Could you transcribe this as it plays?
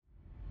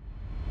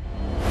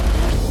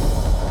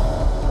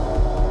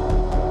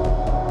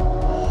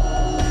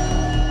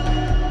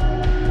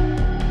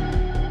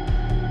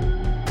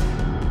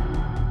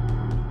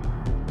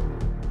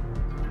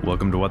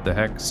Welcome to What the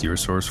Hex, your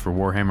source for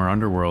Warhammer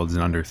Underworlds and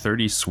under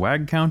 30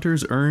 swag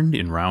counters earned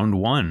in round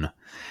 1.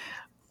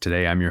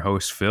 Today I'm your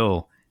host,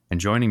 Phil, and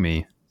joining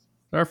me,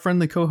 our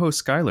friendly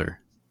co-host, Skylar.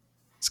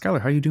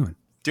 Skylar, how you doing?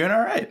 Doing all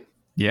right.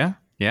 Yeah?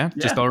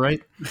 Just all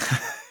right?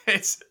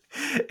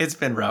 It's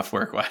been rough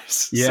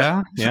work-wise.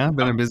 Yeah? Been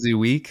a busy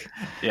week?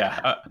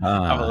 Yeah,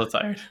 I'm a little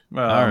tired.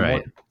 All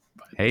right.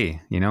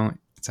 Hey,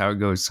 it's how it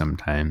goes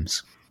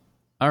sometimes.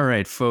 All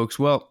right, folks.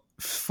 Well,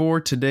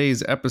 for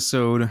today's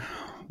episode,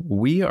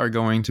 we are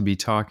going to be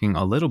talking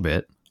a little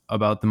bit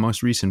about the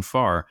most recent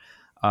FAR,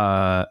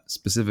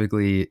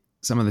 specifically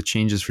some of the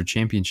changes for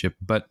Championship,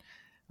 but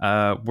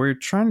we're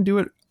trying to do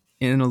it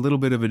in a little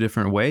bit of a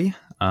different way.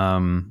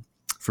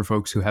 For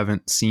folks who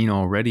haven't seen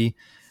already,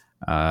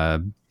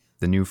 the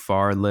new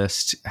FAR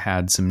list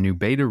had some new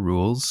beta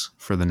rules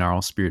for the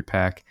Gnarl Spirit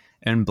Pack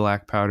and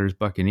Blackpowder's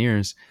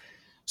Buccaneers,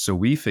 so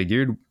we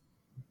figured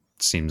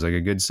seems like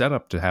a good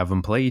setup to have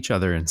them play each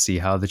other and see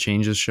how the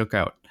changes shook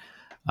out.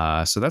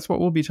 So that's what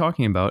we'll be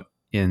talking about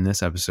in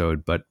this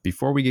episode. But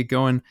before we get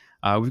going,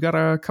 we've got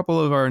a couple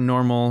of our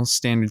normal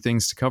standard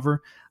things to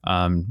cover.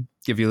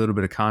 Give you a little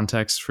bit of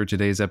context for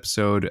today's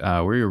episode.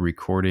 We're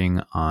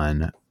recording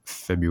on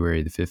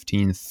February the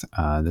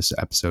 15th. This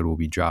episode will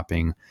be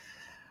dropping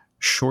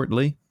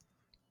shortly.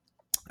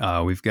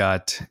 We've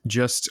got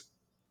just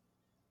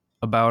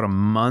about a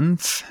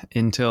month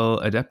until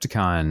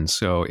Adepticon,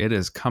 so it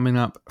is coming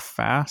up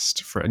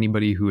fast. For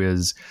anybody who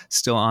is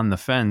still on the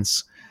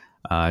fence,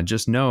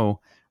 just know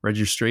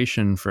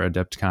registration for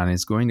Adepticon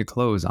is going to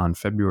close on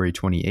February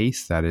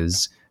 28th. That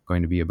is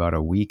going to be about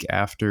a week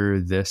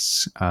after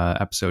this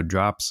episode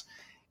drops.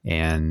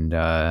 And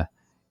we'll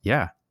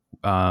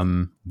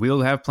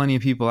have plenty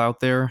of people out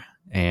there,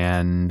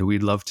 and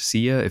we'd love to see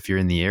you. If you're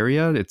in the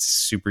area, it's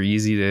super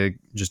easy to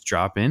just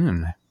drop in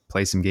and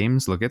play some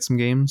games, look at some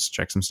games,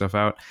 check some stuff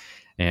out.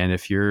 And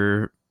if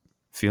you're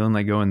feeling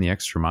like going the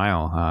extra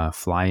mile,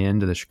 fly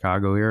into the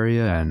Chicago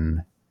area and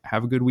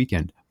have a good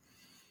weekend.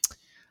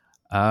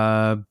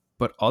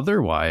 But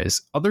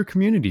otherwise, other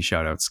community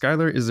shout outs.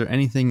 Skylar, is there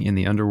anything in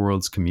the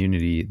Underworlds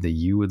community that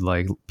you would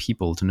like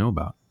people to know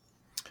about?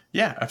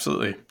 Yeah,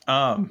 absolutely.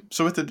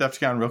 So with the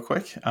Adepticon, real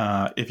quick,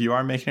 if you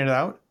are making it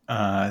out,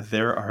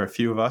 there are a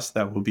few of us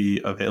that will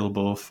be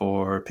available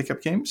for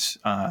pickup games.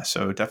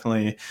 So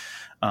definitely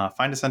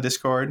find us on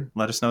Discord.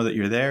 Let us know that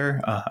you're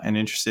there and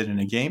interested in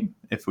a game.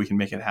 If we can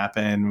make it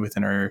happen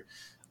within our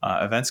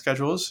event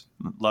schedules,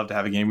 love to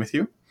have a game with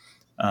you.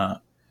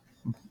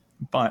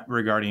 But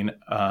regarding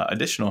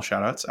additional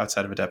shout-outs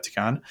outside of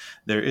Adepticon,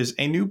 there is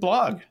a new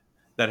blog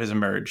that has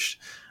emerged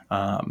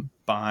called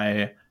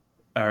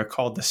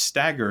The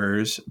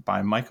Staggerers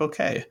by Michael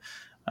K.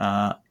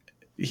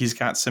 He's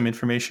got some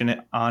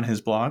information on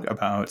his blog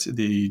about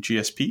the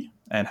GSP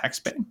and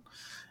Hexbane,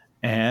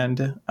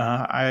 and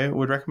I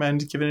would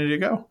recommend giving it a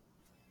go.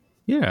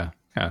 Yeah,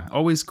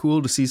 always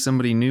cool to see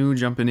somebody new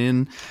jumping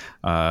in.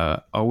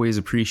 Always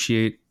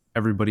appreciate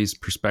everybody's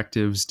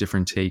perspectives,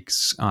 different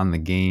takes on the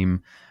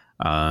game.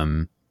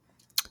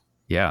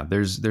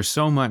 There's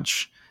so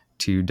much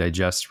to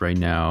digest right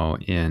now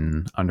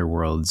in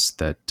Underworlds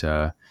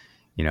that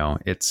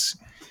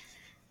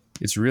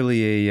it's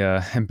really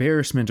a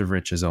embarrassment of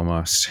riches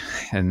almost,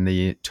 and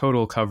the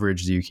total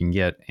coverage that you can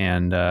get.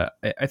 And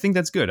I think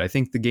that's good. I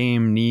think the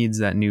game needs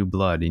that new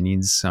blood. It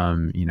needs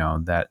some,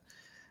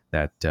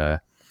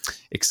 that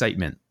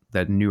excitement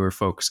that newer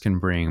folks can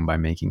bring by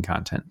making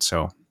content.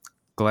 So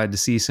glad to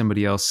see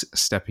somebody else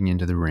stepping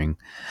into the ring.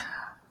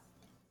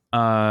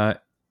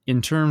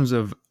 In terms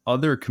of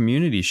other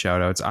community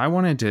shoutouts, I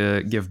wanted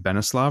to give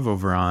Benislav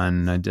over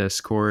on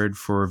Discord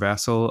for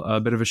Vassal a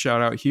bit of a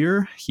shout out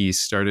here. He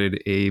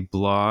started a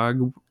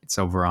blog. It's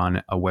over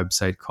on a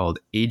website called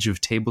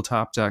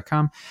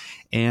ageoftabletop.com.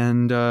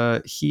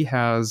 And he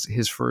has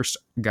his first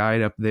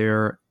guide up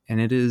there, and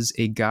it is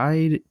a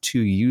guide to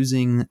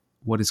using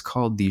what is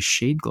called the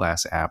Shade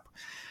Glass app,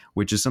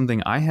 which is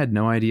something I had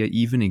no idea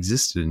even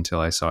existed until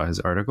I saw his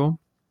article.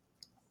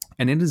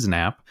 And it is an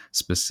app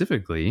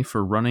specifically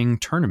for running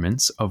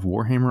tournaments of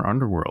Warhammer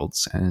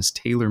Underworlds and is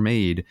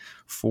tailor-made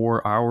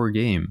for our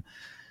game.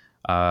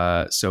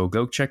 So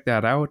go check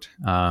that out.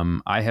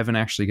 I haven't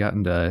actually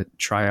gotten to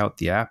try out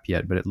the app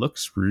yet, but it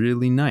looks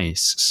really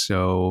nice.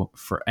 So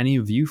for any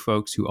of you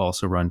folks who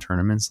also run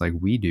tournaments like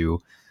we do,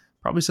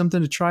 probably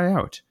something to try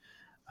out.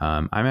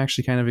 I'm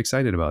actually kind of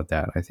excited about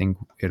that. I think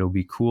it'll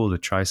be cool to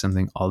try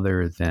something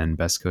other than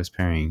Best Coast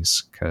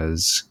Pairings,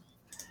 because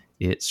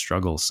it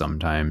struggles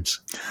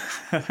sometimes.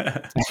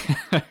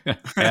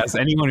 As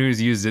anyone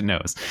who's used it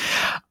knows.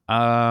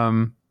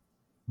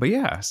 But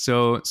yeah,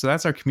 so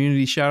that's our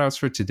community shout outs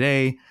for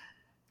today.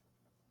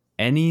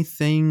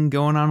 Anything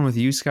going on with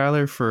you,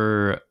 Skylar,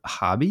 for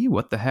hobby?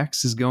 What the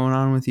hex is going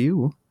on with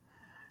you?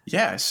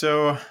 Yeah,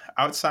 so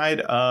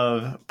outside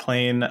of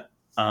playing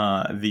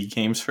the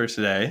games for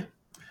today,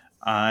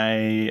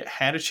 I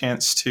had a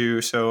chance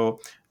to,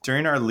 so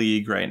during our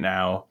league right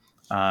now,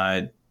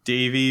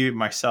 Davey,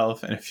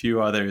 myself, and a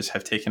few others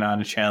have taken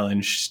on a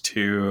challenge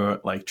to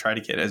like try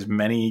to get as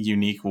many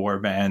unique war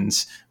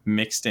bands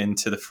mixed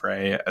into the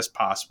fray as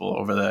possible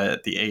over the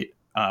 8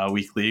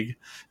 week league.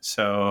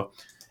 So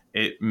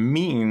it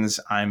means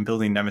I'm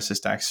building Nemesis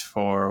decks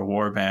for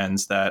war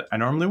bands that I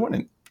normally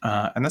wouldn't,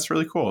 and that's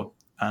really cool.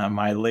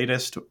 My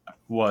latest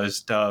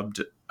was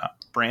dubbed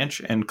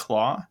Branch and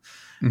Claw,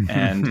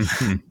 and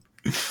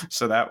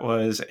so that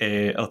was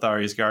a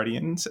Elthari's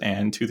Guardians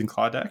and Tooth and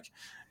Claw deck,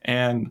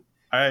 and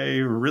I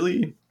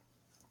really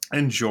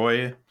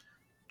enjoy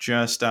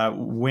just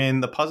when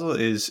the puzzle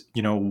is,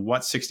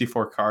 what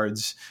 64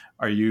 cards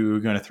are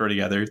you going to throw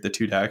together, the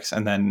 2 decks,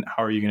 and then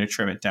how are you going to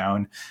trim it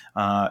down?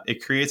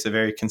 It creates a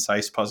very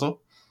concise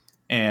puzzle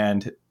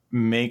and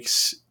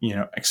makes,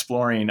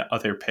 exploring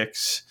other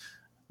picks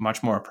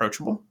much more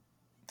approachable.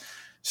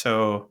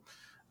 So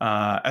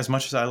as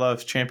much as I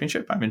love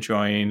Championship, I'm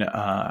enjoying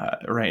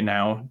right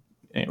now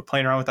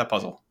playing around with that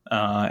puzzle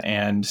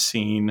and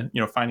seeing,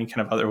 finding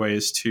kind of other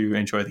ways to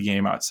enjoy the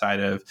game outside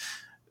of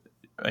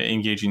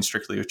engaging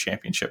strictly with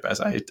Championship, as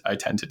I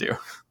tend to do.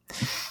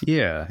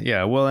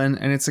 Yeah. Well, and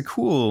it's a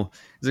cool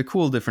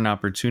different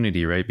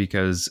opportunity, right?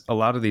 Because a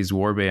lot of these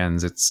war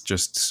bands, it's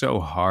just so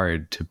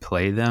hard to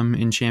play them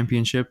in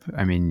Championship.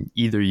 I mean,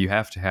 either you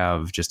have to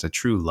have just a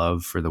true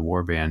love for the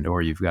war band,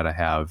 or you've got to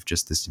have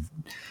just this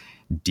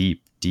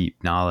deep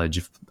knowledge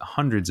of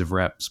hundreds of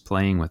reps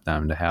playing with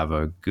them to have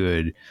a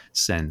good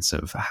sense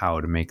of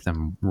how to make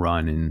them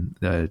run in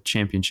the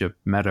Championship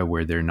meta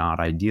where they're not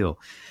ideal.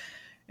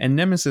 And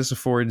Nemesis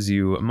affords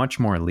you much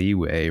more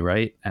leeway,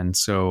 right? And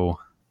so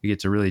you get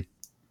to really,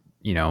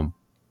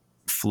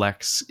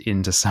 flex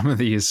into some of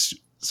these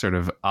sort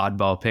of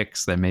oddball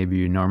picks that maybe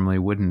you normally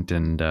wouldn't,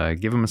 and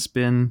give them a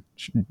spin,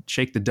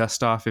 shake the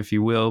dust off, if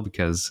you will,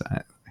 because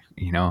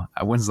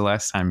when's the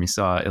last time you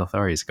saw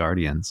Elthari's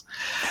Guardians?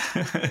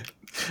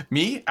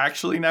 Me?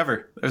 Actually,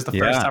 never. It was the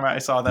first time I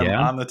saw them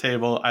on the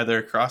table, either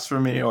across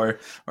from me or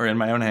in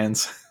my own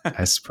hands.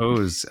 I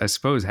suppose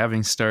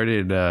having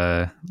started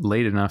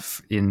late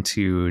enough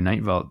into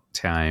Night Vault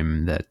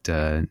time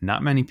that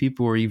not many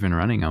people were even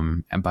running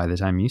them by the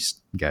time you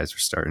guys were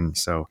starting.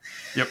 So,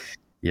 yep.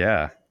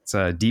 Yeah, it's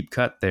a deep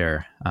cut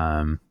there.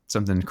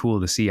 Something cool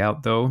to see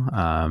out, though.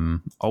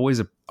 Always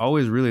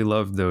really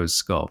loved those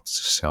sculpts,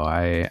 so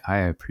I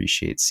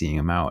appreciate seeing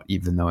them out,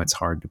 even though it's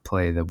hard to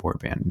play the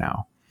warband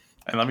now.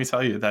 And let me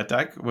tell you, that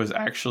deck was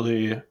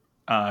actually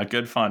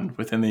good fun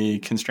within the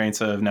constraints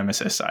of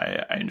Nemesis.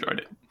 I enjoyed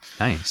it.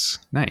 Nice.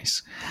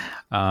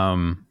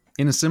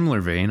 In a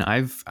similar vein,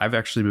 I've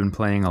actually been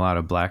playing a lot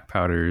of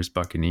Blackpowder's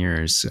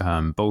Buccaneers,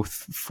 both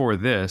for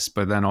this,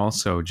 but then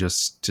also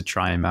just to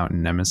try them out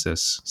in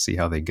Nemesis, see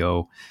how they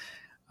go.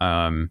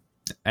 And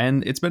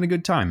it's been a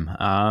good time.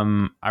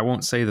 I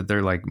won't say that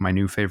they're like my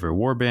new favorite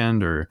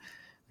warband or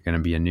going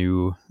to be a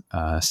new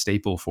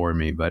staple for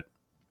me, but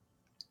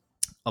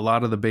a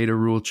lot of the beta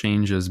rule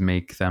changes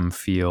make them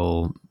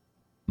feel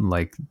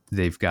like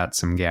they've got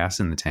some gas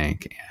in the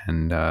tank,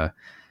 and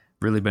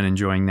really been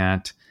enjoying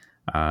that.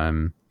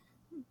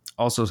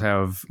 Also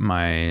have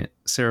my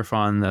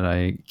Seraphon that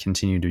I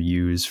continue to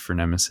use for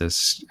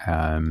Nemesis,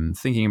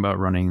 thinking about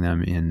running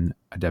them in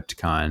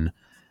Adepticon.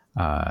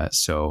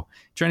 So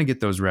trying to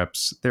get those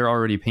reps. They're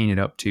already painted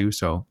up too,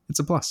 so it's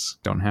a plus.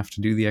 Don't have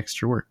to do the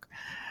extra work.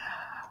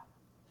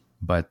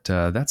 But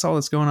that's all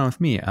that's going on with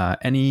me.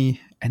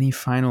 Any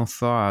final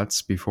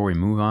thoughts before we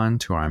move on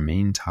to our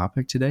main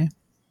topic today?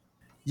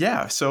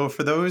 Yeah, so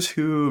for those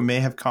who may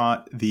have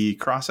caught the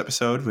cross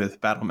episode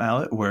with Battle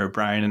Mallet, where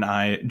Brian and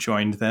I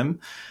joined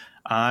them,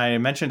 I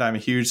mentioned I'm a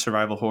huge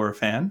survival horror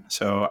fan,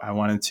 so I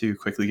wanted to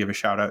quickly give a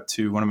shout out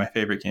to one of my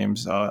favorite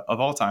games of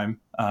all time,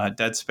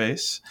 Dead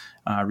Space.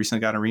 Recently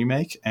got a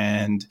remake,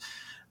 and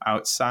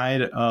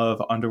outside of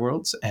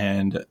Underworlds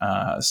and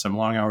some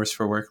long hours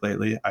for work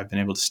lately, I've been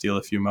able to steal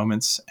a few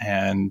moments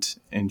and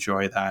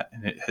enjoy that,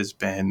 and it has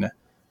been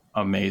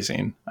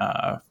amazing.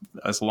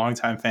 As a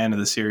longtime fan of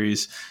the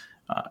series,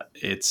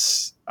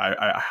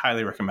 I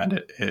highly recommend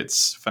it.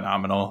 It's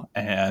phenomenal,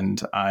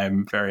 and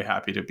I'm very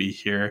happy to be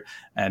here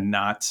and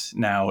not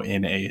now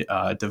in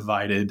a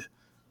divided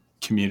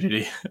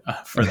community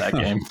for that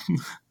game.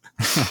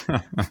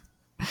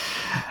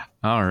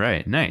 All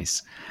right,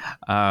 nice.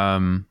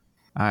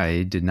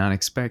 I did not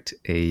expect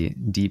a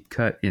deep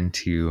cut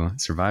into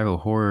survival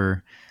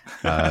horror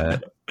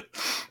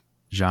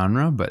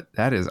genre, but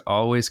that is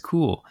always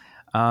cool.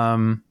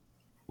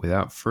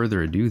 Without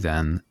further ado,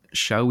 then,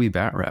 shall we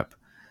Batrep?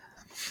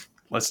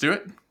 Let's do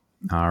it.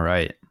 All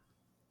right.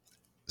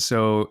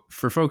 So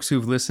for folks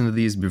who've listened to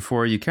these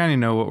before, you kind of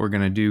know what we're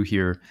going to do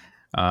here.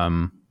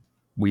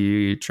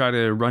 We try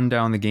to run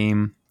down the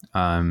game,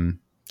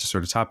 just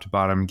sort of top to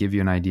bottom, give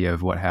you an idea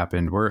of what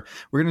happened. We're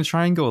going to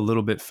try and go a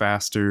little bit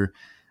faster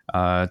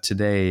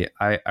today.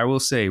 I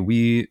will say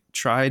we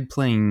tried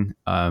playing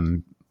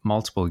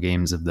multiple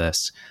games of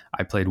this.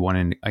 I played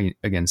one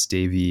against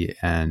Davey,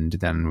 and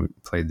then we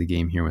played the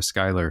game here with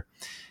Skylar.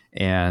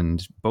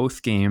 And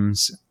both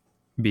games,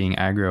 being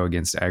aggro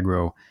against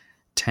aggro,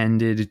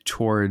 tended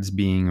towards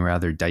being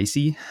rather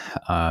dicey,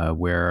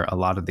 where a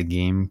lot of the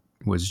game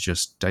was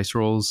just dice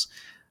rolls,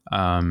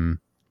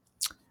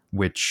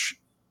 which,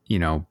 you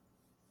know,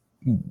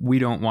 we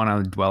don't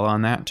want to dwell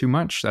on that too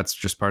much. That's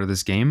just part of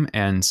this game.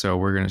 And so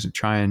we're going to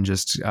try and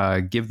just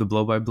give the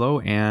blow by blow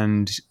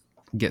and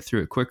get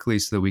through it quickly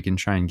so that we can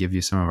try and give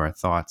you some of our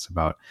thoughts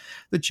about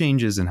the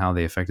changes and how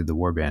they affected the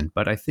warband.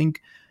 But I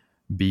think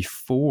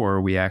before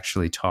we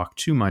actually talk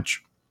too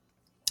much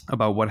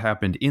about what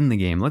happened in the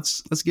game,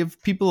 let's give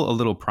people a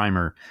little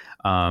primer.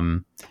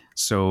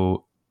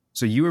 So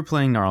you were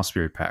playing Gnarl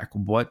Spirit Pack.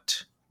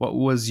 What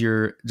was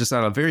your, just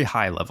at a very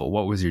high level,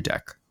 what was your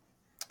deck?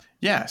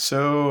 Yeah,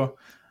 so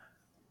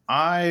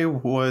I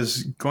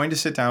was going to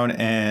sit down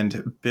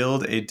and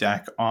build a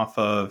deck off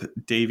of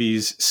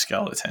Davy's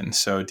skeleton.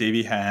 So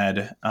Davy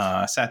had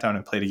sat down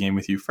and played a game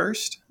with you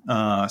first.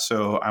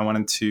 So I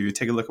wanted to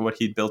take a look at what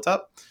he'd built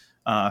up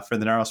for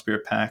the Gnarl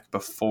Spirit Pack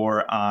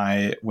before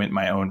I went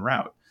my own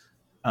route.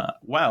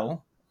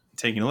 Well,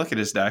 taking a look at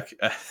his deck,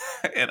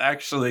 it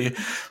actually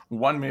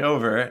won me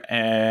over,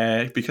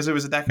 and because it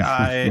was a deck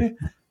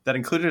that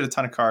included a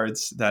ton of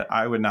cards that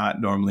I would not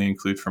normally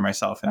include for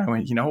myself. And I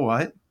went, you know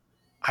what?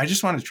 I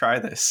just want to try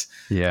this.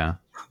 Yeah.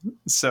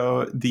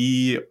 So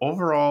the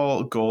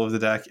overall goal of the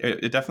deck,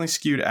 it definitely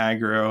skewed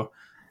aggro.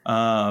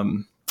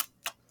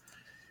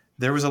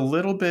 There was a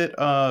little bit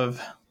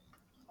of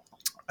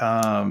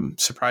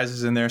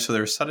surprises in there. So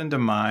there was Sudden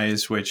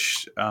Demise,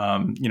 which,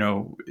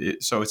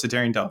 so it's a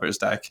Daring Delvers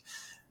deck.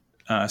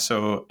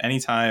 So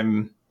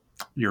anytime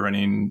you're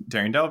running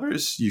Daring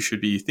Delvers, you should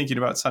be thinking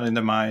about Sudden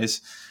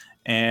Demise.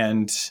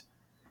 And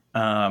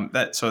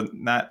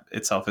that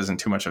itself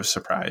isn't too much of a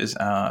surprise.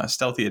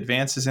 Stealthy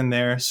Advance is in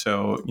there,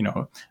 so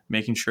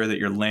making sure that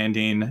you're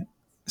landing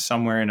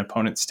somewhere in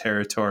opponent's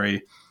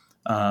territory.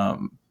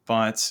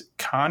 But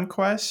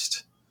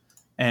Conquest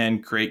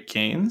and Great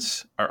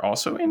Gains are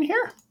also in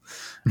here.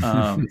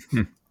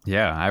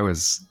 Yeah, I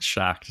was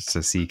shocked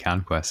to see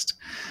Conquest.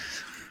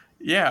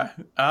 Yeah,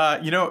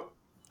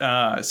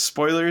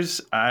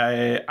 spoilers.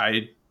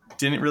 I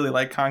didn't really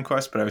like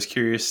Conquest, but I was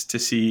curious to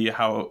see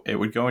how it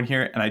would go in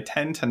here. And I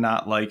tend to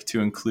not like to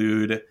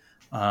include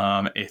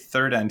a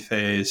third end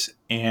phase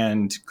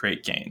and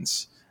Great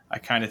Gains. I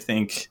kind of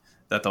think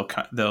that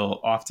they'll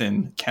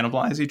often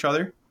cannibalize each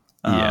other.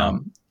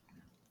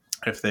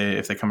 If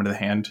they come into the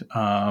hand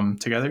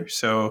together.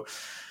 So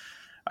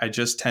I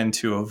just tend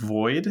to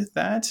avoid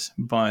that.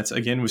 But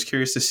again, was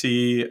curious to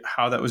see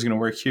how that was going to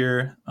work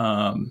here.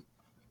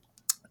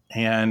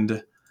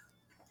 And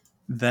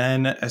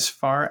then as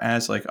far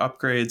as like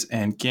upgrades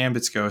and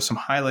gambits go, some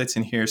highlights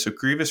in here. So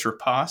Grievous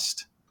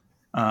Riposte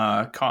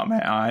caught my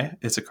eye.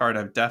 It's a card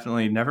I've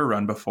definitely never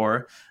run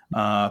before.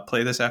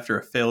 Play this after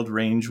a failed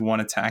range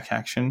 1 attack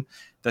action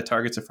that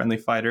targets a friendly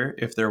fighter.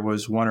 If there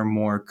was 1 or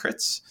more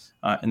crits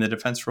in the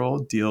defense roll,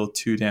 deal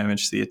 2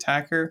 damage to the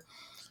attacker.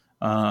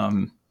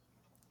 I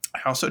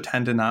also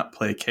tend to not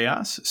play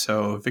Chaos,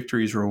 so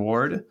Victory's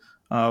Reward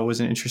was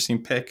an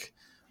interesting pick.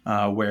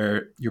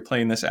 Where you're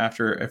playing this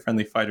after a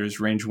friendly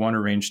fighter's range 1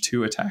 or range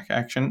 2 attack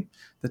action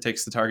that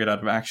takes the target out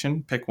of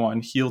action. Pick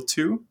 1, heal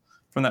 2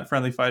 from that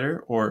friendly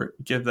fighter, or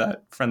give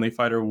that friendly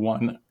fighter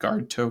 1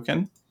 guard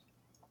token.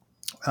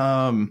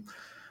 And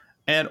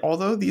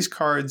although these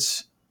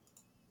cards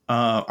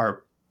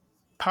are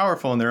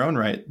powerful in their own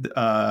right,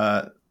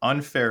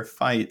 Unfair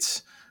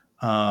Fights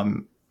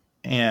and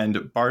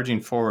Barging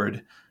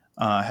Forward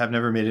have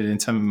never made it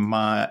into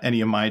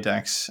any of my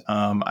decks.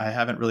 I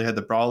haven't really had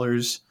the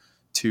Brawlers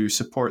to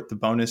support the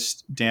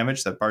bonus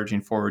damage that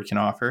Barging Forward can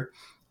offer,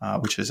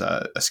 which is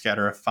a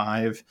scatter of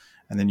 5,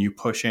 and then you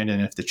push in,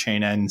 and if the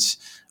chain ends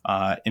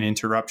in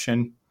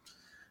interruption,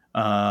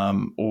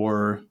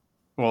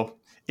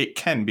 it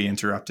can be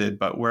interrupted,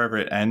 but wherever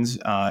it ends,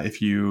 if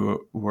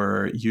you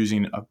were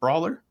using a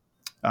Brawler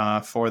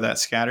for that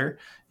scatter,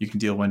 you can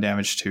deal 1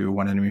 damage to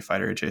 1 enemy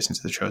fighter adjacent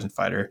to the chosen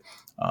fighter.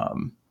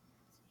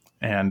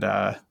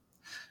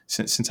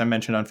 Since I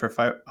mentioned Unfair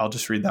Fight, I'll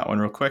just read that one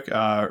real quick.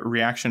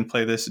 Reaction,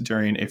 play this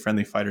during a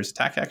friendly fighter's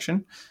attack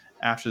action.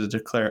 After the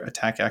declare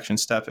attack action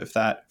step, if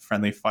that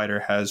friendly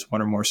fighter has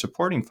 1 or more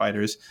supporting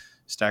fighters,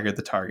 stagger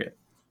the target.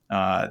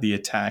 That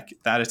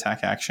attack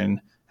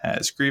action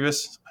has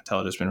Grievous until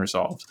it has been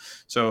resolved.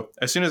 So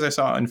as soon as I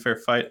saw Unfair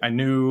Fight, I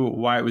knew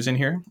why it was in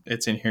here.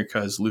 It's in here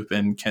because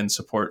Lupin can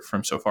support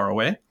from so far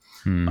away.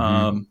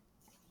 Mm-hmm.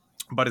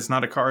 But it's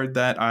not a card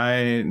that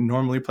I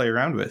normally play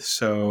around with.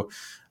 So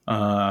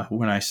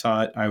when I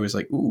saw it, I was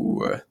like,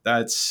 ooh,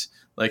 that's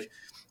like,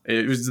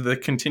 it was the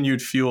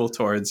continued fuel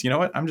towards, you know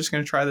what, I'm just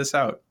going to try this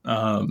out.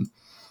 And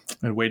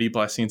Weighty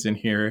Blessings in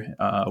here,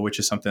 which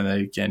is something that,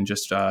 again,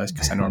 just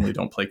because I normally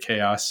don't play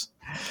Chaos,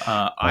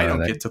 I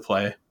don't get to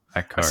play.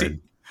 That card.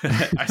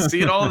 I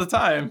see it all the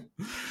time.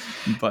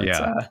 But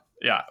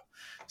yeah.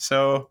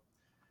 So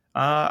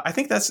I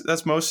think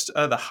that's most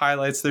of the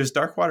highlights. There's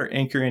Darkwater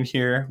Anchor in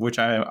here, which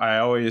I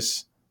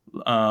always,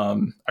 I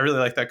really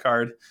like that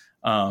card.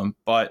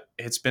 But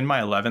it's been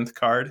my 11th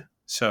card.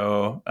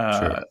 So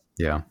sure.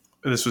 Yeah,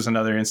 this was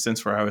another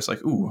instance where I was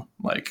like, ooh,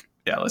 like,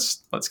 yeah,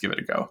 let's give it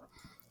a go.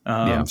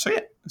 Yeah.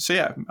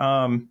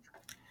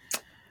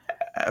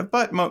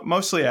 But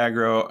mostly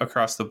aggro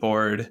across the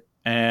board,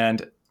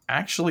 and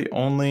actually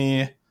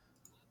only,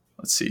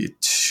 let's see,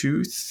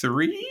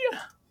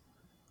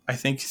 I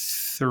think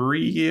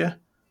three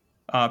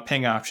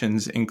ping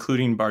options,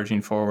 including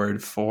barging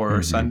forward for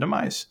Hmm. sudden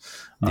demise.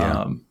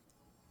 Yeah.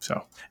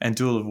 And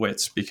Duel of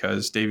Wits,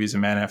 because Davy's a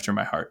man after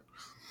my heart.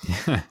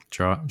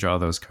 draw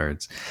those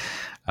cards.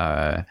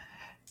 Uh,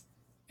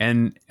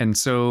 and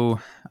so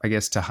I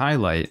guess to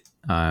highlight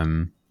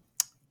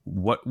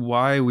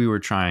why we were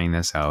trying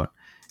this out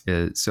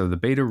is, so the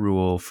beta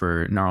rule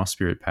for Gnarl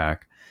Spirit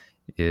Pack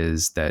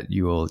is that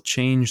you will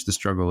change the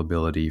struggle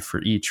ability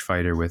for each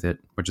fighter with it,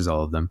 which is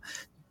all of them,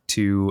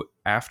 to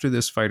after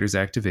this fighter's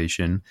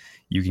activation,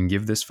 you can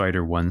give this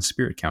fighter one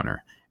spirit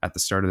counter. At the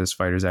start of this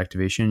fighter's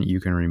activation, you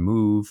can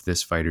remove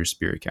this fighter's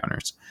spirit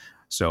counters.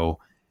 So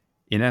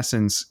in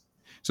essence,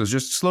 so it's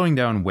just slowing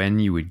down when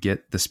you would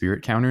get the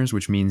spirit counters,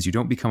 which means you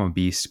don't become a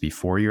beast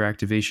before your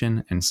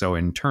activation. And so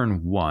in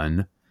turn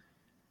one,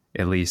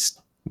 at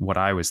least what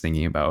I was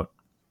thinking about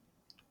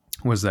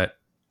was that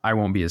I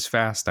won't be as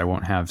fast. I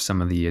won't have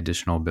some of the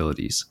additional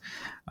abilities.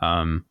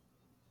 How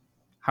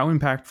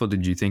impactful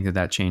did you think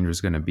that change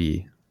was going to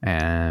be?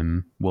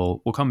 And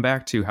we'll come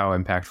back to how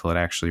impactful it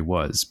actually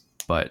was.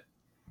 But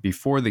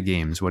before the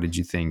games, what did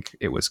you think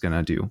it was going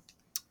to do?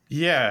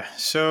 Yeah,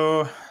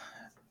 so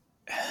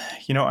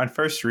on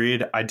first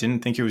read, I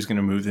didn't think it was going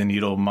to move the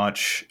needle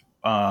much,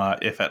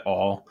 if at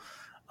all,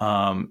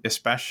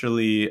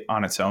 especially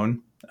on its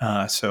own.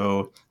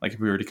 So, like, if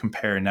we were to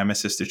compare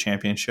Nemesis to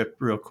Championship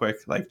real quick,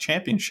 like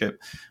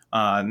Championship,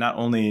 not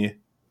only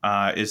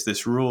is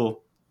this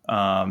rule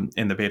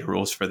in the beta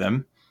rules for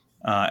them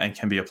and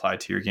can be applied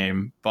to your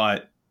game,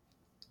 but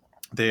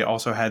they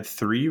also had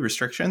 3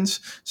 restrictions.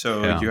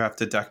 So Yeah. you have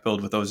to deck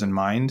build with those in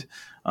mind.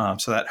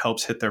 So that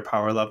helps hit their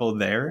power level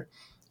there.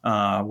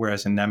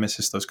 Whereas in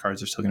Nemesis, those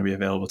cards are still going to be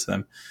available to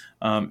them.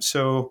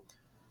 So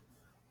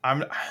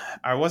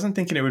I wasn't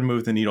thinking it would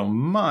move the needle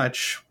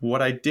much.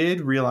 What I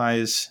did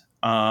realize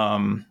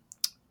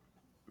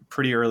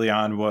pretty early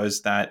on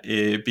was that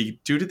due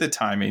to the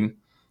timing,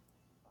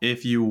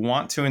 if you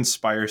want to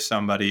inspire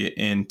somebody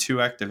in 2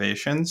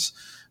 activations,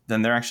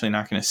 then they're actually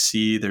not going to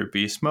see their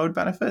beast mode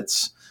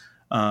benefits.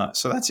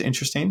 So that's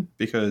interesting,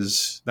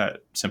 because that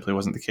simply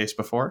wasn't the case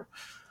before.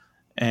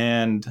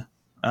 And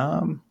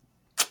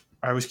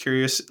I was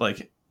curious,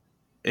 like,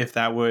 if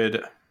that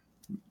would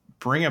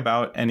bring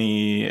about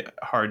any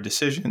hard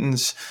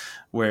decisions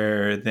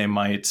where they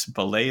might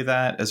belay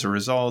that as a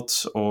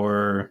result,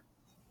 or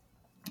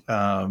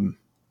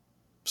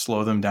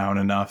slow them down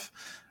enough.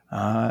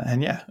 I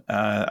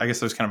guess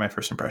those kind of my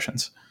first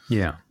impressions.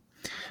 Yeah.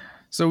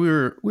 So we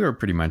were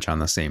pretty much on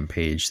the same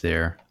page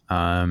there.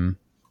 And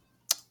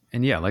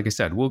yeah, like I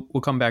said, we'll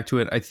come back to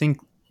it. I think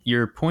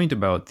your point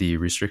about the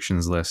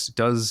restrictions list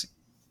does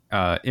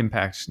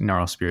impact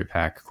Gnarl Spirit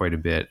Pack quite a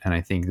bit, and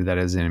I think that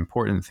is an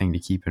important thing to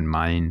keep in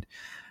mind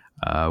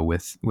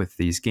with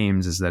these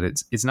games, is that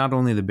it's not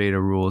only the beta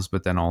rules,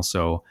 but then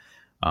also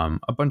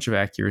a bunch of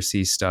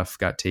accuracy stuff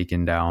got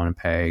taken down a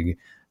peg.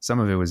 Some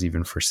of it was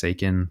even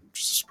forsaken,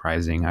 which is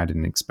surprising. I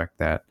didn't expect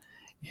that.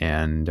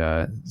 And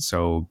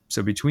so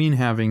between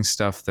having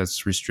stuff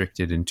that's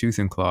restricted in Tooth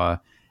and Claw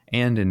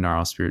and in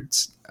Gnarl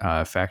Spirit's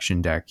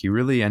faction deck, you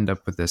really end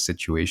up with this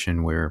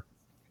situation where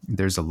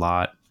there's a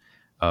lot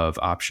of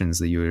options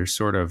that you're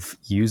sort of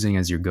using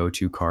as your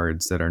go-to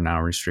cards that are now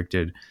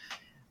restricted.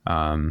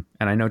 And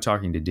I know,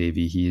 talking to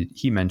Davey,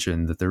 he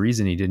mentioned that the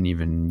reason he didn't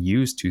even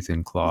use Tooth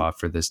and Claw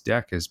for this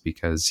deck is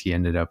because he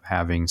ended up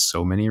having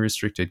so many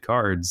restricted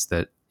cards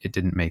that it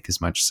didn't make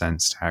as much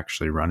sense to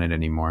actually run it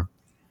anymore.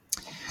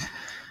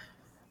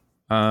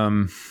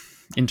 In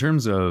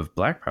terms of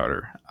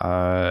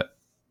Blackpowder,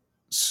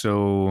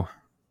 so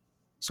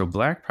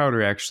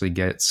Blackpowder actually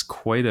gets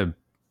quite a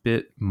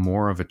bit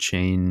more of a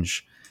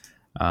change,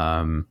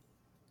 and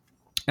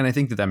I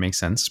think that makes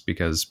sense,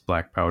 because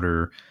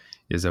Blackpowder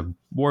is a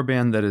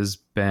warband that has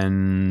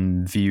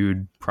been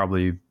viewed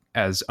probably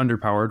as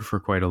underpowered for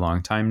quite a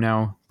long time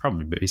now,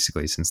 probably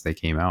basically since they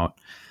came out.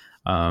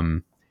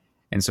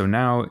 And so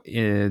now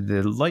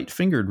the light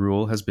fingered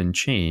rule has been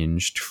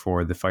changed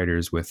for the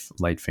fighters with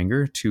light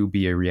finger to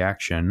be a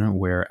reaction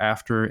where,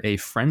 after a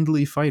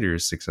friendly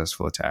fighter's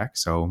successful attack,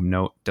 so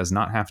no, does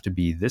not have to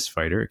be this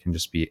fighter, it can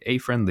just be a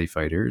friendly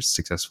fighter's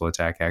successful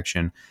attack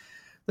action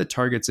that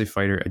targets a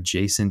fighter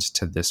adjacent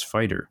to this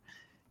fighter,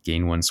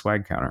 gain 1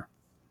 swag counter.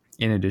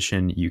 In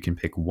addition, you can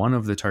pick one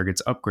of the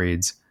target's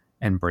upgrades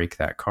and break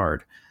that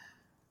card.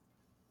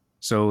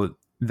 So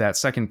that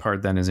second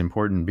part then is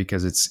important,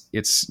 because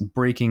it's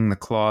breaking the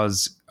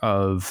clause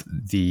of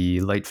the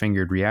light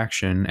fingered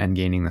reaction and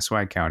gaining the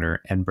swag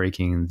counter, and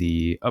breaking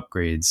the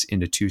upgrades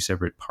into 2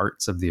 separate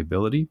parts of the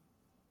ability.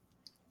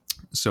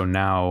 So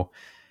now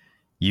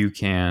you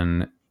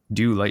can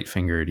do light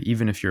fingered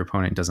even if your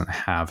opponent doesn't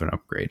have an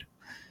upgrade.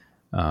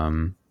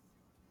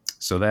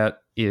 So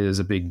that is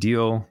a big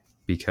deal,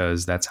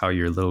 because that's how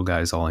your little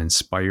guys all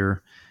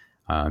inspire.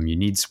 You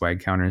need swag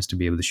counters to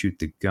be able to shoot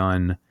the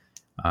gun.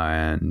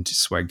 and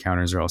swag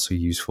counters are also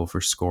useful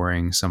for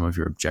scoring some of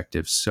your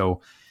objectives.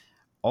 So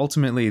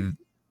ultimately,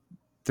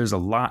 there's a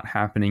lot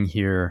happening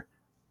here.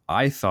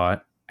 I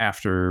thought,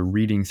 after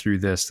reading through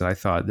this, that I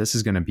thought this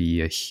is going to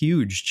be a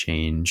huge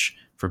change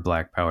for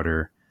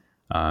Blackpowder.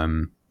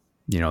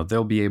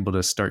 They'll be able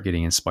to start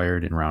getting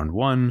inspired in round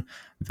 1.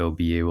 They'll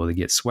be able to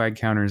get swag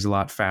counters a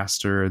lot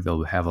faster.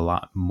 They'll have a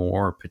lot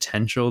more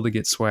potential to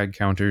get swag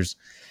counters.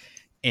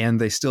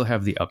 And they still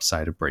have the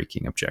upside of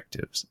breaking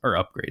objectives or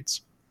upgrades.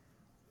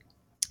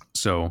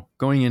 So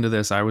going into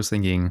this, I was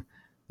thinking,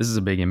 this is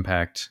a big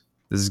impact.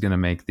 This is going to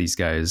make these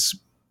guys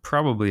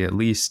probably at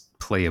least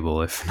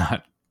playable, if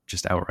not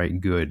just outright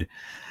good.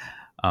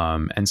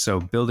 And so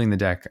building the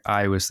deck,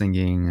 I was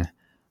thinking,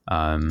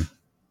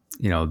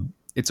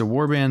 it's a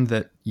warband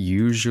that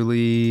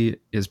usually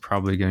is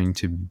probably going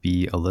to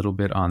be a little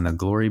bit on the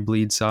glory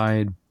bleed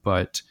side,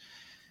 but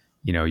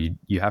you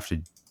have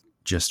to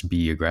just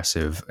be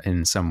aggressive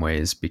in some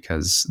ways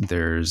because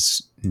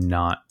there's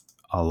not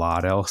a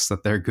lot else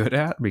that they're good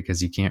at,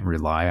 because you can't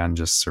rely on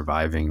just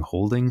surviving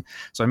holding.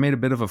 So I made a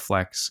bit of a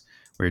flex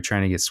where you're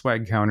trying to get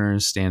swag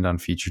counters, stand on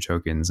feature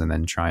tokens, and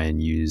then try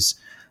and use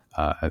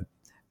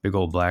big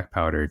old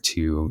Blackpowder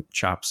to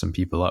chop some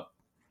people up.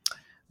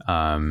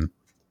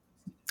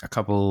 A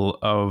couple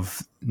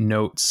of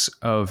notes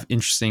of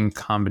interesting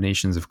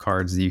combinations of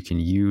cards that you can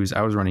use.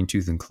 I was running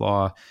Tooth and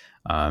Claw.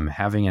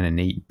 Having an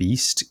innate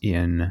beast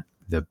in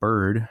the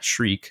bird,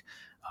 Shriek,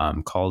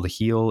 Call to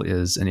Heal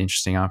is an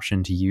interesting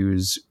option to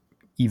use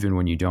even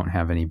when you don't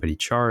have anybody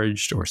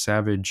charged or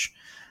savage.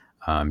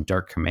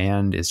 Dark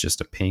Command is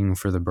just a ping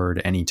for the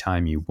bird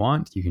anytime you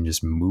want. You can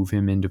just move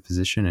him into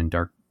position and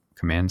Dark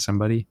Command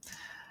somebody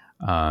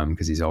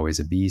because he's always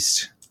a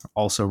beast.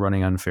 Also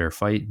running Unfair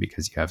Fight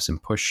because you have some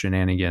push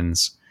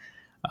shenanigans.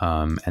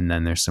 And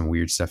then there's some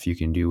weird stuff you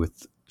can do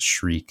with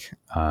Shriek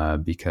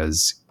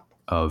because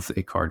of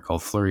a card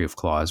called Flurry of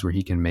Claws, where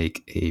he can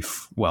make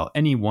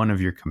any one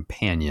of your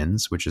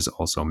companions, which is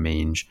also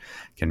Mange,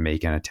 can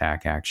make an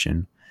attack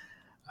action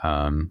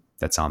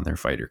that's on their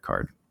fighter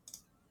card.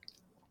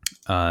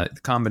 The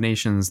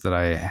combinations that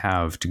I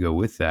have to go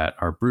with that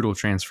are Brutal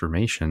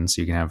Transformation,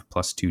 so you can have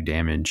 +2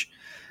 damage.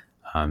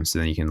 So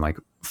then you can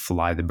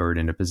fly the bird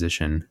into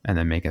position and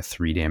then make a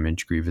 3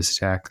 damage Grievous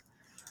attack.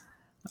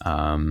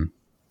 And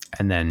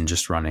then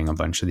just running a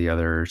bunch of the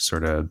other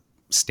sort of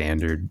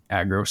standard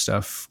aggro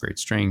stuff, Great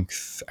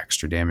Strength,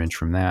 extra damage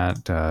from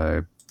that,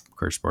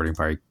 Curse Boarding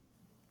Party,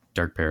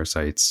 Dark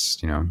Parasites,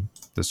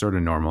 the sort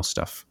of normal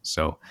stuff.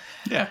 So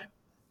yeah.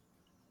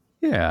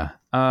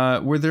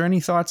 Were there any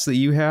thoughts that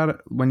you had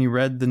when you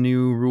read the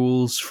new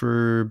rules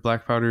for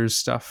Blackpowder's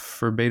stuff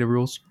for beta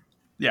rules?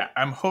 Yeah,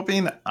 I'm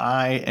hoping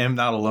I am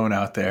not alone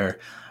out there.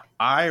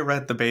 I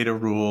read the beta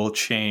rule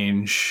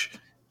change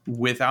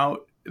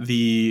without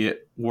the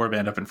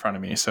warband up in front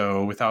of me,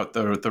 so without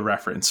the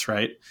reference,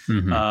 right?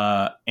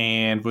 Mm-hmm.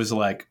 And was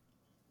like,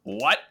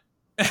 what?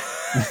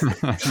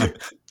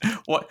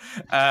 What?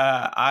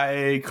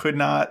 I could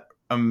not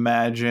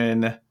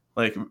imagine,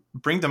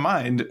 bring to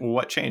mind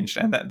what changed.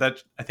 And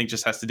that I think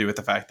just has to do with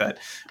the fact that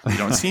we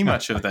don't see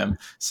much of them.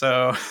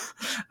 So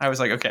I was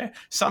like, okay,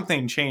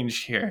 something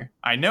changed here.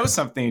 I know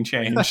something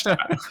changed.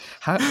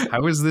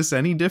 How is this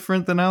any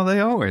different than how they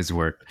always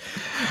work?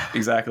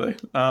 Exactly.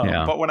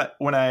 But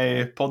when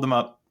I pulled them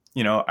up,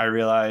 I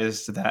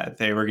realized that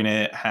they were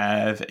going to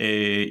have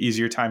a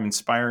easier time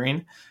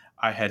inspiring.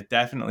 I had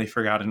definitely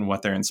forgotten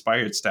what their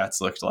inspired stats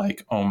looked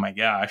like. Oh my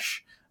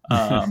gosh.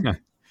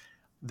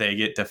 They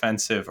get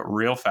defensive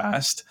real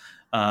fast.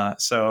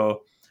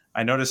 So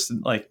I noticed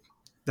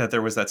that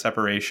there was that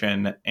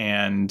separation,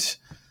 and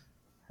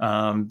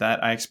that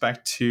I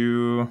expect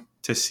to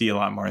see a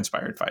lot more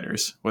inspired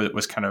fighters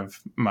was kind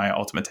of my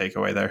ultimate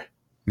takeaway there.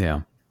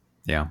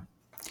 Yeah.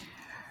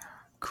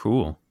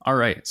 Cool. All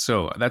right.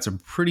 So that's a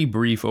pretty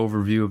brief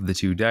overview of the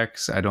two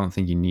decks. I don't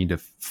think you need a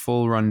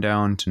full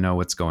rundown to know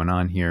what's going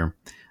on here.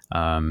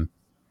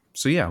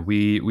 So yeah,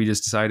 we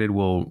just decided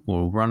we'll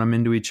run them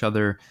into each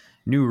other.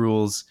 New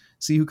rules,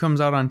 see who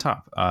comes out on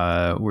top.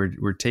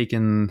 We're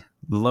taking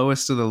the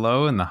lowest of the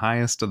low and the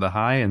highest of the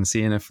high and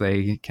seeing if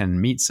they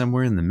can meet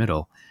somewhere in the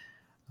middle.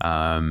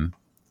 Well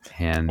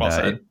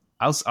said.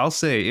 I'll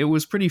say it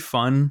was pretty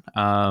fun,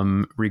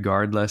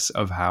 regardless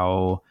of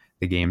how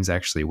the games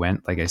actually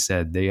went. Like I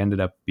said, they ended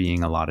up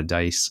being a lot of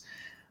dice.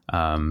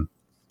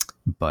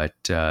 But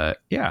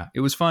it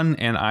was fun,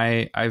 and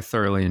I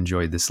thoroughly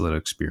enjoyed this little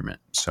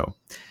experiment. So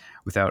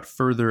without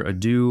further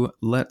ado,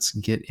 let's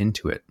get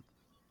into it.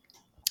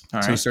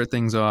 All so right. to start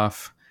things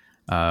off,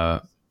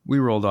 we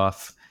rolled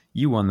off.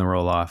 You won the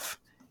roll off.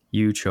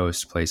 You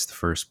chose to place the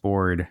first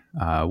board.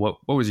 What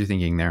was your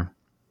thinking there?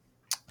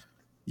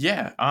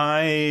 Yeah,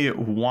 I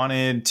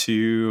wanted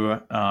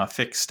to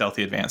fix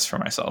Stealthy Advance for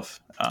myself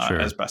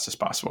as best as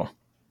possible.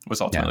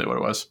 Was ultimately what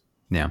it was.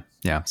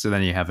 Yeah. So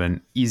then you have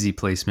an easy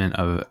placement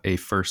of a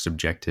first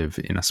objective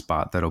in a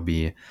spot that'll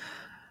be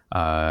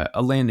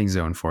a landing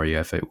zone for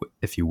you,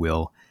 if you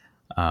will.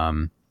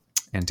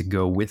 And to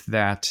go with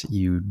that,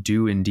 you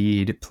do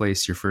indeed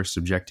place your first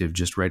objective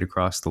just right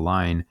across the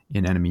line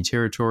in enemy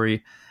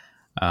territory.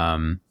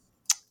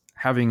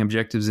 Having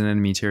objectives in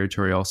enemy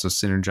territory also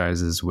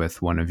synergizes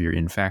with one of your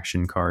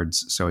in-faction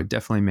cards, so it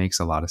definitely makes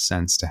a lot of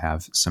sense to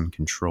have some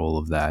control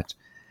of that.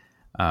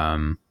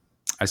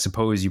 I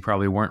suppose you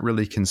probably weren't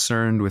really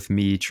concerned with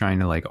me trying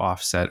to like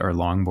offset or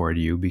longboard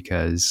you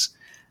because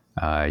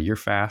you're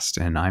fast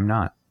and I'm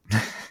not.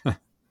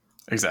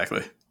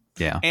 Exactly.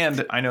 Yeah.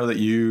 And I know that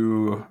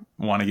you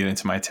want to get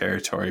into my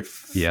territory.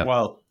 Yep.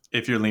 Well,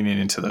 if you're leaning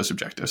into those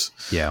objectives.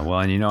 Yeah. Well,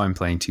 and you know I'm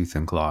playing Tooth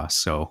and Claw,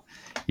 so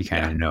you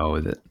kind of know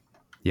that.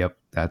 Yep,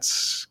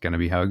 that's going to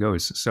be how it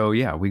goes. So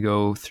yeah, we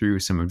go through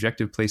some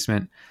objective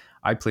placement.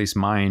 I place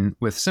mine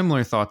with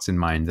similar thoughts in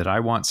mind that I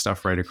want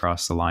stuff right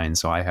across the line.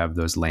 So I have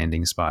those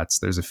landing spots.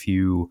 There's a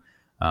few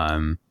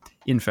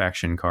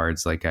in-faction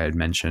cards, like I had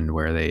mentioned,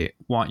 where they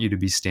want you to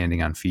be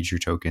standing on feature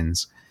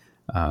tokens.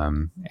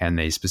 And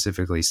they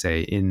specifically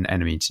say in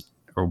enemy,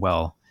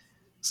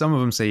 some of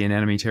them say in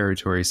enemy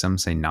territory, some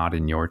say not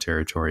in your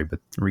territory, but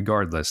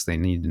regardless, they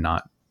need to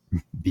not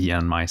be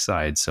on my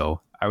side.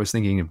 So I was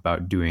thinking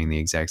about doing the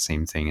exact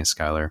same thing as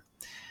Skylar.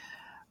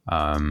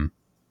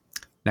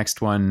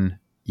 Next one,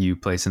 you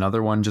place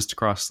another one just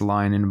across the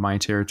line into my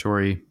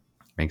territory.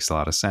 Makes a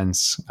lot of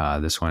sense.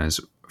 This one is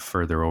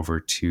further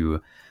over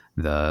to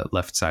the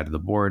left side of the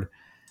board.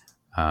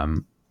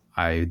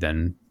 I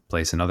then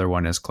place another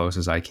one as close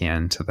as I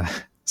can to the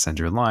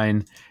center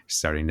line,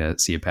 starting to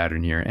see a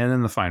pattern here. And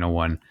then the final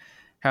one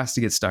has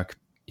to get stuck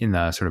in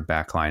the sort of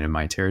back line of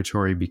my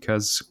territory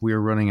because we're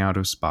running out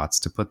of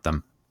spots to put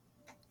them.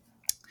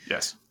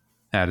 Yes.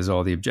 That is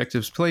all the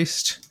objectives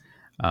placed.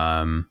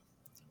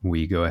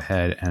 We go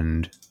ahead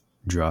and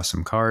draw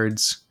some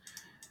cards.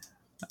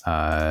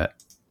 At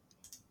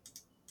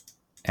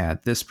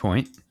this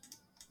point,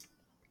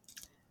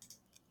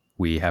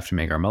 we have to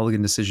make our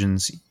mulligan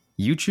decisions.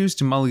 You choose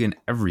to mulligan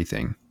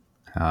everything.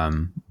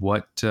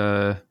 What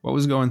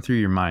was going through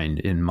your mind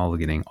in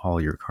mulliganing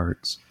all your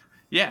cards?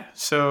 Yeah,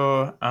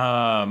 so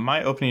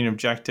my opening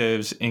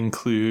objectives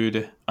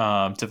include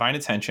Divine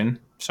Attention.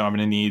 So I'm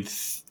going to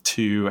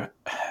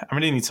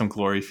need some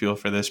glory fuel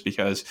for this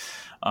because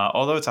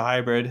although it's a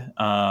hybrid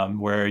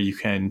where you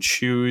can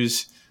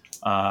choose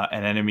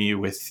an enemy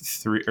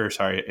with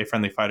a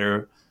friendly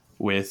fighter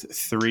with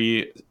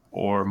 3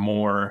 or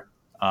more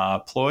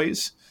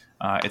ploys.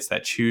 It's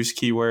that choose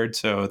keyword,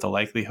 so the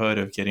likelihood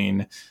of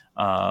getting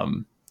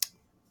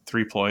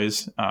 3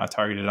 ploys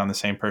targeted on the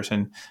same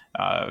person,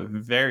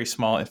 very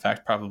small, in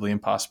fact, probably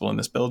impossible in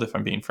this build, if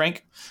I'm being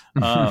frank.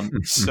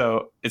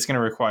 So it's going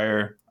to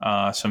require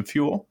some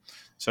fuel.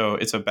 So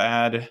it's a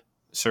bad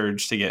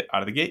surge to get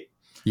out of the gate.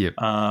 Yep.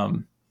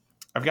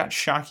 I've got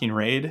Shocking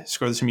Raid.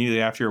 Score this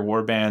immediately after your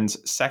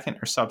warband's second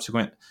or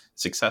subsequent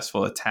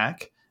successful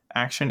attack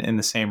action in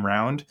the same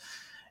round.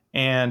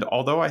 And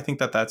although I think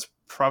that that's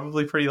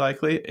probably pretty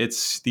likely,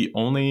 it's the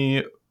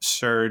only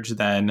surge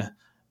then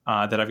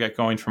that I've got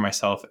going for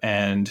myself.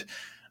 And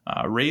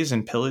Raise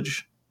and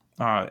Pillage.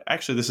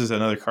 Actually, this is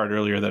another card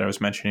earlier that I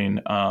was mentioning,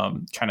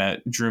 kind of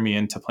drew me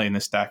into playing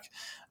this deck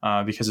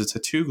because it's a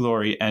 2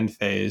 glory end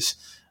phase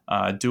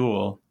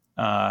duel.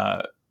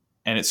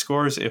 And it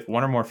scores if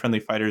one or more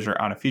friendly fighters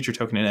are on a feature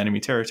token in enemy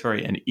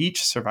territory, and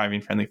each surviving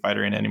friendly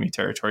fighter in enemy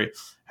territory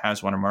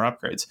has 1 or more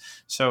upgrades.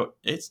 So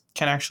it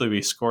can actually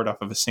be scored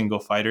off of a single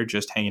fighter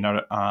just hanging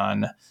out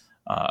on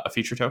a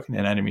feature token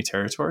in enemy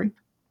territory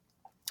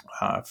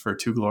for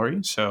 2 glory.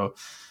 So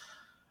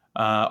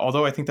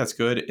although I think that's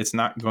good, it's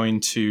not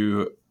going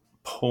to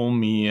pull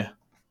me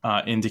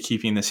into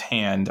keeping this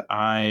hand.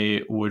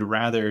 I would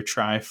rather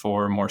try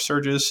for more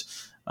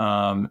surges,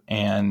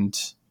 and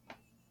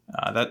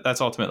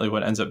that's ultimately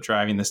what ends up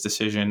driving this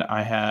decision.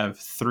 I have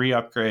 3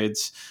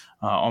 upgrades,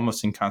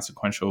 almost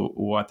inconsequential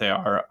what they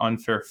are: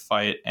 Unfair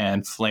Fight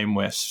and Flame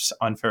Wisps.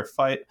 Unfair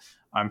Fight,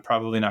 I'm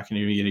probably not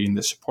going to be getting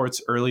the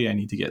supports early. I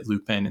need to get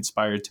Lupin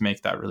Inspired to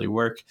make that really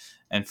work.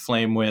 And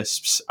Flame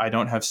Wisps, I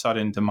don't have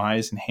Sudden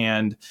Demise in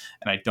hand,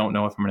 and I don't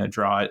know if I'm going to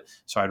draw it,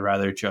 so I'd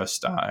rather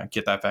just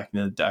get that back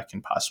into the deck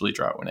and possibly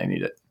draw it when I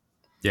need it.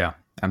 Yeah,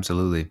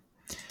 absolutely.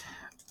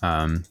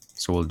 So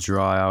we'll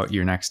draw out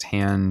your next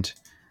hand.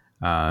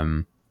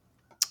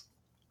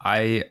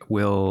 I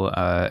will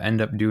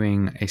end up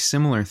doing a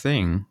similar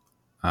thing.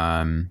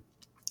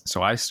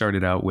 So I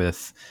started out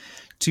with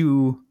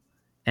 2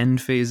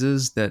 end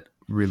phases that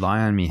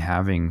rely on me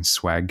having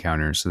swag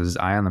counters. So there's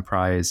Eye on the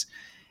Prize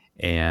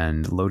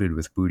and Loaded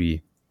with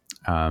Booty.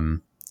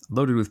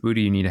 Loaded with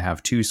Booty, you need to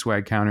have 2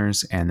 swag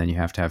counters, and then you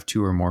have to have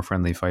 2 or more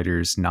friendly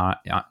fighters not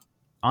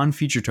on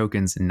feature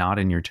tokens, not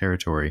in your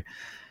territory.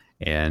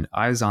 And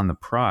Eyes on the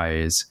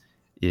Prize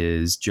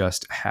is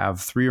just have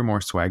 3 or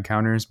more swag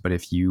counters, but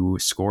if you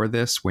score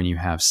this when you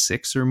have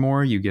 6 or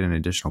more, you get an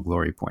additional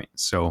glory point.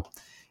 So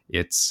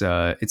it's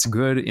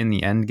good in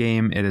the end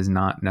game. It is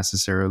not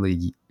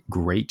necessarily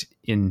great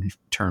in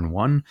turn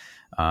 1.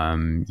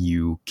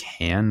 You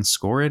can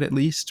score it at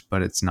least,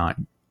 but it's not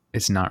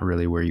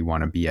really where you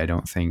want to be, I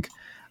don't think.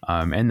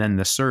 And then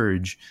the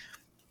surge,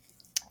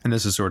 And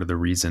this is sort of the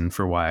reason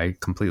for why I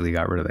completely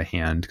got rid of the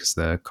hand, because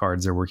the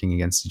cards are working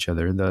against each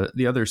other.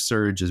 The other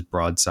surge is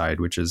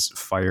broadside, which is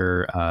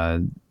fire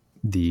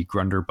the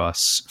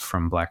Grunderbus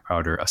from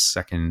Blackpowder a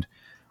second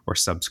or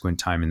subsequent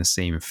time in the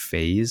same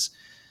phase.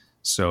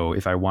 So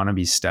if I want to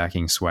be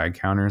stacking swag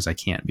counters, I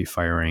can't be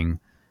firing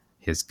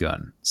his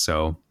gun.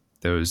 So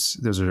those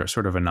are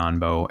sort of a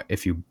non-bow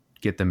if you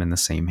get them in the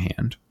same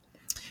hand.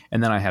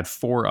 And then I had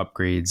 4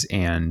 upgrades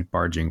and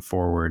barging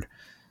forward.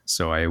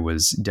 So I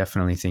was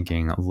definitely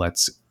thinking,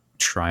 let's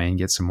try and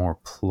get some more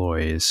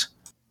ploys.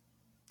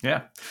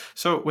 Yeah.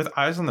 So with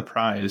Eyes on the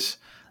Prize,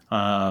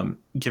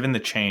 given the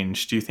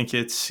change, do you think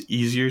it's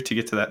easier to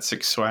get to that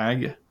 6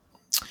 swag?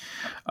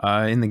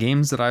 In the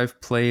games that I've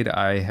played,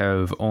 I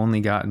have only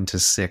gotten to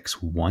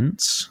 6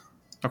 once.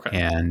 Okay.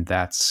 And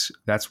that's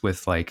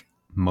with like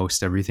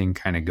most everything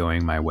kind of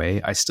going my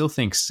way. I still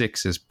think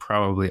 6 is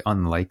probably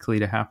unlikely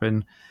to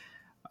happen.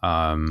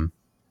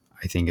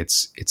 I think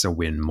it's a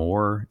win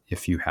more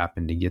if you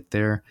happen to get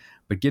there,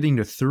 but getting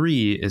to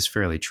 3 is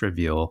fairly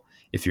trivial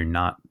if you're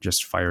not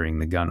just firing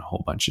the gun a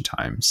whole bunch of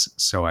times.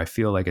 So I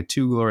feel like a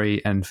 2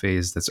 glory end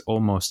phase that's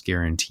almost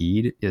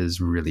guaranteed is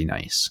really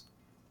nice.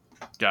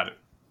 Got it.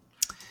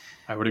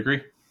 I would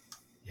agree.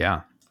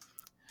 Yeah.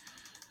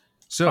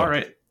 So all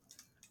right.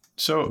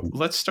 So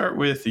let's start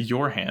with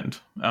your hand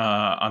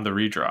on the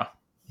redraw.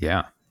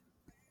 Yeah.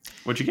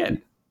 What'd you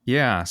get?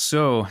 Yeah,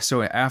 so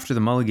after the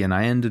mulligan,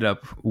 I ended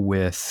up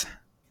with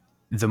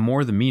the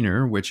More the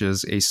Meaner, which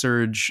is a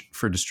surge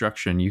for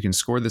destruction. You can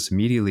score this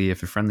immediately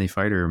if a friendly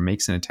fighter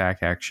makes an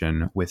attack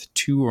action with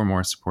 2 or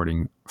more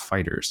supporting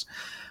fighters.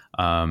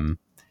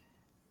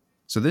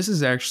 So this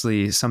is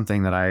actually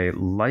something that I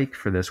like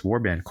for this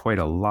warband quite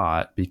a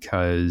lot,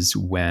 because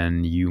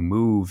when you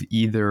move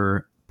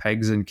either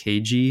Pegs and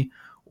KG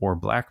or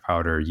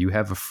Blackpowder, you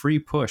have a free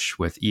push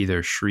with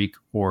either Shriek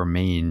or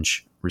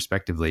Mange,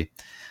 respectively.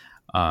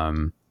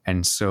 And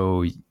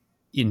so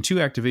in 2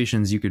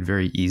 activations, you could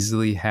very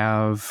easily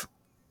have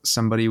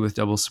somebody with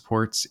double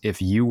supports.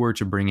 If you were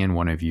to bring in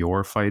one of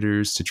your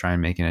fighters to try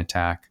and make an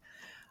attack,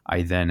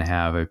 I then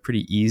have a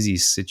pretty easy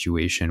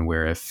situation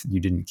where if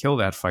you didn't kill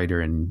that fighter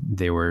and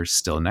they were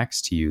still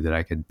next to you, that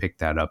I could pick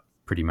that up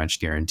pretty much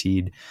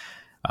guaranteed.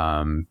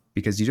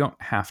 Because you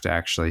don't have to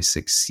actually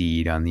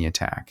succeed on the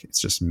attack. It's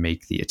just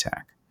make the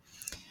attack.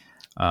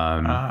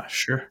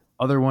 Sure.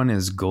 Other one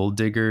is Gold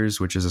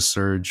Diggers, which is a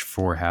surge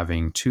for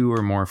having 2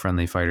 or more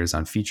friendly fighters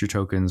on feature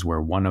tokens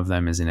where one of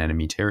them is in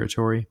enemy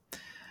territory.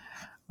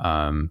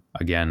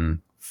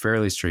 Again,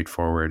 fairly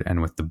straightforward.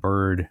 And with the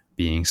bird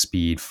being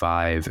speed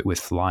 5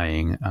 with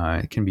flying,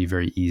 it can be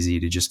very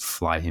easy to just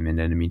fly him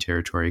into enemy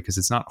territory, because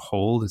it's not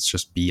hold, it's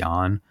just be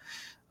on.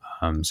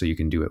 So you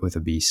can do it with a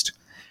beast.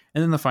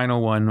 And then the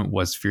final one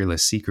was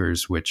Fearless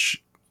Seekers,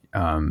 which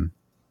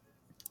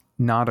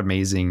not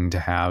amazing to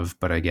have,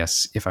 but I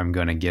guess if I'm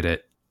going to get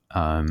it,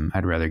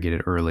 I'd rather get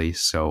it early,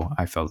 so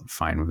I felt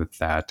fine with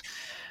that.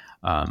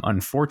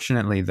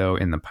 Unfortunately, though,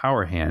 in the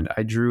power hand,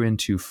 I drew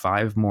into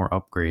 5 more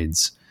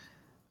upgrades.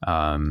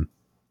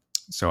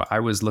 So I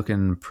was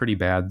looking pretty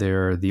bad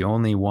there. The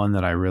only one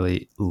that I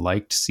really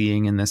liked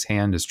seeing in this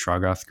hand is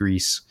Troggoth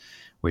Grease,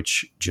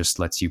 which just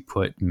lets you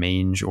put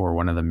Mange or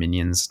one of the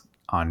minions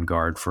on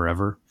guard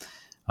forever,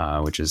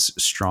 which is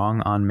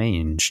strong on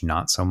Mange,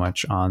 not so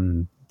much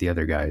on the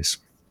other guys.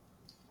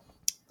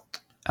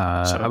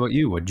 How about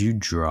you? What'd you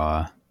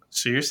draw?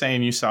 So you're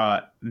saying you saw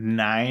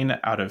 9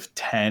 out of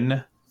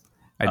 10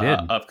 I did.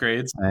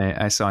 Upgrades?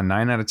 I saw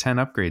 9 out of 10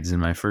 upgrades in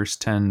my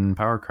first 10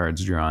 power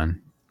cards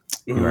drawn.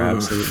 You are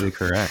absolutely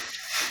correct.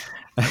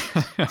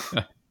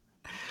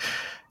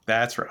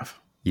 That's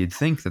rough. You'd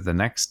think that the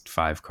next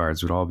 5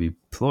 cards would all be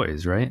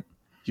ploys, right?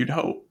 You'd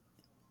hope.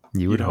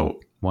 You would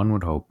hope. One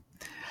would hope.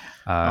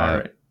 All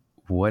right.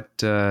 What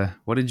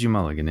did you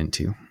mulligan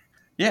into?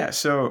 Yeah,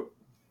 so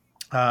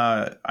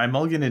I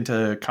mulligan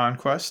into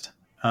Conquest.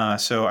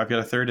 So I've got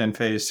a 3rd end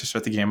phase to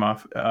start the game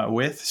off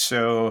with.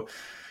 So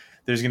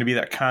there's going to be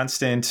that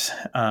constant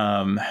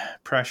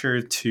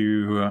pressure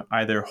to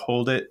either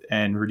hold it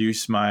and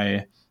reduce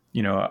my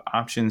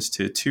options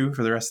to 2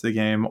 for the rest of the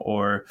game,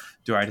 or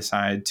do I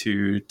decide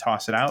to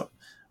toss it out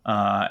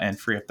and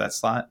free up that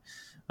slot?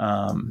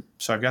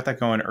 So I've got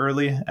that going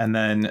early, and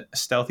then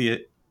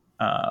Stealthy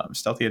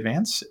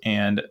Advance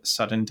and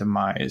Sudden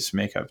Demise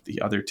make up the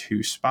other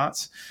 2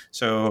 spots.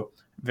 So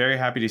very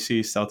happy to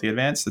see Stealthy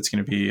Advance. That's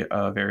going to be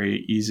a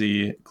very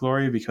easy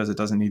glory because it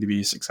doesn't need to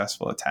be a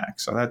successful attack.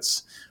 So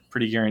that's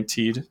pretty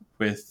guaranteed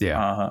with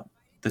the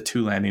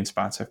 2 landing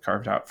spots I've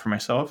carved out for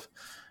myself,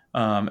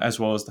 as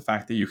well as the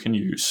fact that you can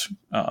use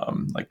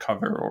like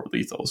cover or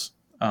lethals,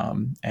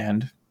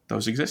 and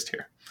those exist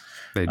here.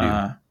 They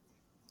do.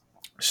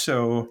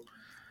 So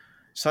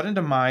Sudden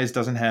Demise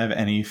doesn't have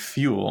any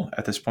fuel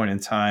at this point in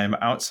time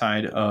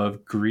outside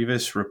of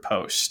Grievous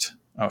Riposte.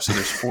 Oh, so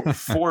there's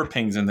 4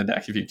 pings in the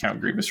deck if you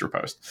count Grievous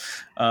Riposte.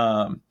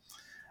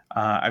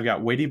 I've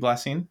got Weighty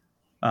Blessing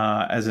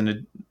as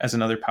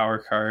another power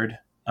card,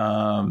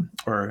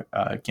 or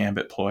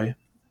Gambit Ploy.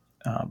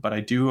 But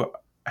I do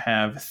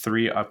have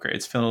 3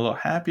 upgrades. Feeling a little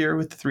happier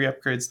with the 3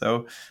 upgrades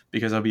though,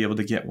 because I'll be able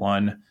to get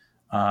one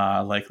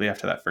likely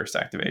after that first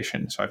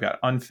activation. So I've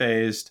got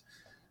Unfazed,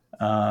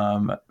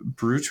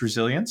 Brute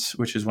Resilience,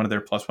 which is one of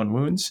their +1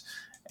 wounds,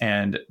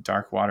 and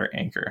Dark Water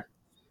Anchor.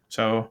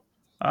 So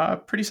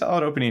pretty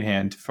solid opening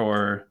hand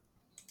for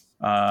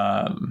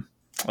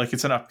like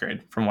it's an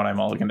upgrade from what I'm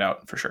mulliganed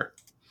out for sure.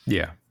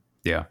 Yeah.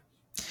 Yeah.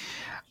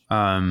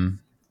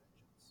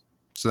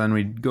 So then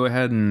we go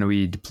ahead and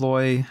we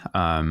deploy.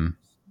 I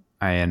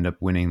end up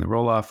winning the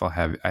roll off. I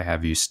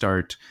have you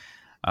start.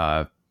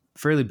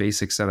 Fairly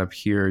basic setup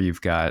here.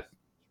 You've got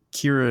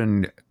Kira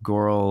and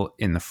Goral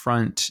in the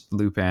front,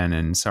 Lupin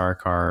and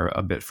Sarkar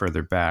a bit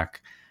further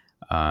back.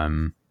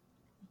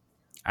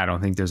 I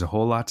don't think there's a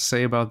whole lot to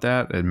say about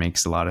that. It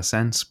makes a lot of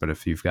sense, but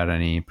if you've got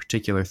any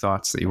particular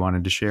thoughts that you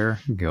wanted to share,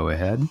 go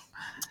ahead.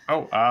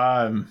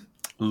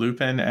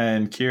 Lupin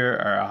and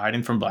Kira are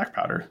hiding from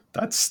Blackpowder.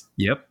 That's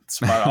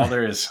about all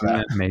there is to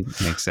that.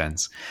 Makes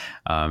sense.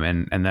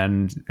 And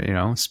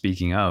then,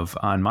 speaking of,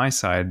 on my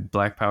side,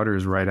 Blackpowder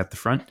is right at the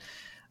front,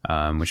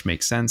 which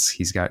makes sense.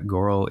 He's got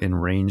Goral in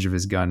range of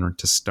his gun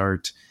to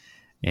start,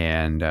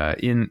 and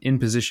in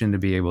position to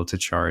be able to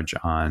charge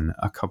on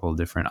a couple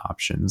different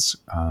options,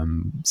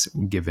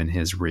 given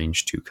his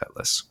range 2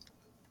 cutlass.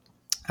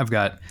 I've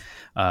got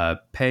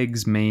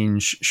Pegs,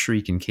 Mange,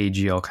 Shriek, and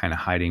KG all kind of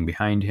hiding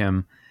behind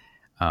him,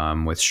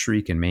 with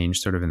Shriek and Mange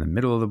sort of in the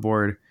middle of the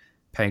board.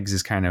 Pegs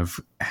is kind of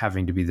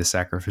having to be the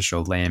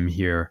sacrificial lamb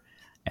here,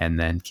 and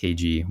then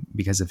KG,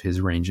 because of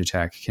his range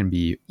attack, can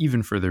be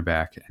even further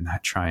back and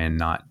try and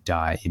not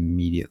die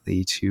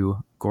immediately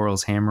to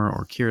Goral's hammer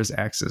or Kira's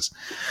axes.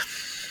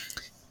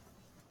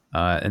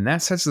 And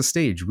that sets the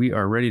stage. We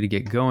are ready to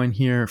get going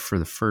here for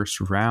the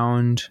first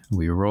round.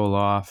 We roll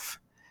off.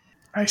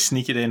 I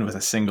sneak it in with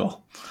a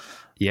single.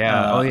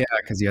 Yeah.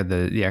 Because you had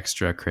the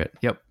extra crit.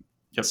 Yep.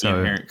 So, the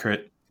inherent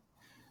crit.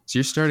 So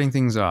you're starting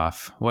things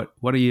off. What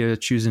are you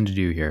choosing to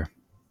do here?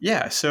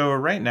 Yeah, so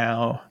right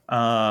now,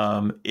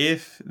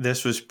 if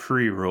this was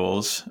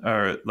pre-rules,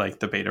 or like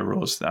the beta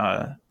rules,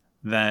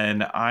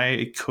 then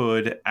I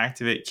could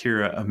activate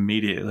Kira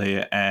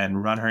immediately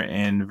and run her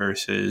in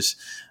versus...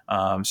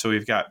 so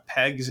we've got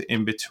Pegs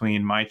in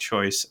between my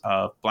choice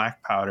of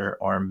Blackpowder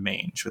or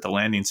Mange, with a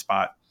landing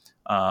spot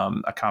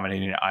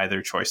accommodating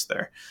either choice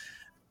there.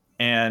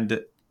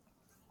 And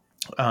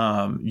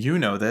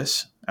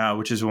this,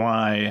 which is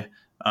why...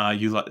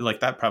 you like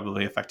that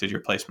probably affected your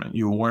placement.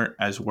 You weren't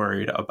as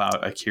worried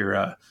about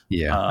Akira.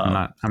 Yeah, I'm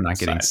not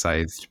getting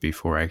scythed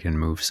before I can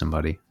move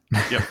somebody.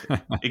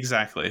 Yep,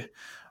 exactly.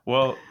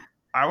 Well,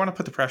 I want to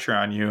put the pressure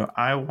on you.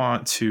 I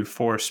want to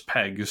force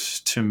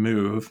Pegs to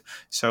move.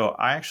 So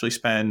I actually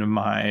spend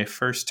my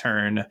first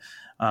turn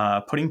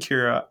putting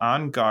Kira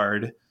on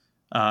guard,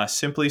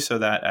 simply so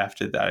that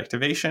after that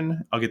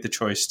activation, I'll get the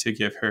choice to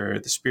give her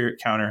the spirit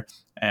counter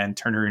and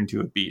turn her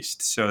into a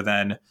beast. So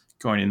then,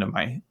 going into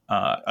my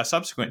a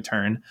subsequent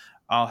turn,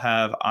 I'll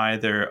have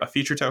either a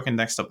feature token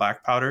next to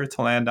Blackpowder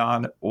to land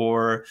on,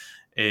 or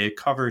a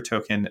cover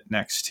token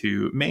next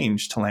to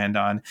Mange to land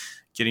on,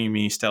 getting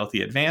me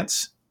stealthy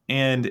advance.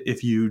 And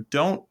if you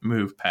don't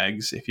move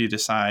Pegs, if you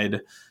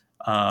decide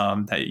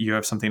that you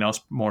have something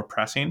else more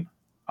pressing,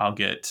 I'll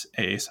get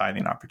a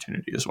scything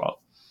opportunity as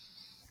well.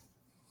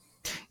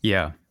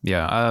 Yeah.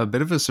 A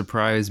bit of a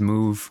surprise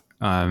move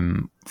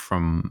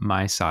from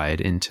my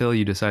side until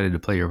you decided to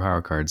play your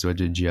power cards. What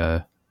did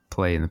you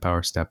play in the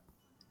power step?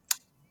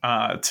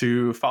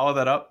 To follow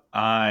that up,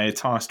 I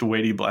tossed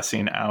Weighty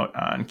Blessing out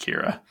on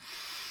Kira.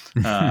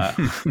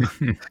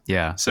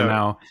 Yeah.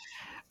 So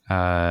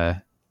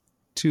now,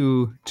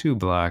 two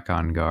black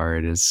on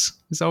guard is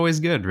always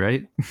good,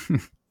 right?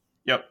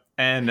 Yep.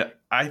 And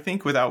I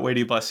think without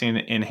Weighty Blessing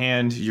in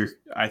hand,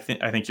 I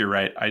think you're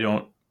right. I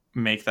don't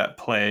make that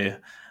play.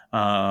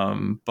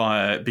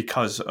 But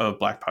because of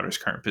Blackpowder's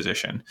current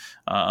position,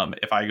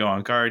 if I go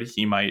on guard,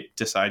 he might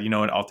decide,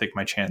 I'll take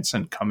my chance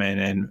and come in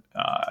and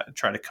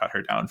try to cut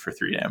her down for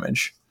 3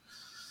 damage.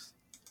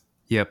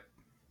 Yep.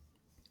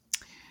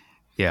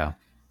 Yeah.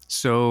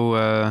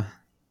 So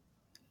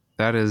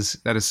that is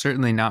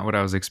certainly not what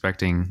I was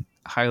expecting.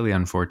 Highly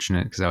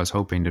unfortunate, because I was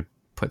hoping to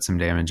put some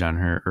damage on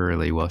her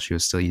early while she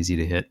was still easy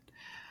to hit.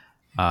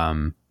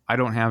 I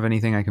don't have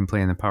anything I can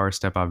play in the power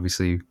step,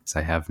 obviously, because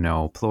I have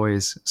no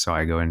ploys. So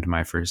I go into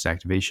my first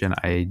activation.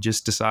 I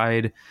just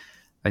decide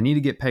I need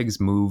to get Pegs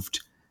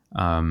moved.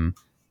 So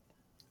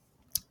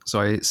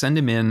I send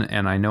him in,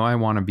 and I know I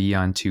want to be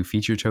on 2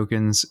 feature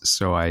tokens.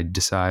 So I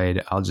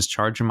decide I'll just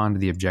charge him onto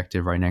the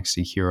objective right next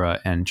to Kira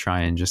and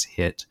try and just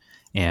hit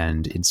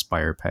and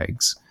inspire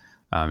Pegs.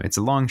 It's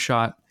a long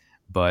shot,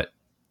 but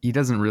he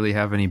doesn't really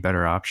have any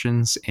better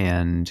options.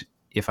 And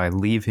if I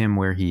leave him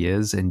where he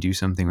is and do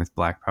something with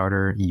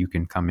Blackpowder, you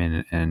can come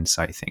in and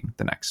scything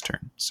the next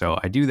turn. So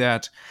I do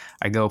that.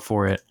 I go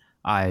for it.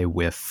 I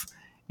whiff,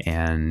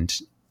 and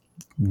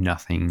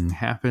nothing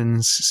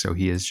happens. So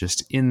he is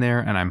just in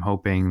there, and I'm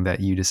hoping that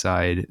you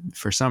decide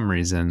for some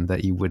reason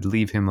that you would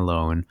leave him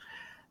alone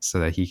so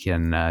that he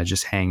can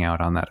just hang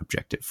out on that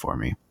objective for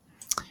me.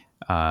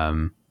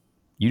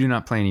 You do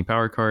not play any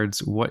power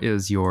cards. What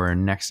is your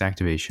next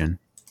activation?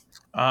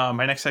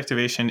 My next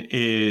activation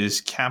is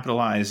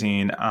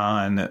capitalizing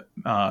on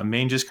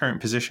Mange's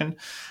current position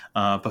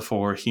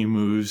before he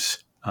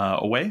moves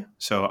away.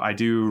 So I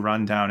do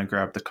run down and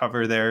grab the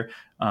cover there,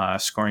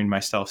 scoring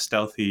myself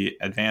stealthy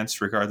advance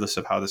regardless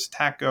of how this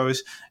attack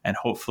goes, and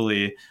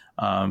hopefully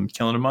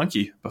killing a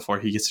monkey before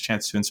he gets a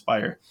chance to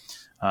inspire.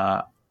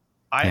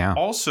 I Yeah.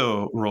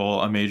 also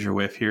roll a major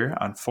whiff here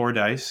on 4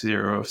 dice,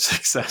 0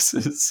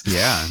 successes.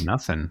 Yeah,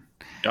 nothing.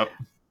 Yep.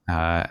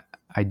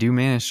 I do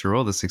manage to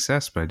roll the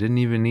success, but I didn't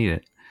even need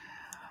it.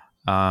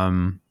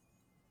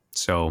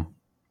 So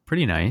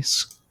pretty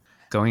nice.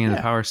 Going into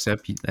Yeah. power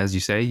step, as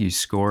you say, you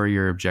score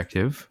your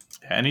objective.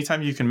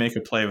 Anytime you can make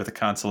a play with a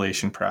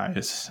consolation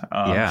prize,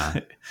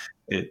 Yeah,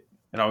 it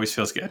always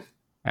feels good.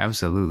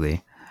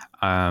 absolutely.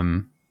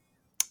 And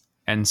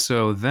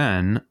so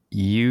then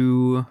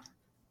you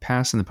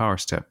pass in the power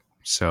step.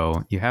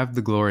 So you have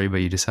the glory,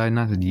 but you decide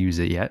not to use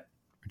it yet,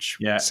 which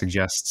Yeah.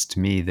 suggests to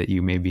me that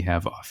you maybe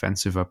have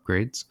offensive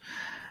upgrades.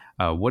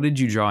 What did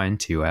you draw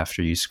into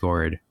after you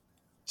scored?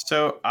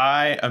 So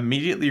I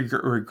immediately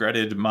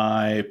regretted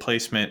my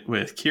placement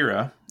with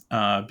Kira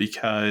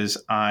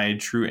because I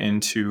drew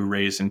into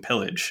Raise and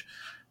Pillage.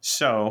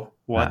 So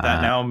what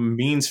that now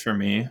means for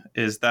me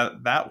is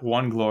that that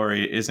one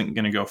glory isn't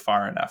going to go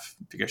far enough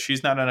because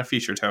she's not on a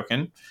feature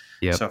token.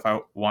 Yep. So if I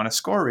want to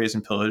score Raise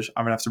and Pillage,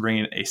 I'm going to have to bring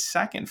in a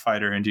second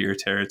fighter into your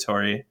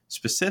territory,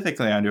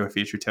 specifically onto a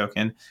feature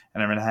token,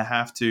 and I'm going to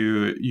have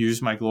to use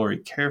my glory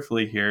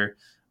carefully here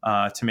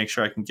to make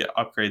sure I can get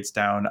upgrades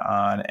down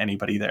on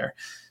anybody there.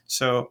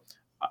 So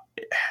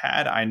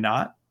had I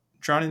not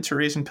drawn into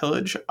Raise and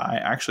Pillage, I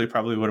actually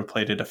probably would have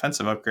played a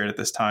defensive upgrade at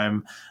this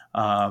time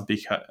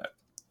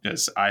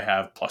because I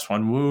have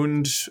 +1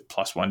 wound,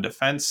 +1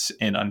 defense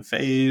in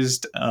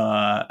Unfazed,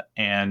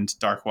 and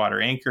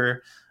Darkwater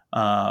Anchor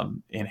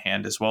in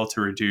hand as well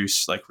to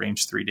reduce like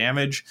range 3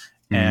 damage.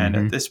 And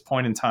at this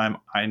point in time,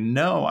 I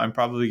know I'm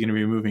probably going to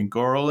be moving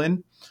Goral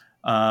in,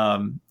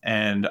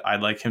 and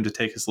I'd like him to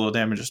take as little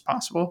damage as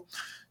possible.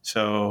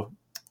 So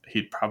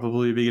he'd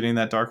probably be getting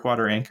that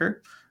Darkwater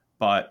Anchor,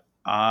 but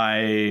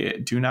I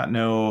do not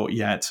know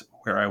yet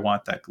where I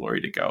want that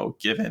glory to go,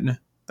 given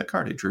the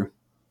card I drew.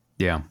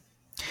 Yeah.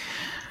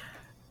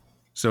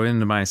 So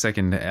into my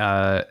second,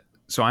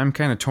 so I'm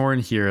kind of torn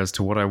here as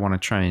to what I want to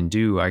try and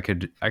do. I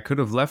could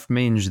have left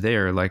Mange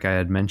there, like I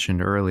had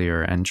mentioned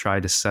earlier, and try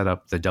to set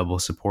up the double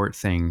support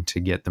thing to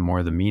get the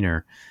more the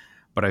meaner.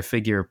 But I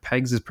figure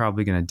Pegs is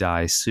probably going to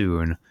die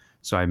soon,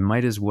 so I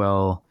might as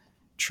well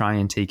try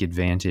and take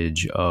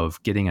advantage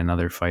of getting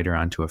another fighter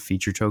onto a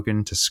feature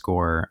token to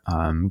score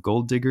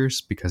gold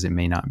diggers, because it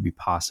may not be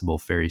possible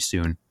very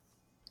soon.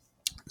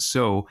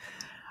 So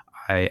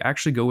I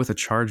actually go with a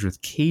charge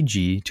with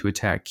KG to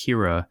attack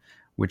Kira,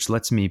 which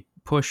lets me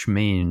push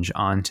Mange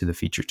onto the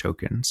feature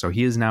token. So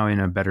he is now in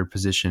a better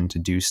position to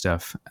do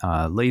stuff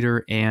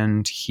later,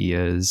 and he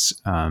is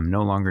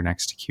no longer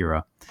next to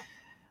Kira.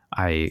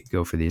 I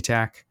go for the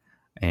attack,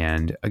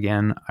 and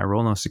again, I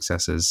roll no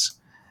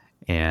successes.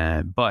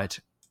 But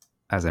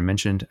as I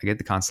mentioned, I get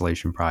the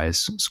consolation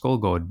prize, Skull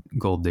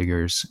Gold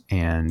Diggers,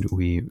 and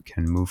we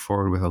can move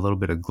forward with a little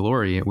bit of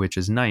glory, which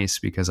is nice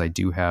because I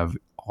do have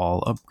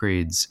all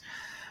upgrades.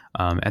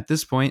 At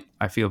this point,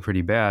 I feel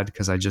pretty bad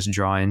because I just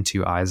draw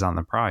into Eyes on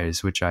the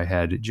Prize, which I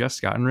had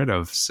just gotten rid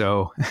of.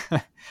 So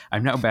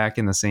I'm now back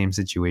in the same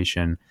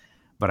situation.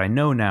 But I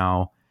know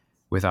now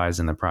with Eyes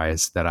on the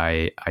Prize that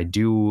I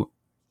do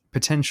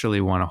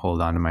potentially want to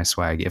hold on to my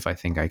swag if I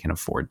think I can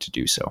afford to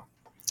do so.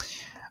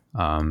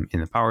 In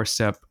the power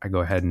step, I go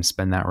ahead and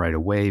spend that right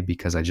away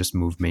because I just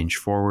moved Mange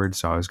forward,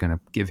 so I was going to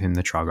give him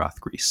the Troggoth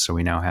Grease. So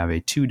we now have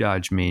a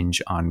 2-dodge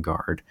Mange on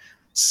guard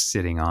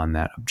sitting on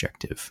that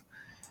objective.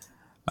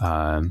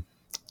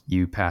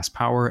 You pass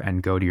power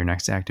and go to your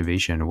next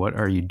activation. What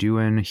are you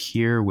doing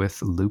here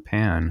with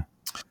Lupin?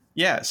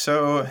 Yeah,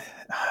 so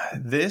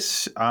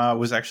this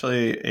was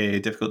actually a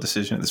difficult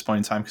decision at this point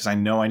in time because I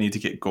know I need to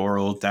get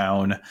Goral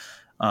down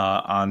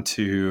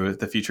onto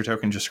the feature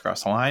token just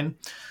across the line.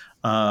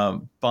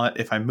 But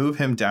if I move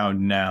him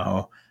down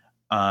now,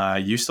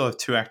 you still have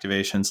 2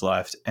 activations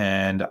left,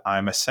 and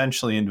I'm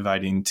essentially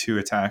inviting 2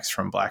 attacks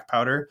from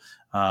Blackpowder,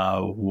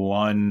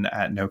 one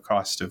at no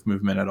cost of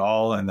movement at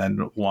all, and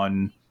then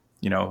one,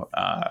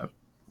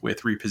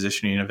 with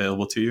repositioning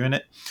available to you in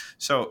it.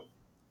 So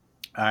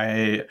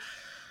I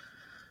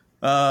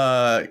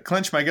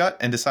clench my gut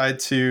and decide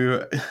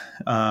to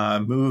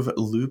move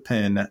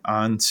Lupin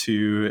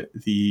onto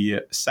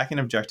the second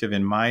objective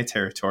in my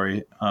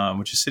territory,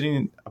 which is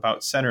sitting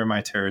about center of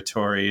my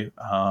territory.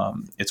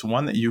 It's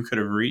one that you could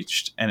have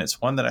reached, and it's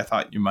one that I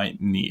thought you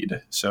might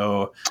need.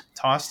 So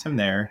tossed him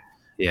there,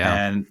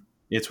 and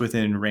it's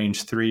within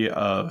range 3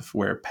 of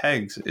where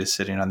Pegs is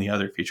sitting on the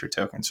other feature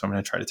token. So I'm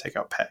going to try to take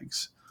out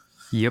Pegs.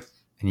 Yep,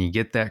 and you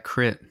get that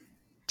crit.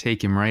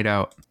 Take him right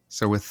out.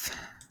 So with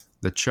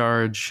the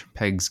charge,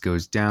 Pegs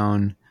goes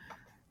down.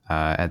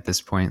 At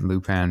this point,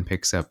 Lupin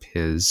picks up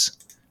his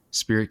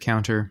spirit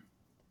counter.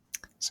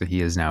 So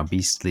he is now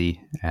beastly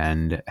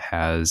and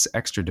has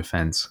extra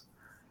defense.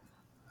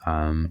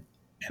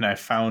 And I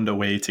found a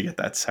way to get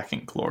that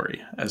second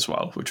glory as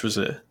well, which was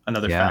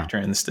another Yeah. factor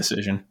in this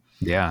decision.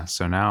 Yeah.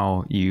 So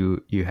now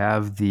you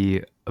have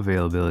the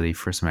availability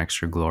for some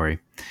extra glory.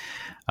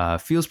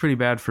 Feels pretty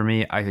bad for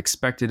me. I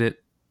expected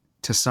it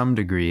to some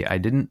degree. I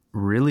didn't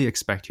really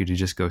expect you to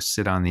just go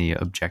sit on the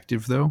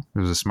objective, though. It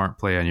was a smart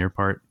play on your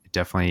part. It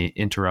definitely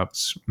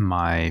interrupts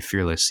my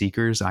fearless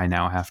seekers. I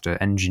now have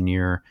to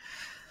engineer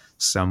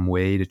some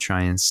way to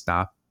try and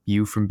stop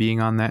you from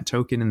being on that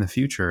token in the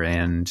future,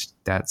 and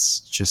that's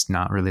just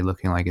not really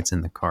looking like it's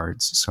in the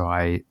cards. So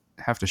I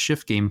have to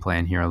shift game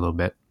plan here a little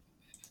bit.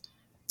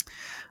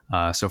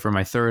 So for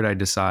my third, I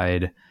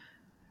decide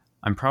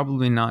I'm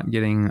probably not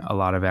getting a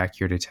lot of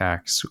accurate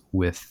attacks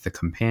with the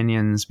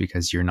companions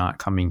because you're not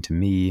coming to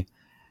me,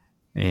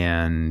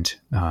 and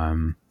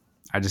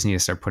I just need to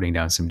start putting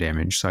down some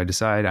damage. So I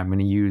decide I'm going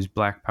to use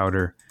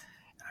Blackpowder.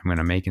 I'm going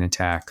to make an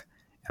attack,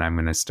 and I'm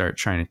going to start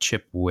trying to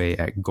chip away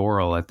at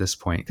Goral at this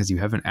point because you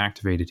haven't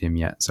activated him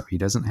yet, so he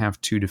doesn't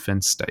have 2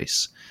 defense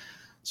dice.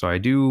 So I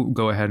do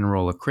go ahead and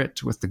roll a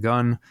crit with the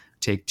gun,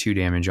 take 2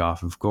 damage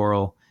off of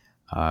Goral.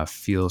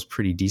 Feels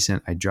pretty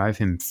decent. I drive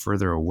him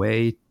further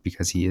away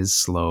because he is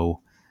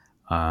slow.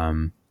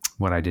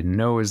 What I didn't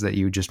know is that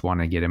you just want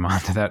to get him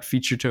onto that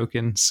feature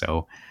token.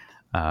 So,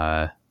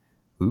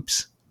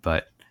 oops.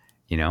 But,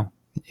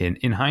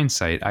 in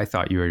hindsight, I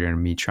thought you were going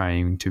to be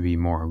trying to be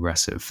more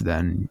aggressive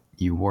than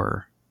you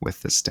were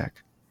with this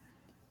deck.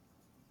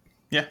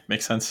 Yeah,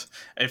 makes sense.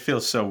 It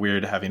feels so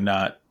weird having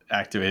not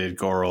activated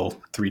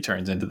Goral 3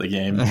 turns into the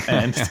game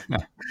and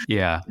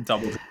yeah,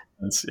 double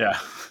defense. Yeah.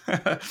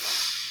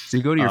 So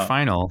you go to your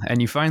final,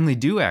 and you finally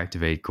do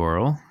activate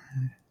Goral.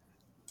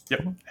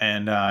 Yep,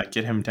 and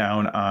get him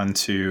down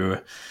onto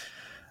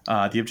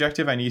the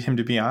objective I need him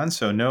to be on.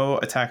 So no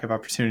attack of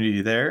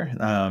opportunity there,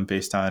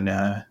 based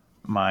on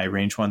my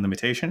range 1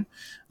 limitation.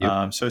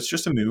 Yep. So it's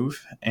just a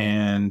move,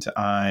 and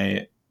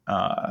I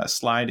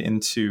slide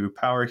into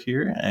power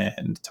here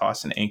and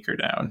toss an anchor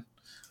down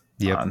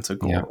onto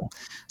Goral.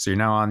 Yep. So you're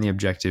now on the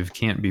objective,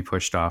 can't be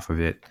pushed off of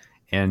it,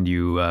 and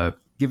you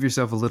give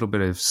yourself a little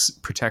bit of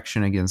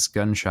protection against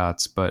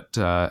gunshots, but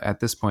at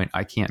this point,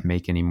 I can't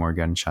make any more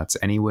gunshots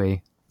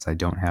anyway, so I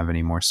don't have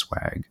any more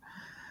swag.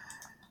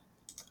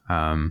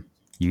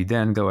 You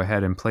then go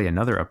ahead and play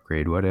another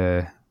upgrade. What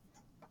you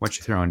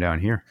throwing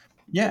down here?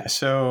 Yeah,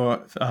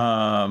 so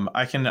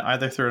I can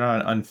either throw it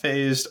on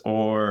unfazed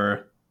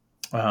or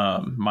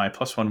my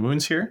 +1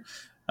 wounds here,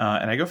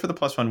 and I go for the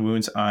 +1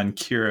 wounds on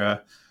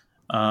Kira.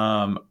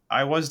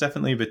 I was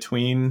definitely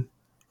between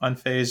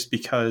unfazed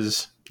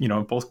because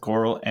both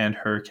Goral and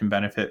her can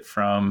benefit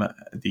from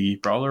the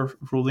Brawler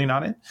ruling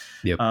on it.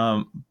 Yep.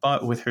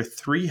 But with her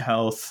 3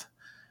 health,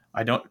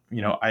 I don't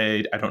know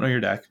your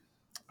deck.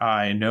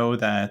 I know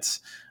that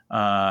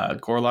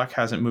Gorlock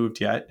hasn't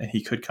moved yet, and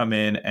he could come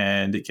in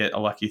and get a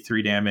lucky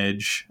 3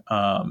 damage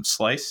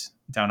slice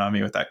down on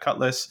me with that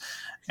cutlass,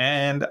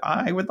 and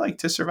I would like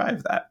to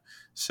survive that.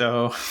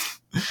 So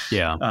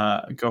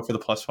yeah, go for the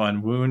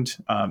 +1 wound.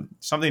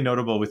 Something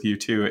notable with you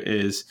too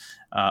is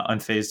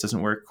unfazed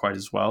doesn't work quite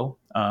as well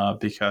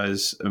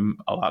because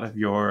a lot of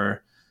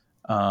your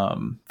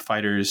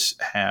fighters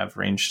have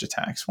ranged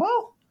attacks.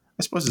 Well,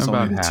 I suppose it's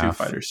about only the half.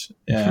 2 fighters.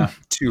 Yeah,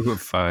 2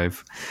 of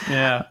 5.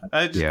 Yeah,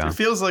 it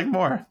feels like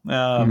more.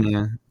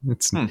 Yeah,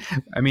 it's.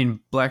 I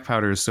mean,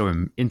 Blackpowder is so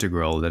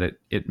integral that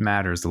it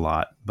matters a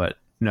lot. But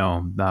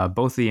no,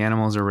 both the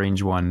animals are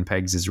range 1.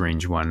 Pegs is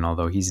range 1,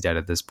 although he's dead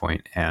at this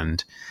point,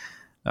 and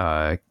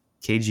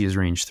KG is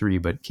range 3,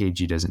 but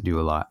KG doesn't do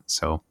a lot.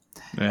 So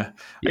yeah.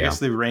 I guess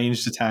the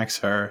ranged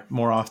attacks are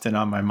more often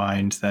on my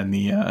mind than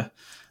the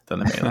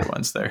melee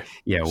ones there.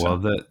 Yeah, well,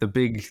 the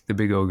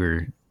big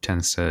ogre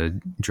tends to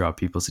draw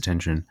people's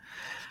attention.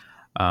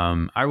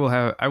 I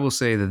will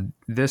say that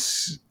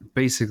this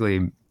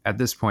basically at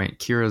this point,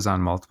 Kira's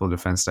on multiple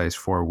defense dice,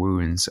 4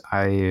 wounds.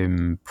 I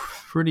am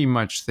pretty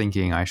much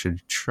thinking I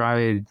should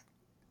try,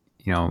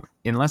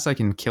 unless I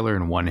can kill her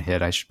in 1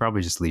 hit, I should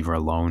probably just leave her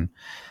alone.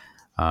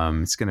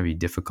 It's going to be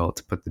difficult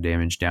to put the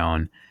damage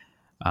down.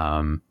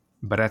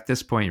 But at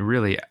this point,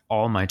 really,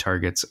 all my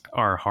targets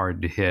are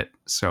hard to hit.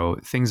 So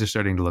things are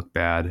starting to look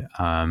bad.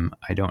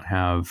 I don't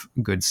have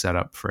good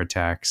setup for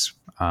attacks.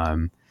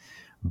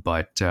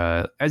 But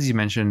as you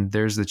mentioned,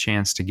 there's the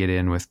chance to get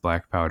in with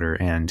Blackpowder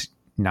and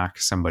knock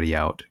somebody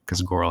out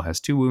because Goral has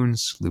 2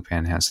 wounds,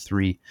 Lupin has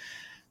 3.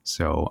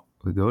 So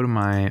we go to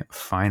my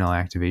final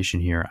activation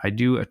here. I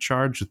do a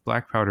charge with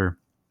Blackpowder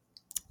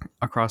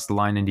across the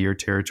line into your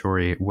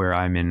territory where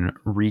I'm in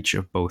reach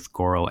of both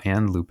Goral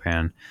and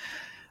Lupin,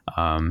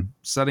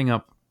 setting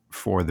up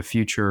for the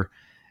future.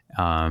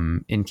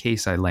 In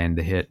case I land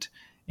the hit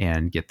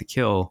and get the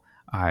kill,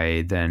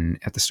 I then,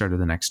 at the start of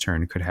the next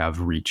turn, could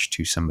have reach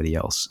to somebody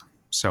else.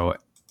 So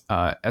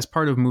as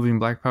part of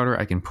moving Blackpowder,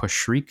 I can push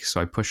Shriek. So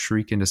I push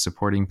Shriek into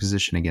supporting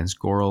position against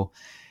Goral.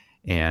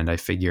 And I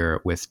figure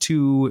with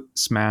 2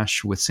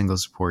 smash with single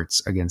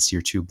supports against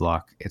your 2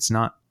 block, it's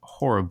not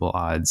horrible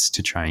odds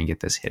to try and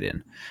get this hit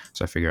in.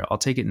 So I figure I'll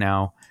take it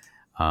now.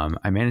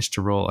 I managed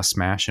to roll a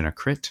smash and a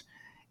crit,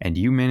 and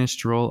you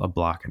managed to roll a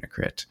block and a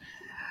crit.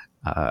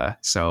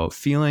 So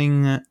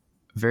feeling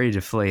very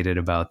deflated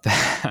about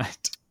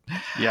that.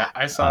 Yeah,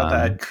 I saw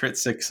that crit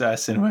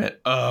success and went,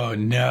 "Oh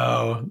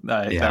no,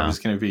 that Yeah. was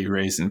going to be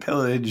raise and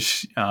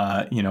pillage."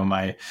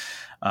 My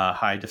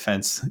high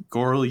defense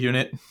Goral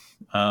unit.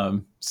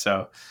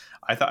 So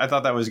I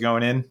thought that was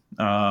going in,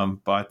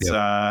 but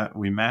Yep.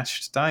 we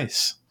matched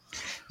dice.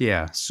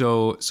 Yeah.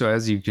 So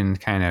as you can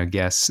kind of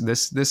guess,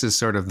 this is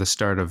sort of the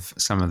start of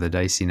some of the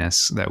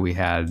diciness that we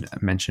had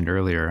mentioned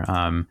earlier.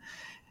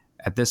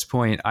 At this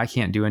point, I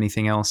can't do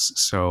anything else.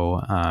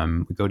 So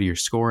we go to your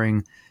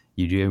scoring.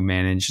 You do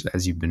manage,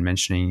 as you've been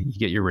mentioning, you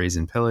get your raise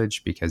and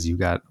pillage because you've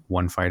got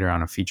one fighter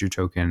on a feature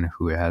token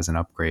who has an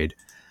upgrade.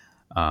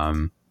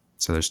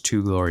 So there's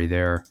 2 glory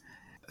there.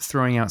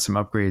 Throwing out some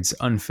upgrades,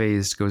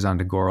 unfazed goes on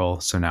to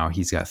Goral. So now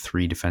he's got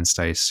 3 defense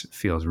dice.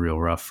 Feels real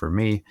rough for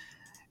me.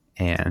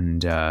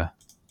 And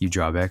you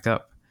draw back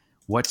up.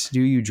 What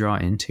do you draw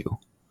into?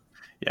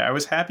 Yeah, I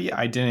was happy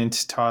I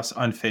didn't toss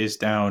unfazed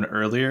down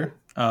earlier.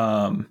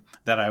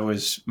 That I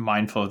was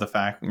mindful of the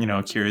fact,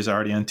 Kira's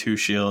already on 2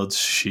 shields.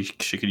 She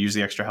could use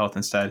the extra health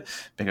instead,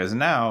 because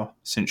now,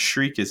 since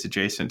Shriek is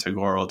adjacent to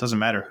Goral, it doesn't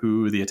matter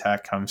who the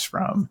attack comes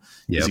from.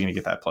 He's going to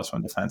get that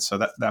 +1 defense. So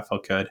that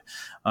felt good.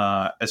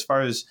 As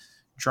far as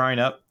drawing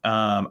up,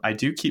 I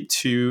do keep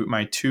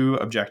my 2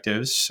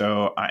 objectives.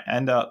 So I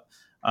end up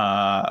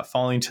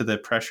falling to the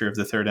pressure of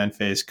the third end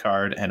phase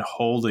card and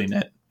holding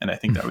it. And I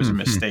think that was a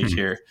mistake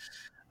here.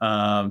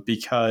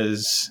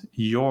 Because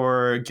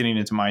you're getting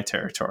into my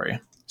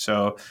territory.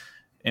 So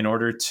in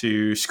order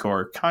to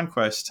score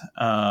conquest,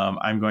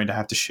 I'm going to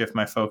have to shift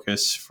my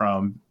focus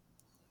from,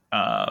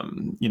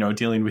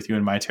 dealing with you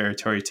in my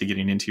territory to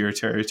getting into your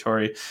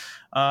territory.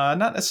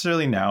 Not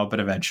necessarily now, but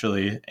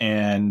eventually.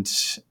 And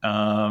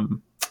I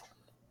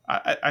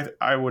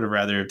would have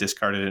rather have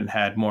discarded it and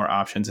had more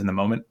options in the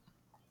moment.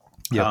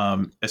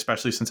 Yep.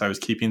 Especially since I was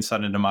keeping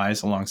Sudden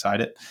Demise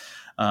alongside it.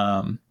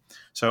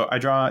 So I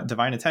draw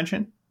Divine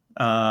Attention.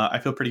 I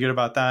feel pretty good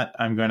about that.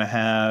 I'm going to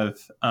have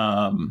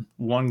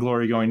 1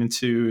 glory going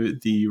into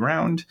the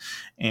round,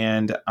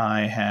 and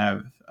I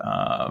have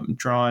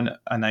drawn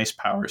a nice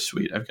power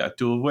suite. I've got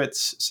Dual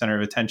Wits, Center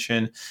of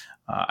Attention.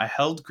 I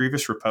held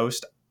Grievous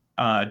Riposte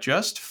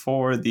just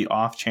for the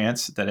off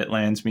chance that it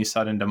lands me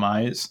Sudden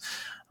Demise.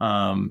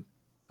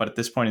 But at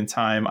this point in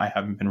time, I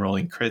haven't been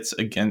rolling crits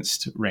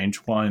against range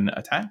 1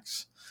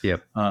 attacks.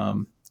 Yep.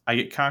 I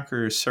get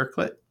Conqueror's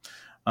Circlet,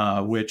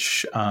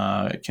 which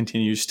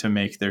continues to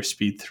make their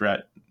speed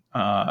threat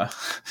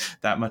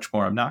that much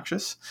more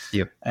obnoxious.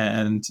 Yep.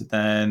 And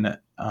then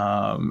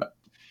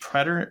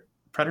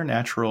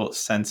Preternatural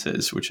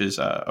Senses, which is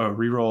a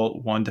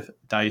reroll 1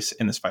 dice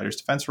in this fighter's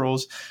defense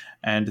rolls,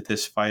 and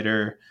this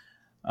fighter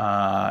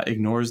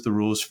ignores the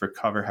rules for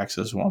cover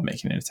hexes while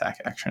making an attack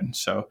action.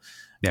 So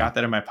got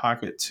that in my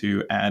pocket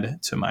to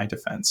add to my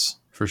defense.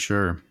 For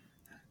sure.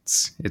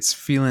 It's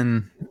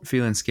feeling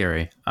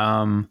scary.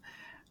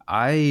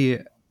 I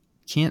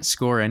can't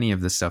score any of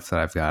the stuff that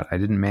I've got. I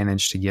didn't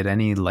manage to get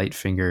any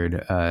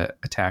light-fingered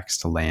attacks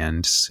to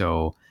land,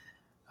 so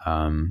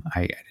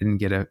I didn't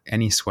get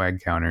any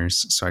swag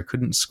counters, so I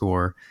couldn't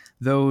score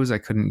those. I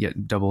couldn't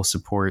get double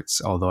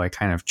supports, although I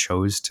kind of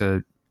chose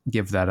to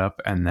give that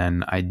up, and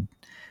then I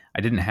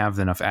didn't have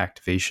enough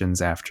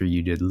activations after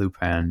you did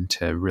Lupin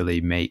to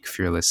really make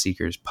Fearless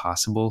Seekers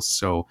possible,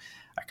 so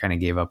I kind of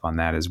gave up on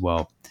that as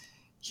well.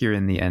 Here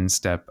in the end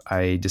step,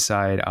 I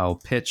decide I'll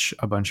pitch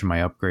a bunch of my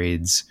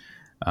upgrades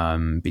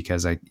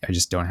because I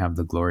just don't have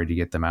the glory to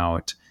get them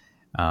out.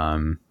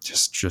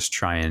 Just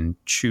try and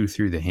chew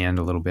through the hand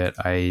a little bit.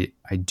 I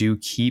do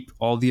keep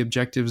all the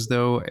objectives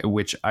though,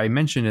 which I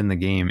mentioned in the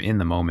game in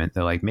the moment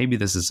that like maybe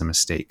this is a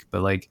mistake,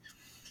 but like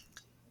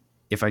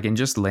if I can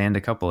just land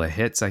a couple of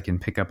hits, I can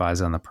pick up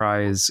Eyes on the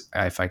Prize.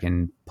 If I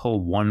can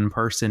pull one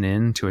person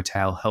in to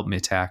help me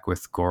attack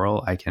with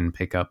Goral, I can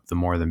pick up the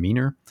more the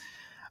meaner.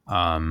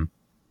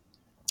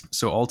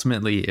 So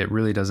ultimately, it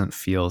really doesn't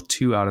feel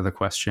too out of the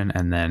question.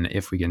 And then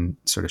if we can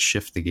sort of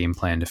shift the game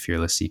plan to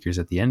Fearless Seekers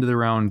at the end of the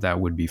round, that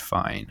would be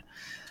fine.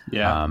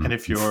 Yeah, and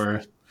if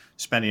you're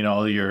spending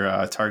all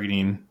your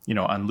targeting,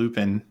 on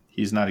Lupin,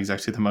 he's not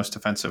exactly the most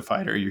defensive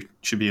fighter. You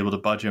should be able to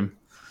budge him.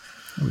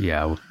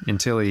 Yeah,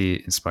 until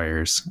he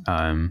inspires.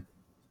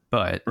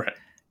 But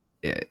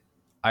right.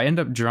 I end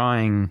up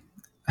drawing...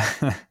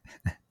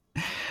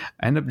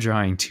 I end up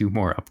drawing 2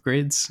 more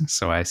upgrades,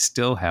 so I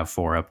still have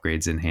 4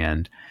 upgrades in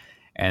hand,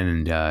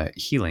 and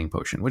Healing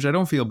Potion, which I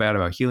don't feel bad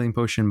about Healing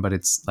Potion, but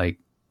it's like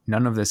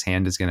none of this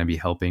hand is going to be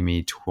helping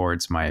me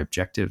towards my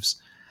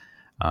objectives,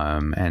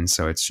 and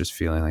so it's just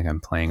feeling like I'm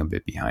playing a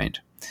bit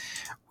behind.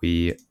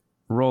 We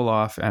roll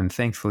off, and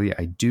thankfully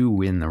I do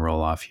win the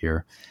roll off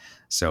here,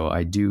 so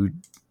I do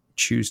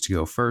choose to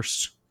go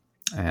first,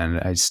 and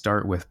I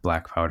start with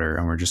Blackpowder,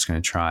 and we're just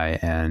going to try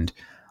and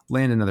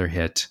land another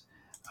hit.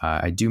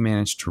 I do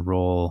manage to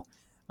roll,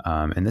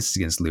 and this is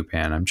against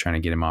Lupin. I'm trying to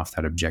get him off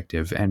that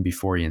objective, and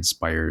before he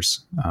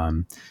inspires.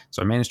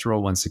 So I managed to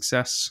roll 1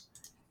 success,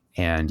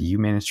 and you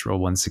managed to roll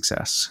 1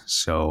 success.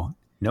 So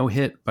no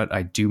hit, but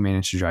I do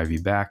manage to drive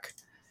you back.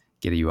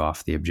 get you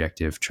off the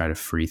objective, try to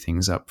free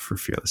things up for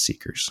Fearless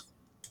Seekers.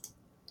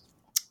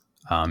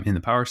 In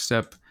the power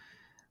step,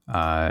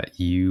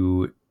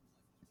 you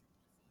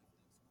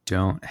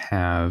don't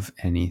have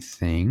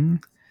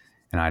anything,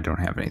 and I don't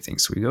have anything.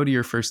 So we go to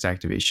your first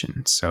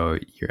activation. So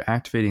you're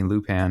activating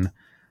Lupin.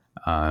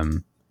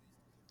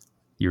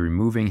 You're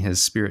removing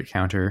his spirit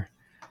counter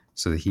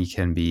so that he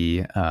can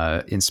be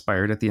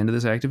inspired at the end of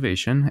this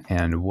activation.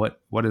 And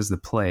what is the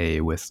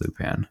play with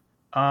Lupin?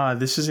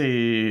 This is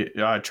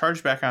a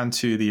charge back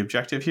onto the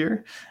objective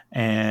here,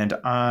 and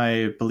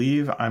I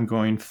believe I'm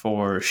going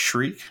for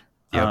Shriek.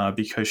 Yep.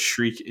 Because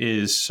Shriek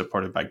is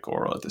supported by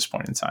Goral at this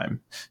point in time.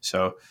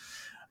 So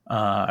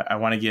I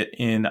want to get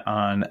in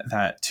on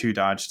that 2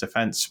 dodge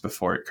defense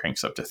before it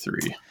cranks up to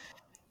 3.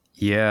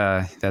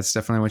 Yeah, that's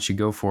definitely what you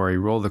go for. You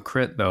roll the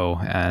crit, though,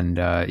 and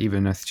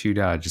even with 2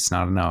 dodge, it's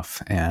not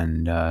enough.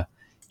 And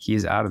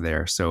he's out of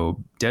there.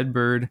 So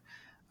Deadbird,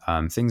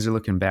 things are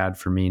looking bad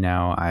for me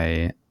now.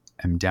 I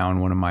am down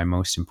one of my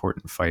most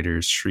important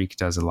fighters. Shriek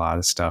does a lot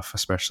of stuff,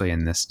 especially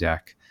in this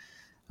deck.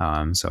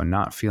 So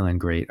not feeling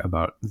great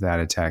about that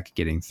attack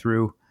getting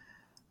through.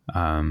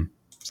 So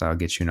I'll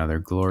get you another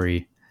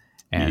glory.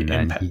 And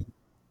then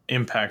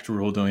impact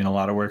rule doing a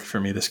lot of work for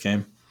me this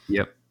game.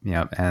 Yep.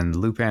 And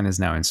Lupin is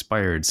now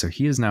inspired, so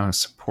he is now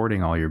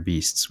supporting all your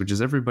beasts, which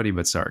is everybody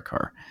but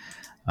Sarkar.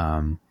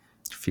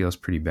 Feels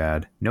pretty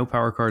bad. No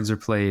power cards are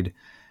played.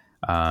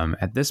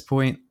 At this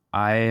point,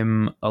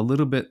 I'm a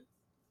little bit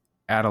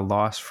at a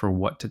loss for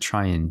what to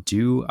try and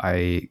do.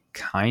 I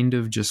kind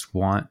of just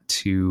want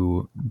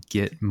to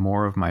get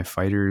more of my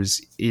fighters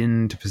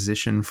into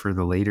position for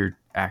the later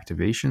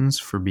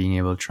activations for being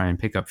able to try and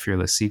pick up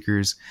Fearless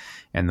Seekers,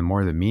 and the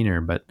more the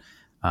meaner, but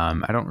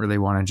I don't really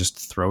want to just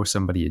throw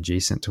somebody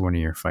adjacent to one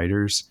of your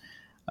fighters.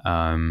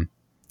 But,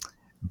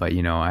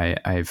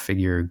 I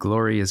figure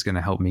Glory is going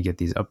to help me get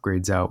these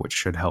upgrades out, which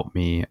should help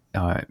me,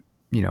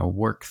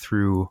 work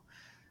through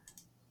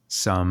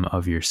some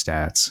of your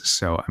stats.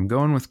 So I'm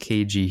going with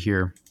KG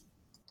here,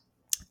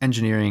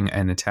 engineering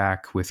an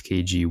attack with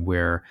KG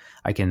where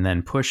I can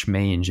then push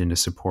Mange into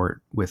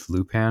support with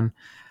Lupin.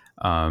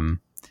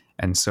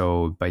 And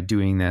so by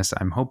doing this,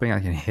 I'm hoping I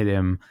can hit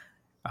him.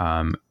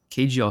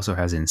 KG also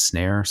has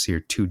Ensnare, so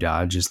your 2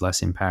 dodge is less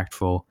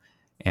impactful.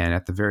 And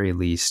at the very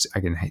least,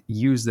 I can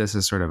use this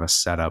as sort of a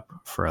setup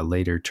for a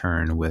later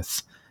turn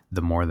with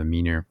the more the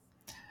meaner.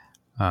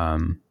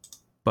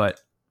 But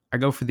I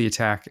go for the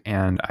attack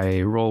and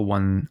I roll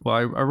one. Well,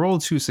 I roll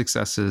 2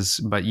 successes,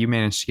 but you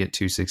managed to get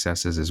 2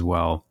 successes as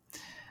well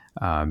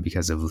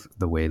because of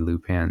the way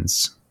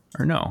Lupin's.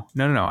 Or no.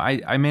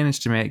 I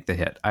managed to make the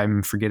hit.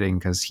 I'm forgetting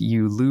because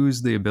you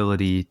lose the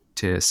ability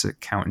to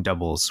count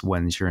doubles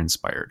when you're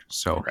inspired.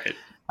 So right.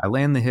 I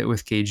land the hit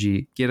with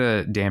KG, get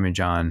a damage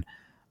on,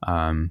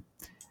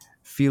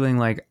 feeling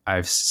like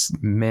I've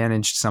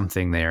managed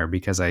something there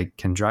because I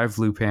can drive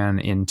Lupin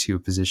into a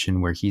position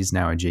where he's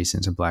now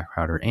adjacent to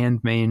Blackpowder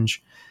and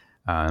Mange,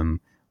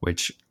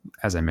 which,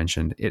 as I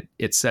mentioned,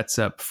 it sets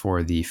up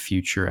for the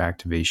future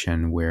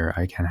activation where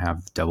I can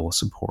have double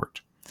support.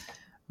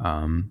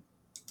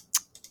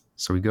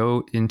 So we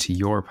go into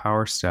your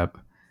power step.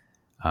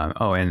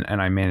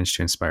 And I managed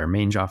to inspire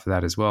Mange off of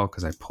that as well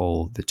because I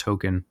pull the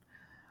token.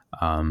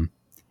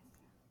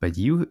 But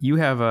you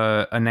have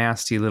a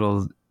nasty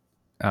little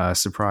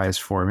surprise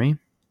for me.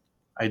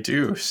 I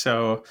do.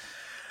 So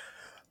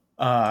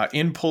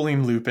in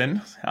pulling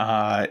Lupin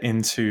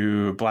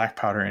into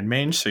Blackpowder and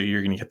Mange, so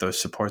you're going to get those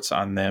supports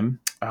on them.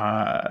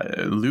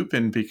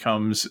 Lupin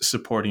becomes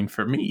supporting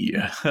for me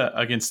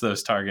against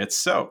those targets.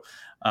 So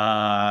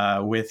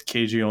with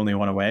KG only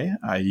 1 away,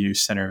 I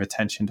use Center of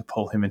Attention to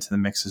pull him into the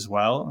mix as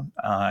well.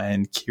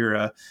 And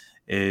Kira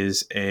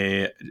is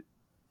a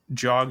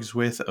jog's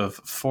width of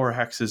 4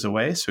 hexes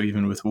away. So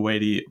even with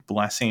Weighty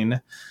Blessing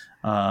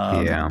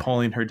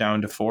pulling her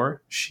down to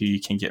 4, she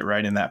can get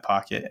right in that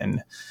pocket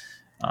and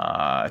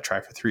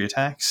try for 3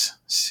 attacks,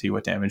 see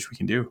what damage we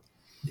can do.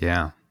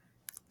 Yeah.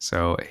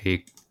 So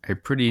a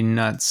pretty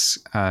nuts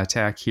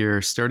attack here,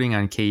 starting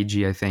on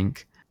KG, I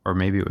think, or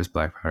maybe it was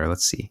Blackpowder.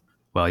 Let's see.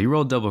 Well, you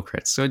rolled double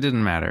crits, so it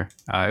didn't matter.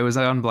 It was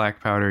on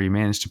Blackpowder. You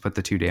managed to put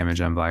the 2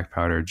 damage on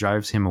Blackpowder,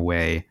 drives him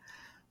away,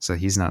 so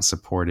he's not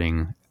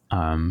supporting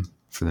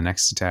for the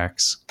next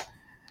attacks.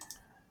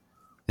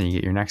 Then you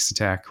get your next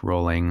attack,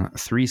 rolling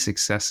 3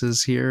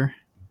 successes here.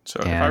 So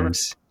if I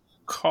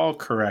recall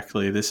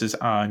correctly, this is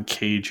on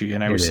KG,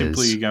 and I was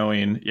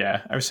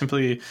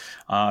simply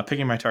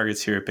picking my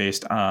targets here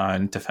based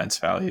on defense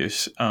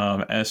values,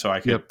 and so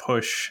I could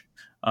push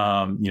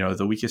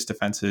the weakest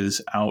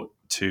defenses out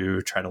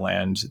to try to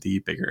land the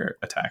bigger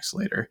attacks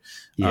later.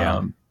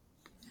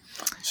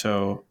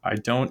 So I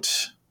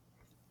don't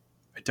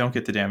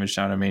get the damage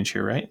down on Mange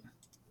here, right?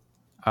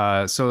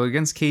 So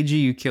against KG,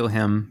 you kill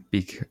him.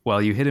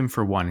 You hit him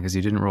for 1 because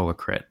you didn't roll a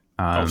crit.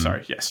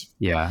 Yes.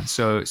 Yeah.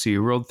 So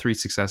you rolled 3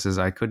 successes.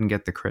 I couldn't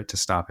get the crit to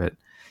stop it.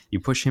 You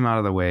push him out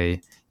of the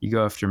way. You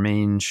go after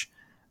Mange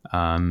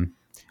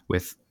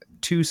with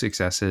 2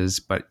 successes,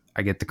 but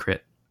I get the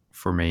crit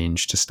for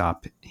Mange to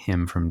stop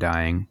him from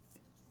dying.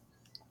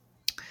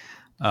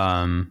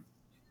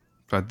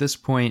 So at this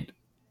point,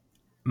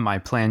 my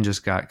plan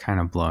just got kind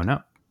of blown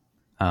up.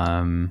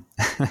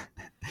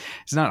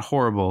 It's not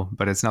horrible,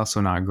 but it's also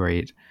not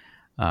great.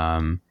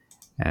 And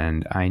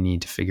I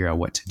need to figure out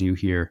what to do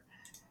here.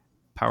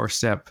 Power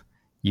Step,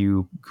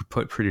 you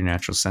put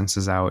Preternatural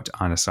Senses out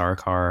on a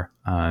Sarkar.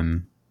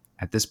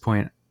 At this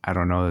point, I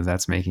don't know that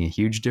that's making a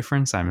huge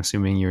difference. I'm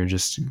assuming you're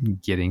just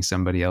getting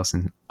somebody else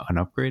an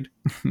upgrade.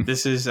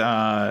 This is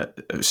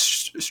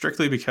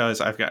strictly because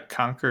I've got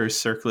Conquer,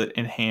 Circlet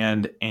in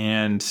hand,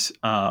 and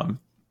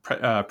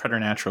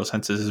Preternatural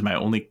Senses is my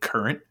only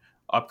current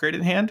upgrade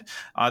in hand.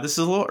 This is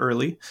a little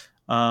early,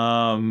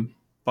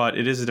 but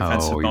it is a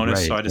defensive bonus,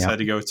 right. So I decided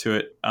to go to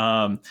it.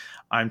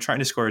 I'm trying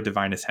to score a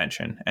Divine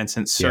Attention, and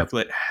since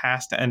Circlet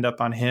has to end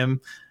up on him,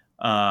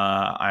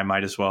 I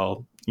might as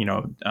well,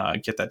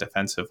 get that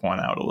defensive one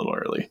out a little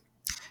early.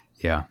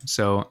 Yeah,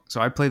 so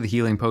I play the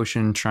healing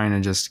potion, trying to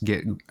just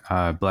get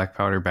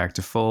Blackpowder back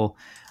to full.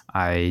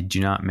 I do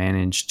not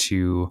manage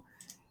to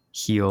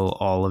heal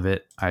all of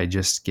it. I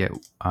just get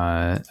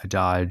a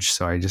dodge,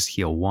 so I just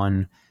heal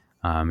one.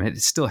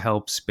 It still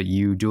helps, but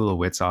you duel a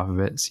wits off of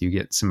it, so you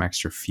get some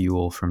extra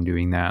fuel from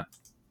doing that.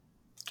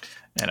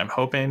 And I'm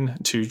hoping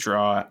to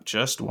draw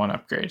just one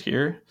upgrade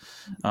here,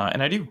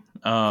 and I do.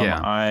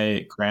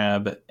 I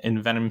grab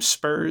Envenom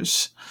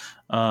Spurs,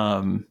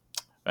 and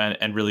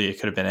really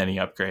it could have been any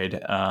upgrade,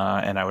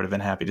 and I would have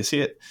been happy to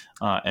see it,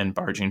 and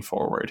Barging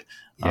Forward,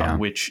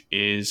 which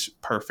is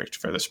perfect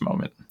for this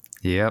moment.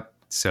 Yep.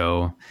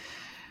 So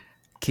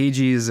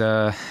KG is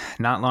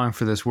not long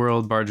for this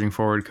world. Barging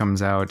Forward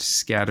comes out,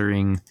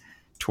 scattering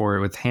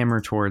with hammer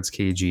towards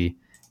KG,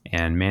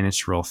 and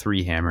managed to roll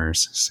 3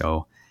 hammers.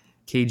 So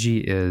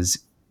KG is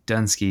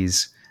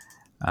Dunsky's.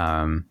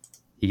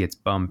 He gets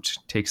bumped,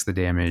 takes the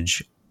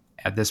damage.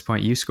 At this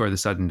point, you score the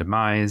sudden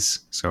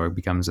demise, so it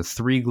becomes a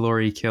 3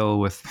 glory kill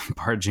with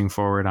Barging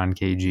Forward on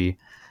KG.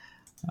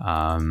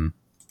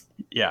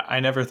 Yeah, I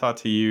never thought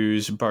to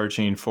use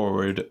Barging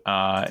Forward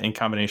in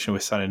combination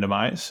with Sudden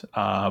Demise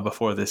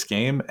before this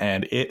game,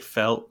 and it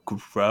felt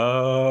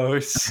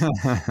gross.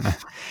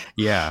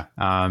 Yeah.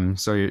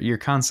 So your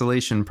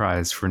consolation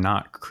prize for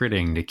not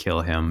critting to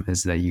kill him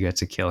is that you get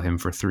to kill him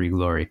for 3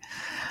 glory.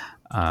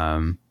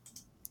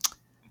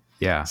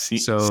 Yeah.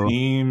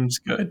 Seems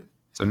good.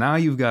 So now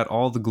you've got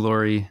all the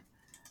glory.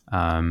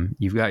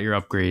 You've got your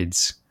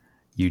upgrades.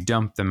 You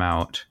dump them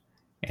out,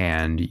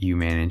 and you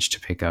manage to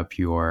pick up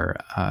your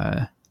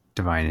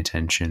Divine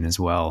Attention as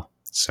well.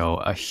 So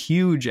a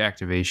huge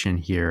activation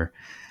here.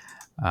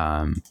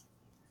 Some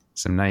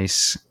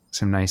nice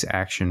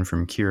action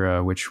from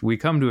Kira, which we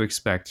come to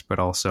expect, but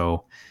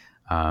also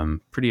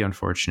pretty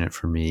unfortunate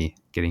for me,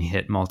 getting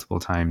hit multiple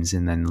times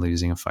and then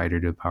losing a fighter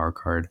to a power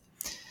card.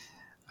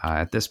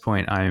 At this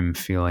point, I'm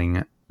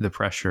feeling the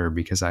pressure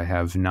because I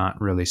have not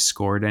really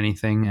scored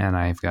anything, and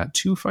I've got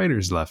 2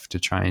 fighters left to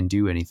try and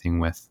do anything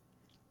with.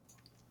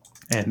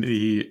 And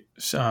the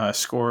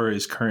score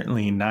is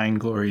currently 9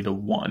 glory to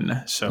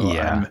 1. So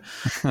I'm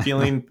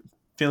feeling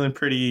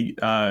pretty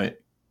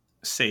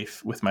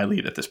safe with my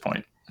lead at this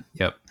point.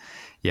 Yep.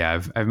 Yeah,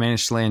 I've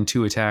managed to land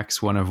 2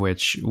 attacks, one of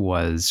which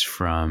was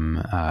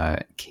from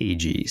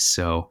KG.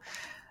 So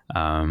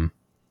I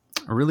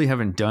really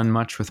haven't done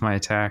much with my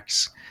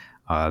attacks.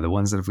 The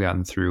ones that I've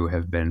gotten through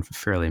have been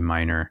fairly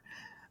minor,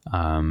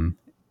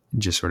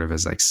 just sort of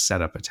as like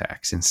setup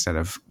attacks instead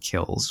of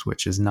kills,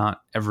 which is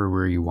not ever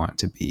where you want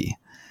to be.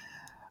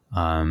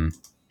 So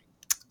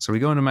we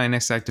go into my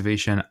next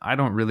activation. I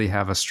don't really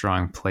have a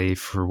strong play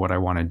for what I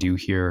want to do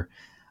here.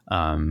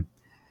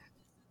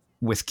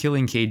 With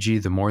killing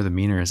KG, the more the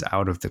meaner is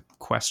out of the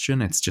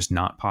question. It's just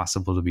not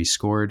possible to be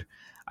scored.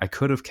 I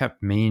could have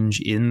kept Mange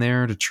in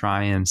there to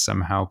try and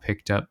somehow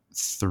picked up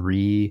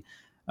 3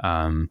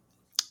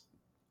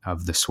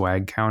 of the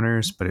swag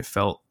counters, but it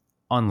felt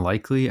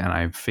unlikely, and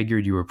I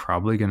figured you were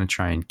probably going to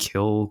try and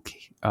kill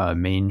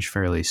Mange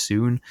fairly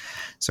soon.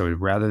 So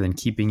rather than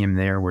keeping him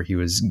there where he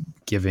was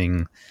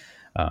giving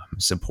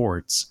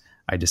supports,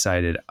 I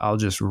decided I'll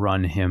just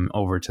run him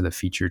over to the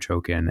feature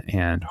token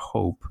and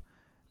hope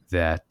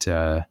that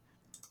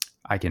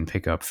I can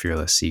pick up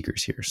Fearless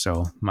Seekers here.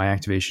 So my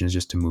activation is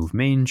just to move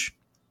Mange,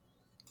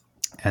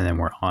 and then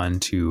we're on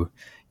to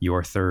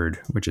your third,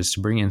 which is to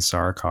bring in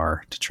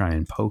Sarkar to try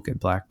and poke at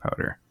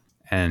Blackpowder.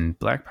 And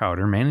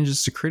Blackpowder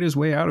manages to crit his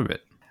way out of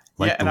it,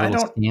 like the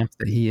little scamp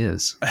that he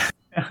is.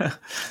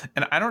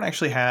 And I don't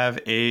actually have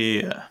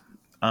a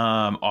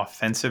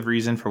offensive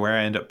reason for where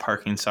I end up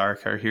parking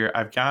Sarkar here.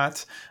 I've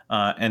got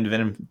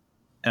Envenom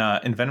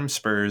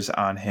Spurs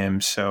on him,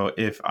 so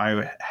if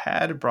I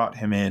had brought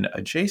him in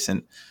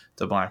adjacent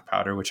to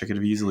Blackpowder, which I could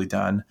have easily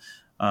done,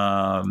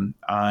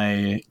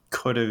 I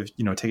could have,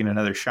 taken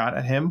another shot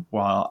at him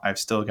while I've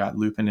still got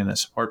Lupin in a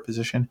support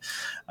position.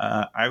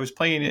 I was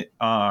playing it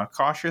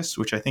cautious,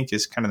 which I think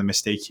is kind of the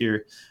mistake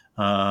here.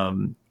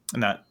 Not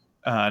that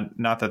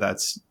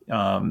that's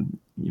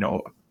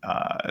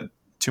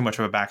too much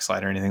of a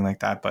backslide or anything like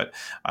that, but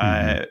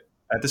at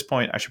this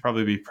point, I should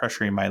probably be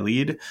pressuring my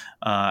lead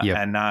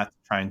and not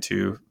trying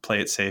to play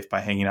it safe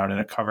by hanging out in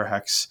a cover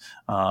hex,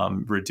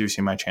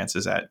 reducing my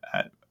chances at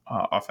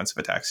offensive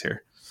attacks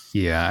here.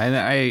 Yeah, and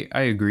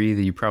I agree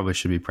that you probably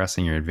should be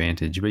pressing your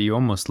advantage, but you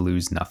almost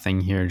lose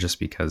nothing here just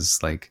because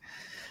like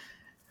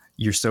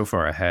you're so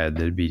far ahead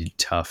that it'd be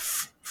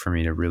tough for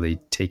me to really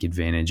take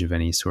advantage of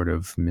any sort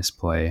of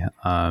misplay.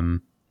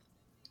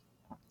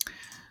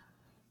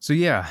 So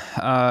yeah,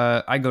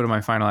 I go to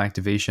my final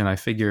activation. I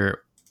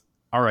figure,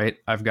 all right,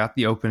 I've got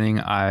the opening.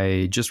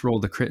 I just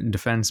rolled a crit in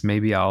defense.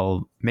 Maybe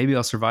I'll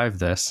survive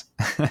this.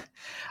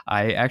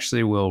 I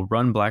actually will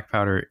run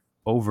Blackpowder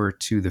over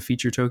to the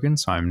feature token,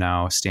 so I'm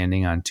now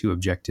standing on 2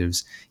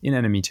 objectives in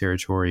enemy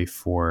territory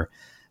for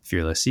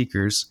Fearless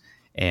Seekers,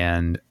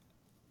 and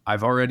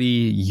I've already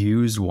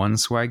used 1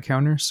 swag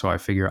counter, so I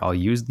figure I'll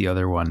use the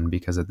other one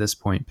because at this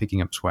point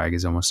picking up swag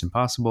is almost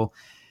impossible.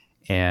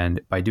 And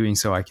by doing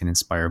so, I can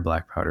inspire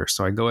Blackpowder.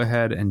 So I go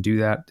ahead and do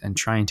that and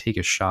try and take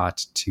a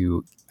shot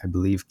to, I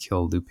believe,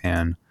 kill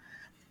Lupin.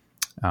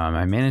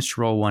 I managed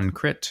to roll 1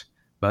 crit,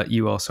 but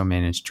you also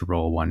managed to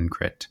roll 1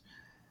 crit.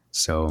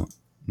 So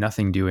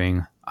nothing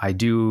doing. I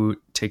do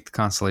take the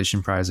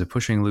consolation prize of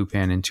pushing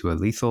Lupin into a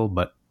lethal,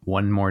 but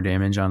 1 more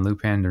damage on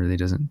Lupin really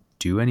doesn't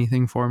do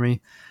anything for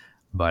me.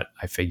 But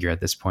I figure at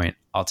this point,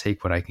 I'll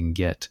take what I can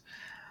get.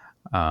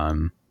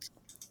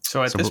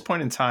 So at this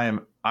point in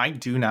time, I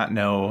do not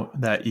know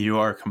that you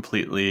are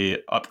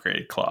completely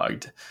upgrade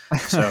clogged.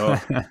 So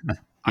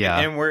yeah.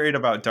 I am worried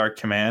about Dark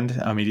Command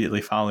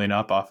immediately following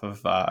up off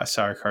of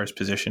Sarakar's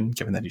position,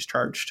 given that he's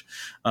charged.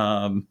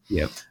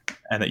 Yep.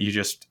 And that you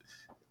just,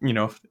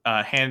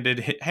 handed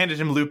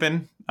him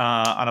Lupin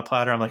on a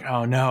platter. I'm like,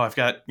 oh no, I've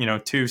got,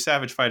 2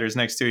 Savage Fighters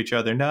next to each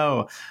other.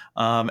 No.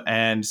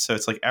 And so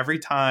it's like every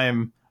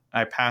time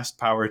I passed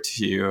power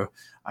to you,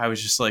 I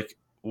was just like,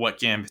 what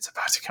gambit's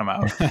about to come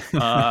out?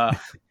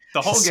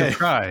 The whole game.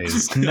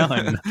 Surprise.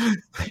 None.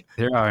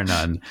 There are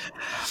none.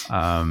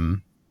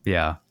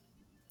 Yeah.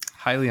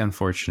 Highly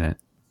unfortunate.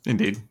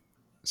 Indeed.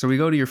 So we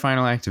go to your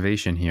final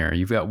activation here.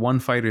 You've got 1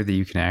 fighter that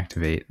you can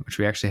activate, which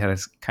we actually had a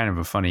kind of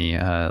a funny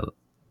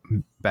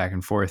back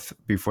and forth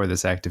before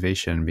this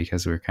activation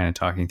because we were kind of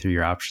talking through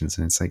your options.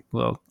 And it's like,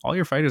 well, all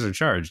your fighters are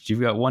charged. You've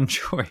got 1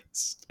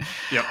 choice.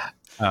 Yep.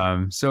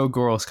 So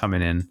Goral's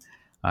coming in.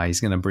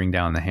 He's going to bring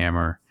down the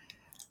hammer.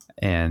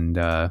 And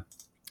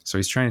so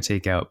he's trying to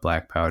take out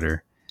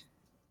Blackpowder.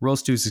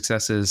 Rolls 2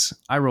 successes.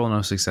 I roll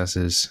no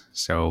successes.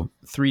 So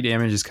 3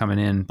 damage is coming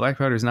in.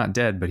 Blackpowder's not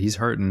dead, but he's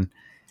hurting.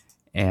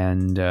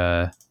 And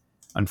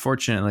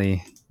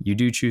unfortunately, you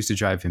do choose to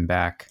drive him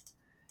back,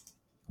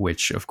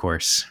 which, of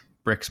course,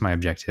 bricks my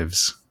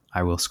objectives.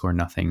 I will score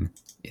nothing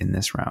in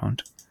this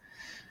round.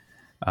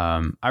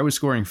 I was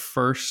scoring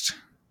first.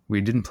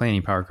 We didn't play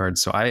any power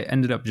cards, so I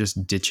ended up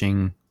just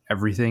ditching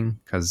everything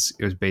because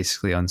it was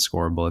basically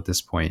unscorable at this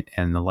point,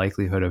 and the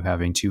likelihood of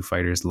having 2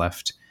 fighters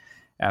left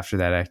after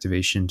that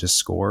activation to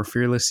score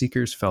Fearless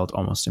Seekers felt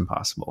almost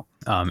impossible.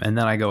 And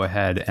then I go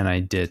ahead and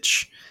I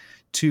ditch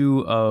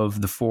 2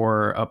 of the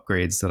 4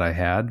 upgrades that I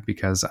had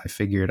because I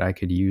figured I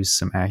could use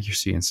some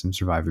accuracy and some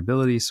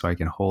survivability so I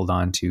can hold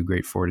on to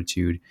Great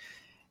Fortitude,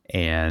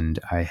 and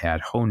I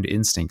had Honed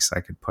Instincts I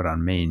could put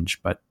on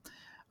Mange, but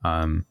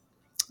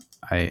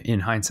in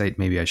hindsight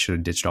maybe I should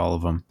have ditched all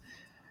of them.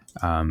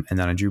 And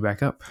then I drew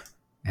back up.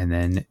 And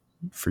then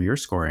for your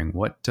scoring,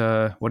 what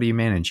do you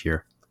manage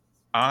here?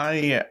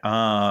 I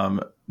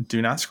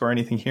do not score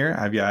anything here.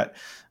 I've got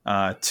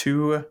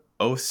 2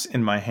 oaths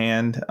in my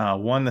hand.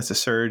 1 that's a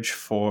surge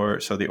so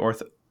the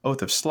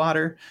Oath of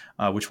Slaughter,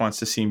 which wants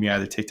to see me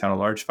either take down a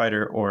large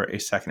fighter or a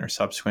second or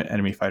subsequent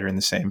enemy fighter in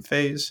the same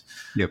phase.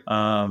 Yep.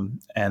 And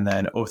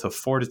then Oath of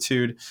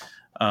Fortitude.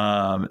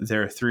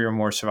 There are 3 or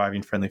more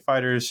surviving friendly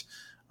fighters.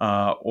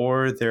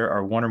 Or there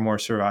are 1 or more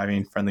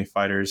surviving friendly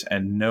fighters,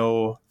 and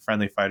no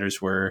friendly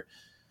fighters were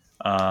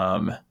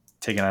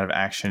taken out of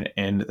action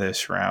in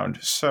this round.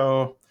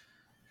 So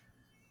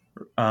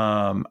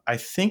I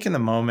think in the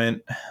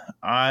moment,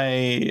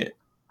 I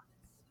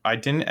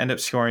didn't end up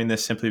scoring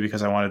this simply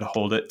because I wanted to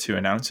hold it to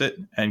announce it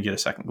and get a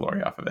second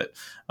glory off of it,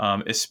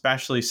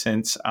 especially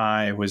since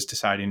I was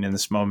deciding in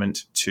this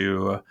moment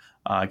to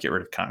get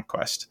rid of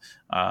Conquest.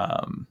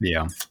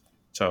 Yeah.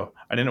 So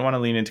I didn't want to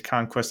lean into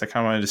Conquest. I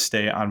kind of wanted to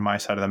stay on my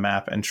side of the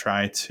map and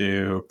try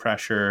to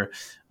pressure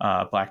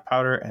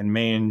Blackpowder and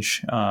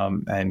Mange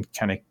and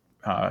kind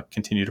of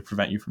continue to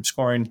prevent you from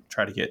scoring,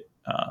 try to get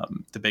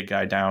the big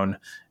guy down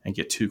and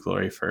get 2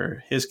 glory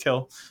for his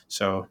kill.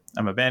 So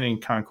I'm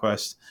abandoning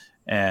Conquest,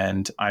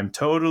 and I'm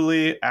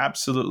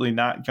absolutely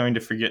not going to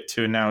forget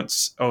to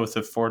announce Oath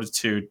of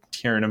Fortitude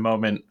here in a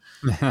moment.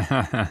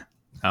 Oh,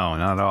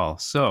 not at all.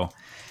 So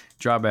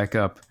draw back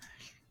up.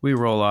 We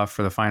roll off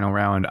for the final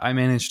round. I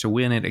managed to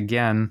win it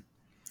again,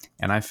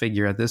 and I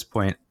figure at this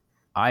point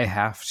I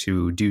have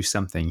to do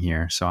something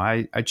here. So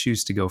I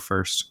choose to go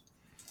first.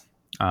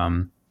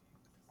 So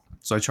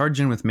I charge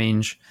in with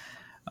Mange.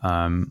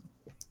 The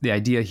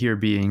idea here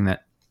being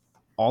that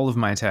all of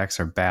my attacks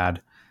are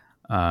bad.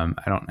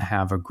 I don't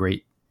have a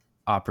great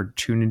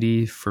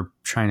opportunity for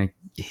trying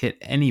to hit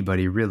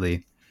anybody,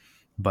 really.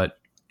 But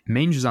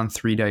Mange is on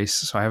 3 dice,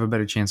 so I have a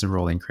better chance of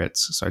rolling crits.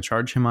 So I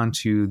charge him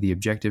onto the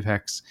objective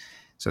hex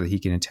so that he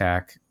can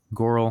attack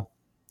Goral.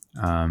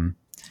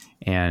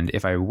 And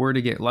if I were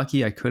to get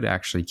lucky, I could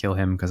actually kill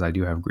him because I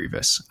do have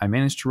Grievous. I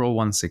managed to roll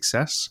 1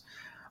 success,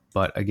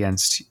 but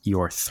against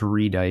your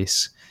 3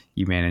 dice,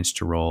 you managed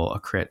to roll a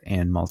crit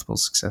and multiple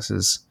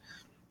successes,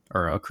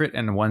 or a crit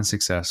and 1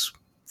 success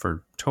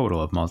for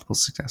total of multiple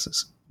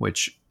successes,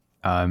 which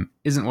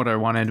isn't what I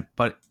wanted.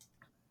 But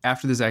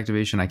after this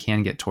activation, I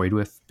can get toyed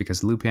with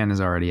because Lupin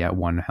is already at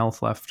 1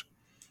 health left.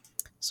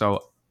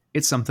 So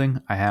it's something.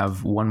 I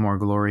have 1 more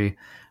glory.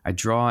 I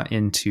draw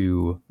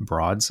into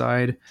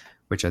Broadside,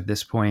 which at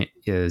this point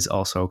is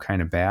also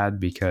kind of bad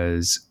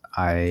because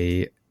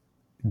I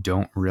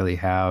don't really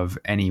have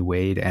any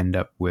way to end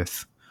up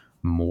with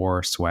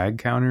more swag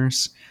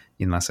counters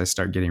unless I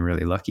start getting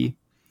really lucky.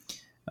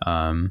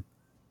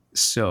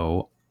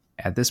 So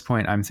at this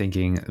point, I'm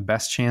thinking the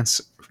best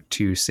chance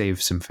to save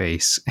some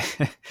face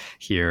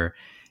here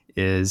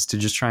is to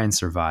just try and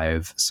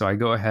survive. So I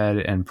go ahead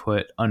and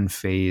put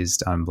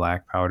Unfazed on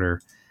Blackpowder,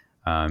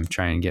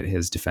 try and get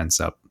his defense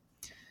up.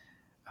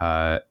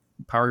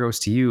 Power goes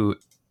to you.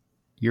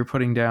 You're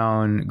putting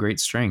down Great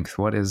Strength.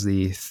 What is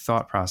the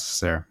thought process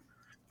there?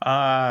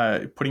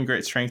 Putting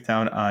Great Strength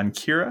down on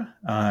Kira.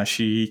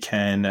 She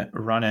can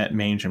run at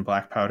Mange and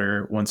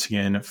Blackpowder once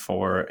again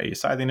for a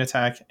scything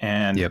attack.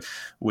 And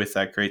with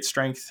that Great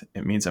Strength,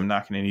 it means I'm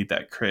not going to need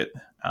that crit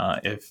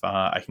if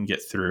I can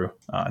get through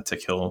to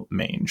kill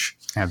Mange.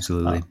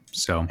 Absolutely.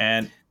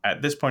 And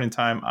at this point in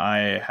time,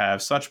 I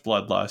have such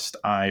bloodlust,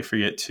 I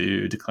forget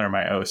to declare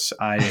my oaths.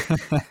 I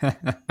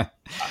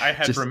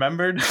had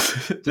remembered.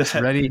 Just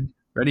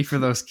ready for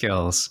those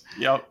kills.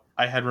 Yep.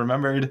 I had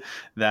remembered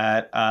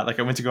that,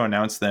 I went to go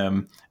announce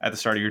them at the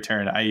start of your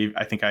turn.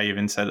 I think I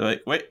even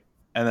said, wait,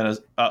 and then I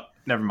was, oh,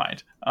 never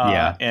mind.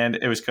 And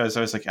it was because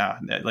I was like,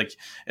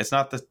 it's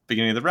not the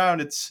beginning of the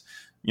round. It's,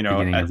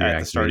 at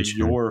the start of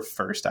your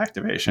first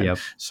activation.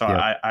 So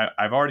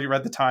I've already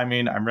read the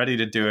timing. I'm ready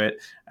to do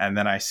it. And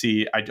then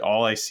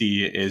all I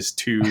see is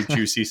 2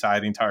 juicy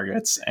scything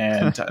targets,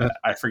 and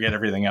I forget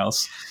everything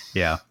else.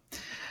 Yeah.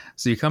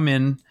 So you come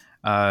in,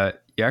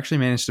 you actually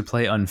managed to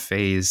play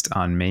Unfazed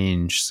on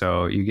Mange,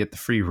 so you get the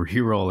free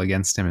reroll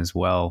against him as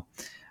well.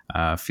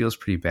 Feels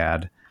pretty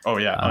bad. Oh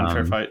yeah,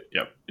 unfair fight.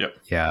 Yep.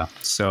 Yeah.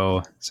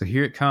 So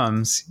here it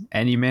comes,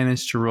 and you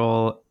managed to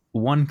roll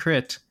 1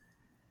 crit,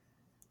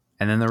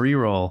 and then the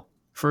reroll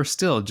for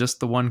still just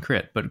the 1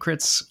 crit. But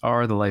crits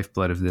are the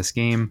lifeblood of this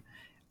game.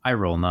 I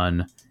roll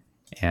none,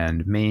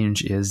 and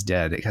Mange is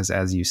dead because,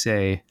 as you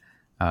say,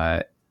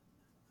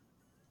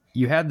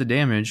 you had the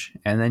damage,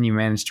 and then you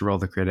managed to roll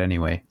the crit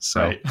anyway.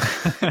 So right.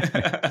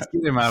 Let's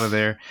get him out of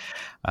there.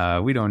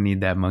 We don't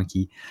need that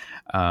monkey.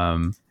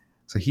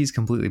 So he's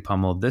completely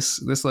pummeled.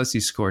 This lets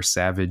you score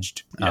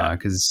savaged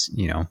because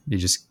you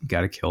just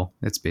got to kill.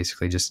 It's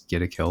basically just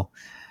get a kill.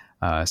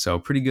 So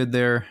pretty good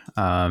there.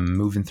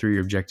 Moving through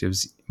your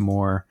objectives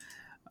more.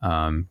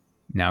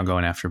 Now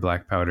going after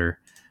Blackpowder.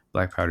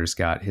 Blackpowder's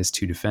got his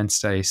 2 defense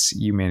dice.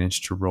 You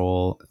managed to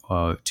roll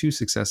 2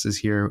 successes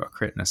here, a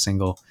crit and a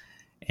single.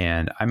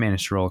 And I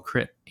managed to roll a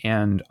crit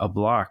and a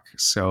block.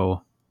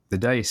 So the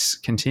dice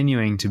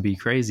continuing to be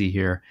crazy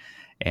here,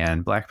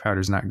 and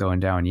Blackpowder's not going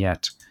down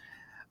yet.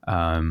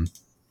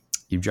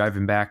 You drive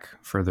him back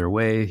further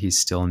away. He's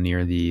still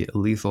near the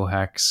lethal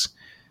hex,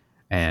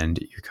 and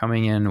you're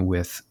coming in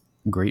with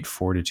Great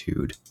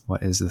Fortitude.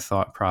 What is the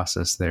thought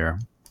process there?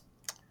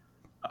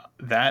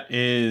 That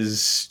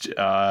is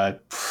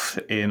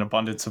an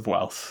abundance of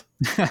wealth.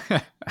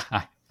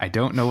 I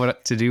don't know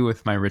what to do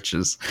with my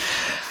riches.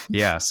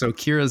 Yeah, so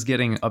Kira's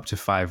getting up to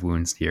 5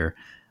 wounds here.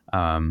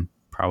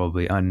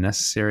 Probably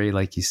unnecessary,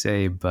 like you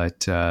say,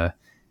 but,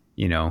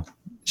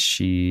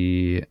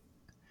 she...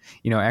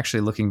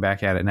 actually looking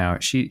back at it now,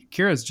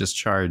 Kira's just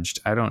charged.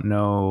 I don't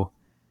know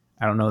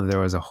that there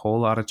was a whole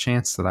lot of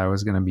chance that I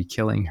was going to be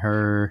killing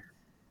her.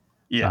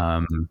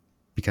 Yeah.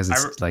 Because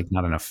it's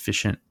not an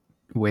efficient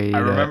way. I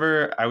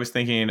remember I was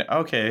thinking,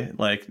 okay,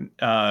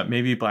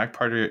 maybe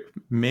Blackpowder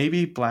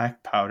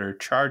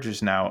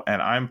charges now,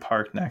 and I'm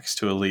parked next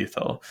to a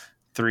lethal.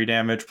 3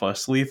 damage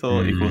plus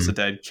lethal equals a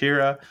dead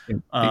Kira.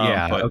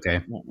 But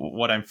okay.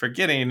 What I'm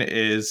forgetting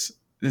is,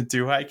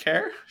 do I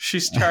care?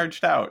 She's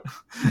charged out.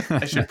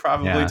 I should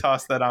probably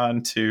toss that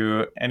on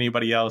to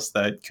anybody else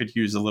that could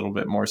use a little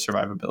bit more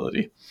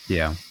survivability.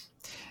 Yeah.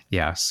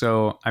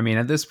 So,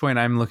 at this point,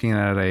 I'm looking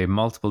at a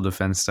multiple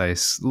defense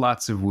dice,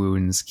 lots of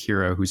wounds,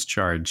 Kira who's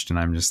charged, and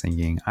I'm just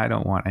thinking, I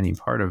don't want any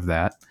part of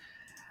that.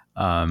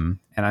 And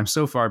I'm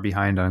so far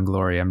behind on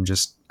glory. I'm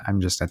just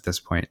at this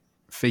point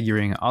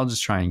figuring I'll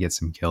just try and get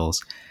some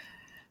kills.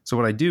 So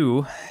what I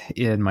do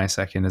in my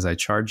second is I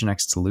charge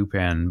next to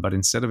Lupin, but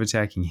instead of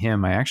attacking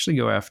him, I actually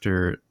go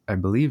after, I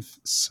believe,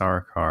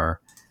 Sarkar.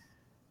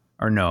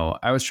 Or no,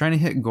 I was trying to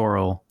hit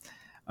Goral.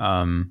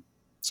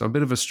 So a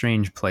bit of a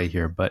strange play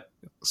here, but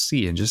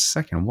see in just a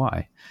second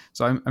why.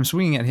 So I'm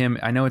swinging at him.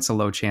 I know it's a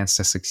low chance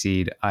to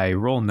succeed. I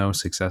roll no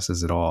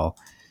successes at all.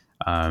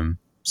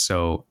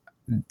 So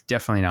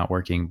definitely not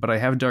working, but I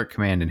have Dark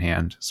Command in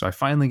hand. So I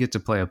finally get to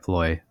play a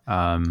ploy.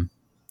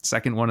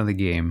 Second one of the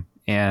game.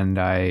 And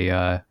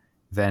I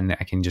then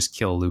I can just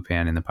kill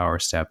Lupin in the power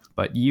step.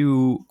 But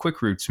you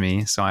quick roots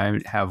me, so I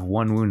have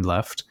 1 wound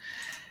left.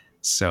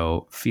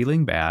 So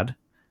feeling bad,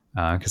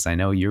 because I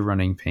know you're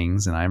running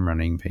pings and I'm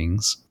running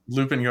pings.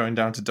 Lupin going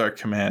down to Dark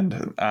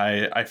Command.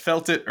 I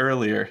felt it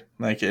earlier,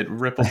 like it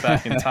rippled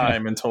back in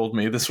time and told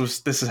me this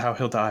is how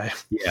he'll die.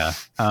 Yeah.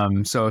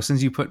 So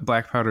since you put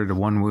Blackpowder to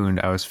 1 wound,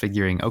 I was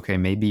figuring, okay,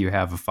 maybe you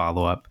have a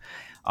follow-up.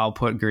 I'll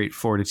put Great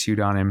Fortitude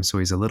on him, so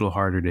he's a little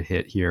harder to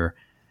hit here.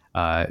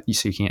 So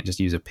you can't just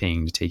use a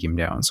ping to take him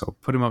down. So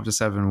put him up to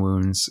 7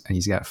 wounds, and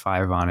he's got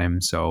 5 on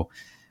him. So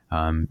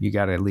you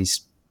got to at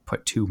least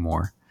put 2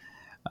 more.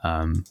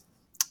 So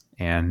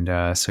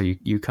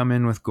you come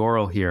in with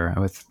Goral here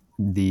with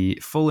the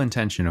full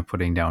intention of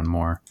putting down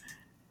more.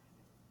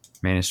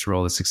 Managed to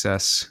roll a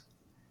success,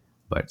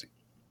 but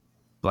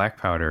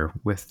Blackpowder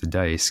with the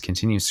dice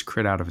continues to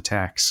crit out of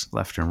attacks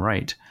left and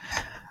right.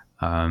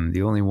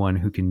 The only one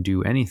who can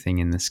do anything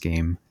in this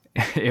game,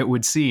 it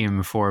would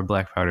seem, for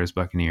Blackpowder's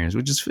Buccaneers,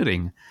 which is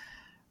fitting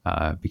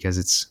because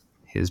it's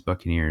his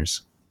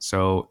Buccaneers.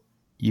 So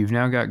you've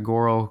now got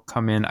Goral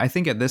come in. I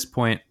think at this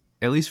point,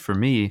 at least for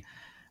me,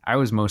 I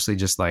was mostly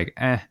just like,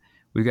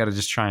 we've got to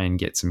just try and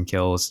get some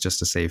kills just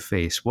to save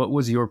face. What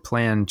was your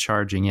plan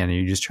charging in? Are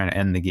you just trying to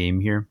end the game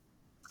here?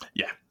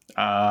 Yeah.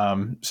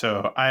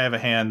 So I have a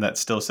hand that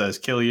still says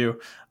kill you,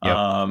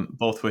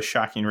 both with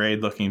Shocking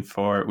Raid looking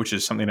for, which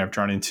is something I've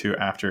drawn into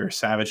after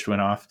Savage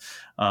went off.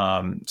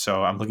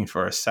 So I'm looking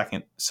for a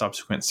second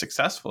subsequent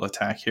successful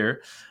attack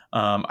here.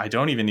 I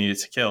don't even need it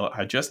to kill.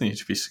 I just need it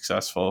to be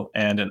successful.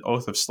 And an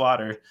Oath of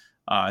Slaughter,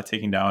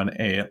 taking down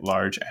a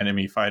large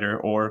enemy fighter,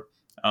 or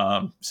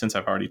since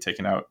I've already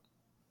taken out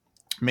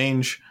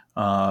Mange,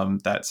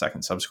 that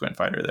second subsequent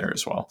fighter there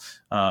as well.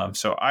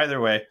 So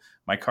either way,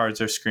 my cards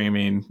are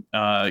screaming,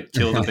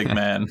 kill the big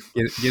man.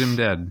 Get him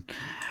dead.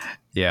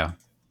 Yeah.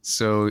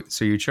 So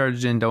you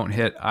charged in, don't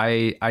hit.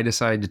 I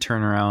decide to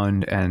turn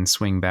around and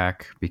swing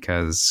back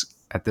because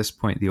at this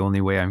point, the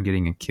only way I'm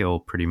getting a kill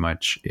pretty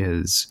much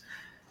is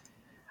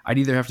I'd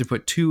either have to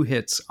put 2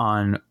 hits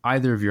on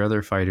either of your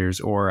other fighters,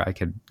 or I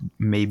could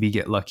maybe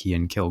get lucky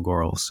and kill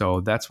Goral.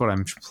 So that's what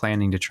I'm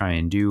planning to try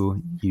and do.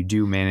 You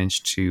do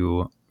manage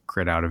to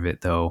crit out of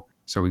it, though.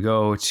 So we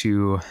go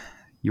to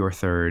your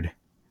third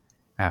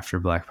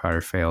after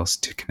Blackpowder fails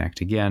to connect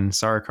again.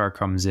 Sarkar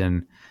comes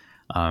in,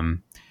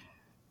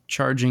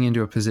 charging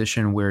into a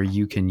position where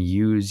you can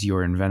use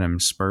your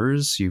Envenom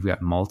Spurs. You've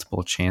got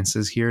multiple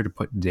chances here to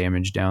put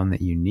damage down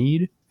that you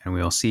need, and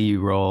we'll see you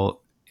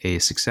roll a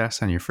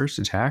success on your first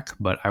attack,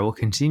 but I will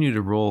continue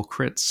to roll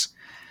crits,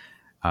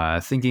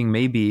 thinking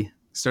maybe,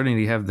 starting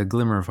to have the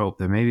glimmer of hope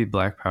that maybe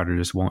Blackpowder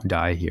just won't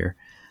die here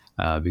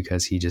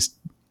because he just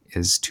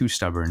is too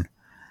stubborn.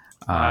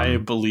 I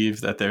believe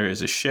that there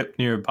is a ship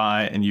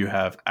nearby and you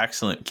have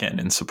excellent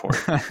cannon support.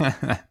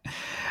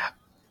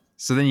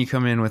 So then you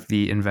come in with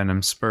the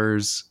Envenom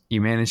Spurs. You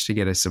manage to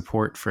get a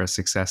support for a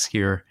success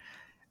here.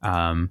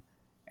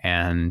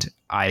 And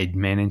I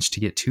managed to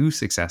get 2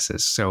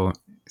 successes. So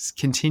it's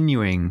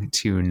continuing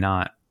to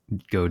not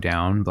go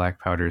down.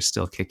 Blackpowder is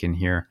still kicking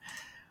here.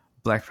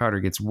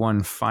 Blackpowder gets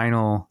 1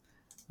 final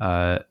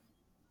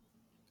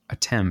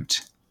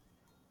attempt.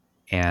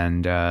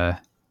 And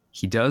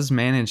he does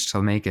manage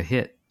to make a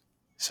hit.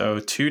 So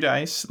 2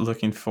 dice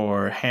looking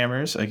for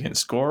hammers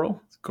against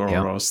Goral.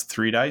 Goral rolls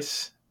 3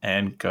 dice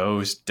and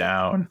goes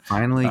down.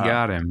 Finally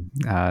got him.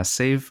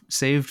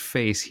 Saved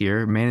face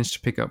here. Managed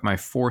to pick up my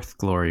 4th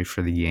glory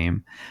for the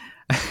game.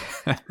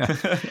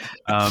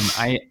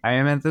 I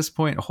am at this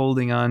point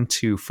holding on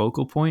to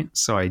focal point,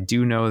 so I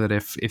do know that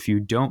if you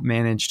don't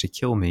manage to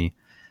kill me,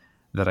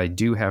 that I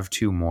do have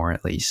 2 more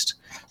at least.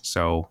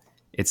 So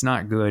it's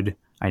not good.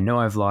 I know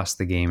I've lost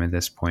the game at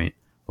this point,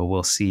 but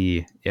we'll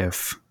see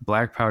if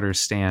Blackpowder's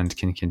stand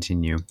can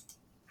continue.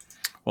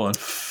 Well, in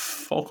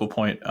focal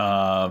point,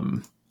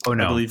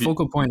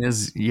 focal point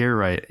is, you're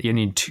right. You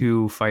need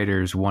 2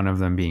 fighters, one of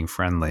them being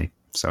friendly.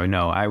 So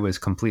no, I was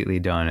completely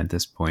done at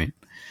this point.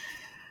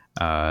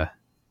 So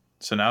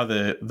now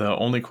the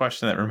only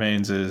question that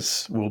remains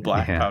is, will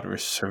Blackpowder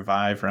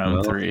survive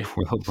round 3?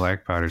 Will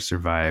Blackpowder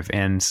survive?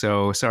 And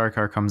so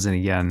Sarkar comes in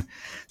again.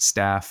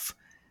 Staff,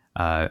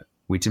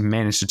 we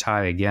managed to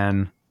tie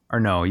again. Or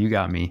no, you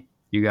got me.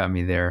 You got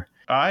me there.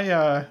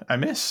 I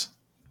miss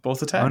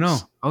both attacks. Oh no.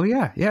 Oh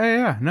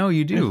yeah. No,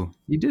 you do.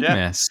 You did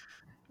miss.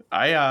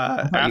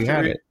 After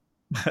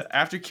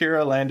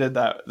Kira landed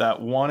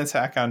that 1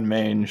 attack on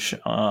Mange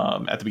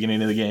at the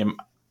beginning of the game,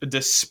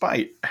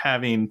 despite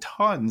having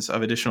tons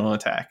of additional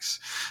attacks,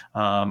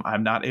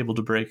 I'm not able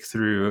to break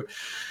through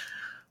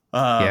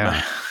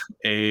a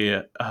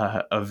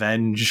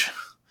avenge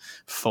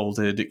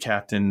folded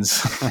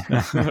captain's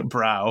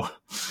brow.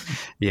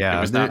 Yeah,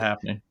 it was not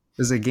happening.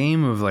 There's a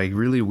game of like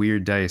really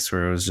weird dice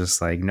where it was just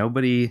like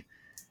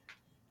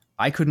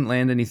I couldn't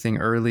land anything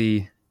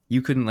early,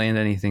 you couldn't land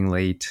anything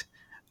late,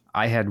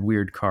 I had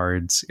weird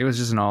cards. It was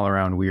just an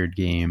all-around weird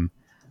game.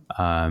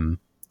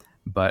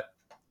 But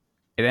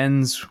it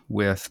ends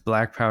with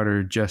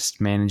Blackpowder just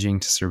managing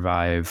to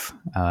survive,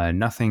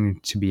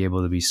 nothing to be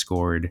able to be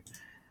scored,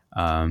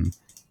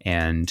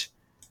 and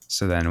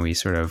So then we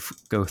sort of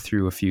go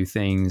through a few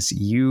things.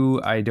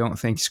 You, I don't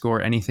think,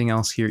 score anything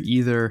else here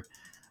either.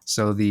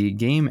 So the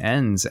game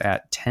ends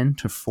at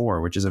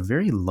 10-4, which is a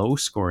very low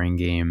scoring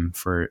game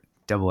for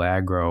double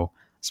aggro,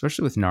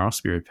 especially with Gnarl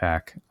Spirit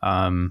Pack.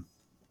 I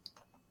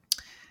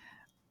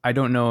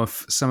don't know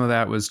if some of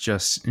that was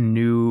just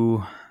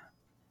new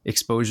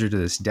exposure to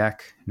this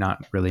deck,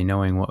 not really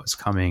knowing what was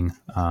coming.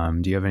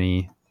 Do you have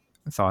any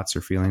thoughts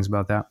or feelings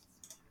about that?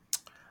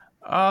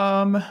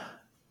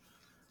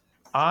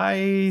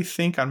 I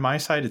think on my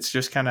side, it's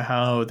just kind of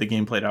how the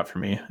game played out for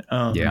me.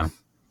 Yeah.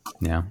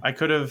 I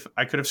could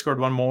have scored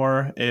one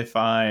more if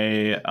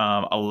I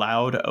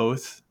allowed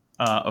Oath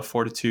of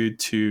Fortitude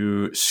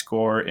to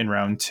score in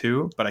round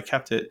 2, but I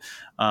kept it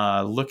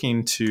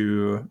looking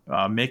to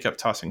make up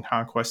Tossing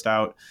Conquest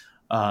out,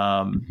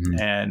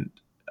 and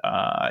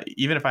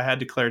even if I had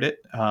declared it,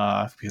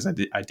 because I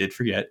did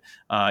forget,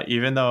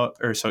 even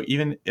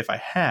if I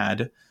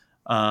had.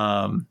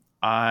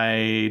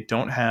 I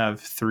don't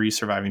have 3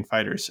 surviving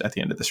fighters at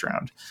the end of this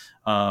round.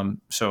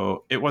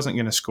 So it wasn't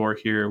going to score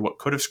here. What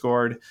could have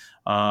scored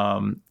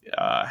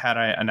had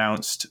I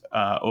announced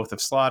Oath of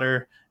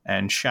Slaughter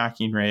and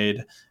Shocking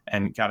Raid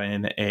and got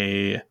in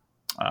a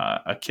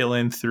kill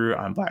in through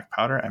on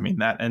Blackpowder. I mean,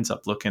 that ends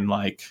up looking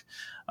like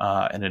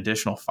an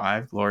additional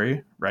 5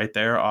 glory right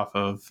there off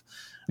of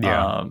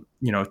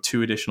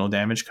 2 additional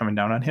damage coming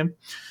down on him.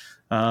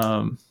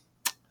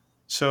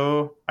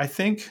 So I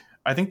think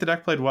the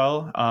deck played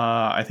well.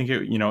 I think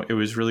it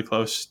was really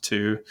close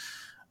to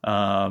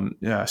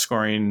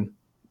scoring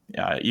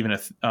even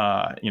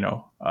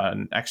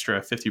an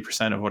extra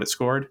 50% of what it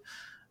scored.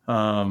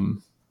 I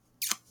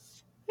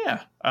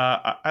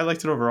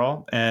liked it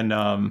overall, and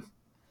I'm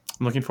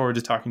looking forward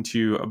to talking to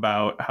you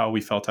about how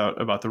we felt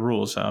out about the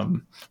rules.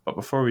 But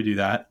before we do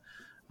that,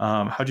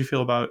 how'd you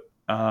feel about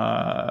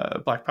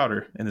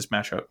Blackpowder in this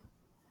matchup?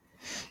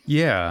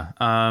 Yeah.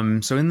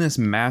 So in this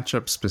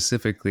matchup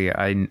specifically,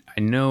 I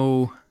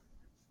know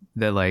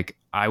that like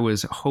I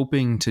was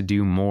hoping to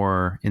do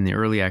more in the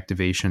early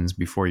activations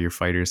before your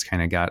fighters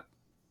kind of got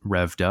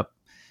revved up.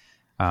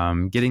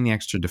 Getting the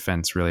extra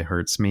defense really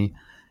hurts me.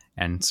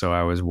 And so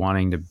I was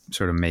wanting to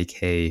sort of make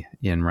hay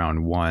in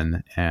round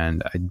 1,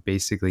 and I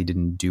basically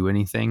didn't do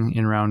anything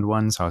in round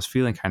 1. So I was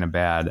feeling kind of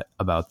bad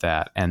about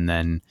that. And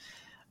then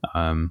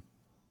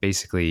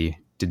basically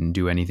didn't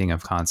do anything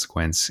of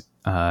consequence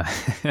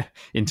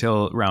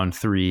until round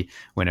 3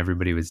 when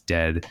everybody was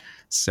dead.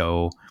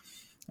 So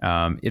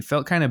it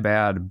felt kind of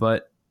bad,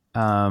 but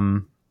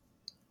the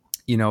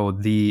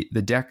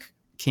deck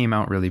came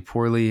out really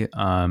poorly,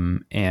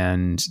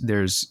 and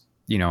there's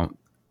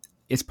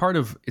it's part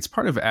of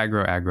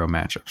aggro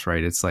matchups,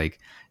 right? It's like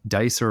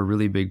dice are a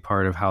really big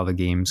part of how the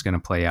game's going to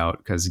play out,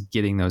 because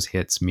getting those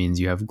hits means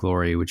you have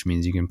glory, which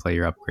means you can play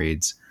your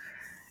upgrades.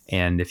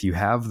 And if you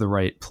have the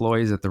right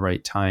ploys at the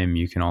right time,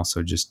 you can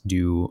also just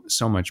do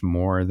so much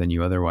more than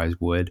you otherwise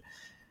would.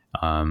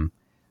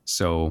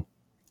 So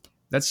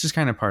that's just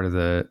kind of part of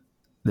the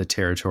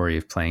territory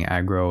of playing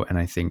aggro. And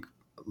I think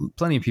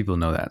plenty of people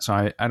know that.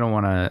 So I don't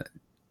want to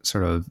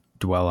sort of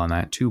dwell on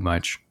that too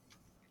much.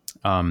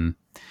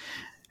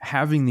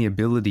 Having the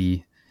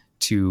ability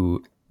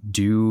to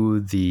do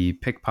the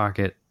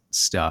pickpocket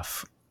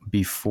stuff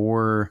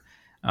before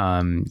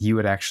you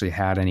had actually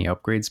had any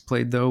upgrades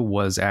played, though,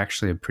 was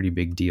actually a pretty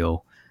big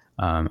deal.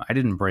 I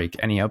didn't break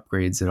any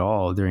upgrades at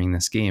all during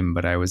this game,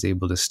 but I was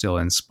able to still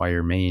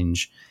inspire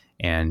mange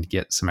and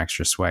get some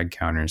extra swag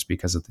counters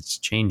because of these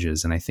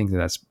changes. And I think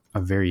that's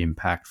a very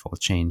impactful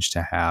change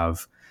to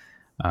have,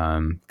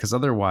 because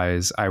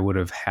otherwise I would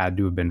have had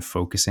to have been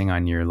focusing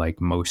on your like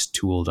most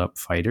tooled up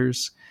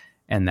fighters,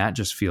 and that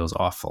just feels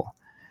awful.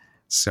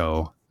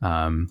 So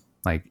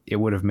it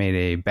would have made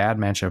a bad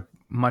matchup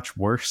much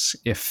worse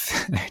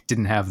if it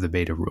didn't have the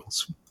beta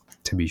rules,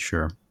 to be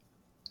sure.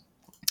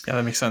 Yeah,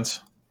 that makes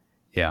sense.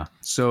 Yeah.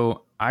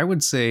 So I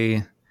would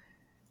say,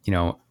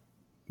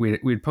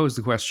 we'd posed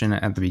the question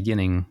at the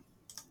beginning.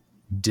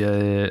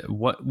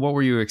 What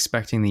were you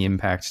expecting the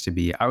impact to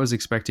be? I was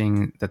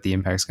expecting that the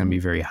impact's going to be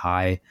very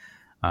high.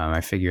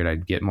 I figured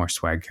I'd get more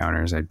swag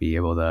counters. I'd be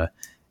able to,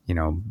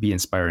 be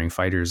inspiring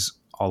fighters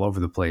all over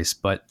the place.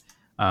 But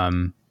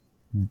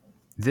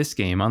this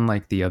game,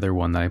 unlike the other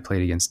one that I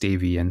played against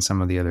Davey and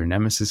some of the other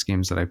Nemesis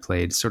games that I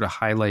played, sort of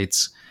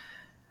highlights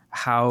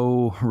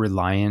how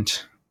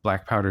reliant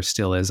Blackpowder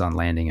still is on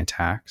landing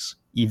attacks,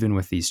 even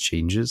with these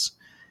changes.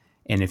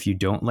 And if you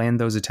don't land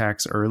those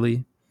attacks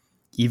early,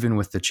 even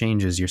with the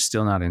changes, you're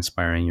still not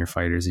inspiring your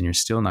fighters, and you're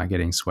still not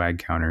getting swag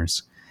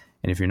counters.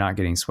 And if you're not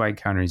getting swag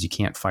counters, you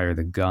can't fire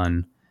the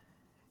gun.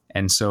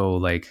 And so,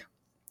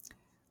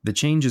 the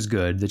change is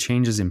good. The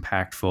change is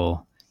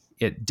impactful.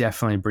 It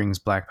definitely brings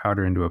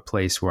Blackpowder into a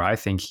place where I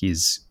think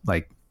he's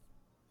like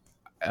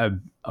a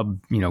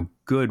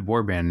good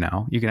warband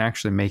now. You can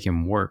actually make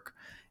him work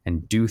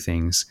and do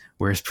things,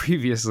 whereas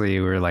previously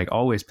we were like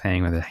always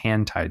playing with a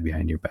hand tied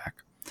behind your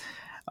back.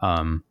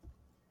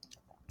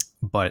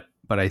 But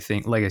I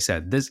think, like I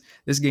said, this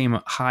game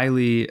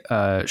highly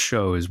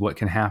shows what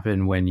can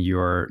happen when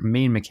your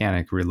main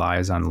mechanic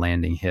relies on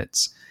landing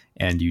hits,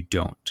 and you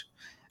don't.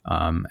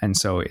 And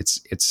so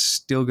it's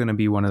still going to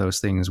be one of those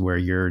things where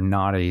you're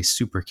not a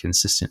super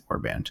consistent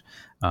warband.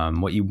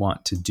 What you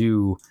want to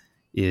do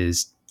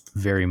is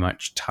very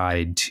much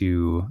tied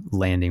to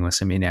landing with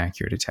some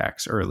inaccurate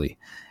attacks early,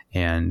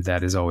 and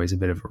that is always a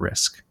bit of a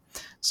risk.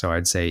 So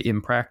I'd say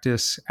in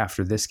practice,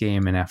 after this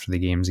game and after the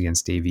games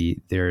against Davey,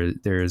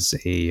 there's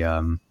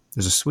a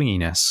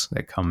swinginess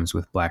that comes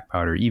with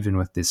Blackpowder, even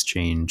with this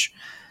change.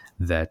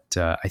 That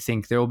I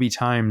think there will be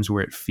times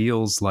where it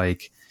feels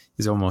like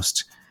is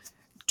almost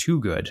too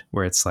good,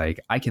 where it's like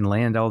I can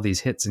land all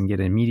these hits and get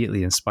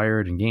immediately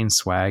inspired and gain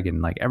swag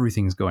and like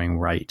everything's going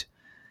right,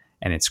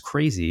 and it's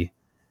crazy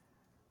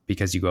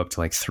because you go up to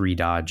like 3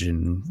 dodge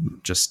and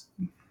just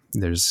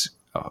there's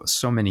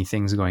so many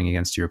things going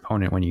against your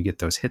opponent when you get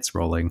those hits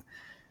rolling.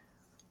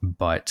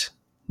 But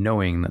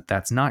knowing that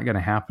that's not going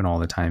to happen all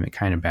the time, it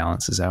kind of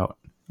balances out.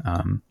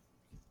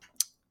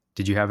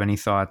 Did you have any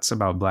thoughts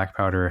about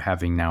Blackpowder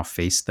having now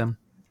faced them?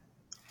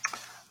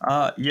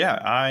 Yeah,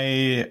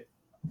 I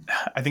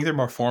think they're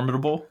more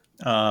formidable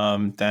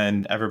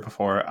than ever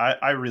before.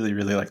 I really,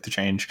 really like the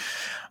change.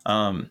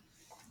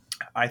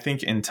 I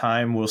think in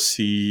time we'll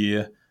see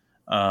a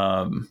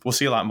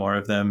lot more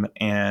of them,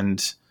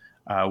 and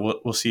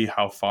we'll see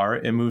how far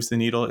it moves the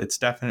needle. It's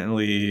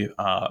definitely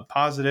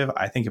positive.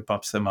 I think it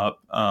bumps them up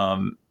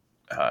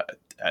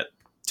at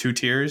 2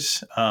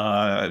 tiers.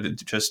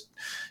 Just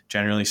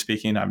generally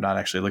speaking, I'm not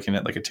actually looking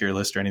at like a tier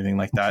list or anything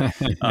like that.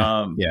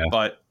 Yeah.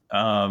 But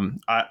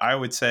I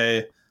would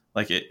say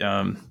like it.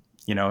 The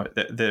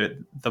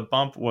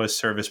bump was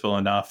serviceable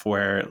enough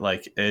where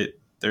like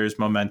there's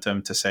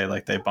momentum to say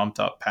like they bumped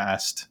up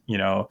past,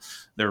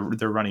 they're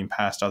running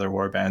past other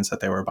war bands that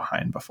they were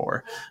behind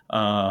before.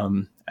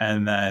 And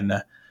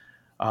then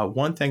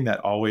one thing that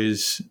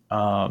always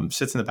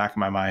sits in the back of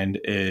my mind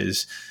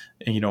is,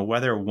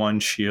 whether 1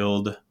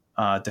 shield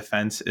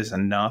defense is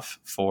enough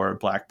for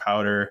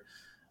Blackpowder.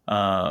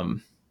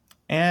 And,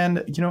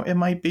 it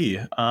might be.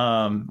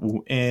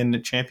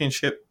 In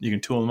Championship, you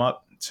can tool them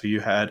up. So you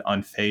had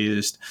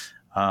Unfazed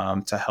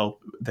to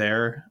help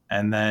there.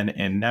 And then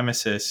in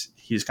Nemesis,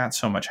 he's got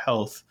so much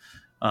health.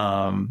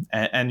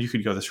 And you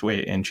could go this way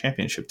in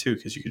Championship too,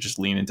 because you could just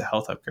lean into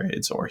health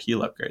upgrades or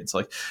heal upgrades.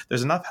 Like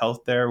there's enough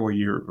health there where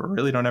you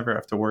really don't ever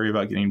have to worry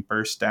about getting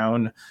burst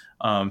down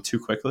too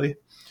quickly.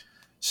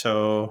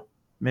 So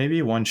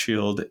maybe 1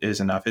 shield is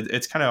enough.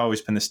 It's kind of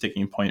always been the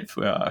sticking point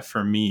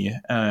for me.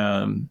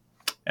 And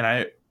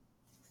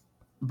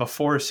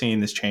before seeing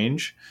this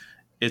change,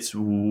 it's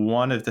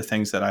one of the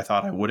things that I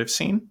thought I would have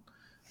seen.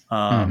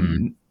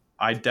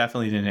 I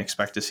definitely didn't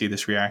expect to see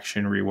this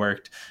reaction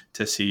reworked,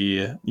 to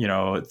see,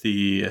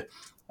 the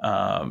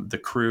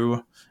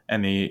crew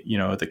and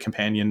the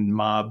companion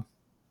mob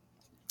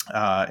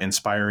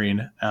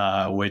inspiring,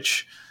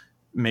 which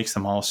makes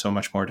them all so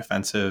much more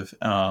defensive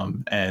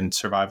and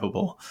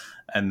survivable.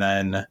 And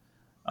then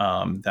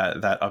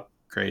that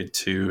upgrade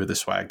to the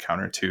swag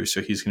counter too.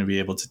 So he's going to be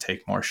able to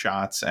take more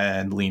shots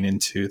and lean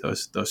into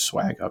those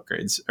swag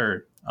upgrades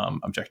or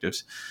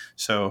objectives.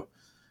 So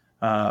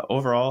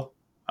overall,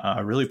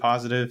 really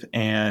positive.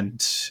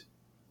 And,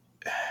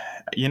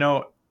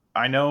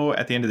 I know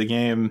at the end of the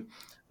game,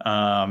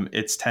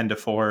 it's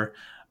 10-4,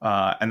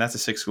 and that's a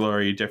 6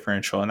 glory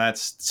differential, and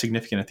that's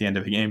significant at the end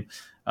of the game.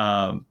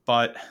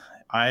 But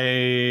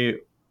I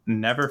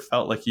never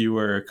felt like you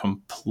were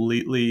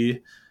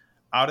completely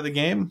out of the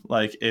game.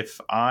 Like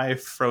if I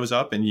froze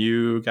up and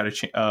you got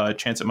a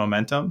chance at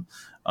momentum,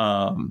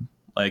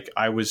 like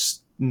I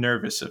was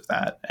nervous of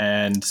that,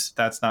 and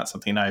that's not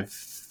something I've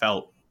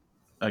felt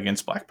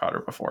against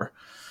Blackpowder before.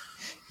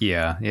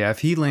 Yeah. If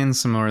he lands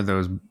some more of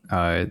those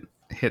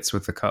hits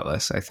with the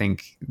cutlass, I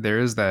think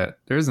there's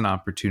an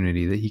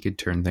opportunity that he could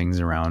turn things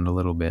around a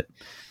little bit.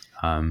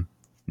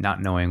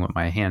 Not knowing what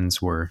my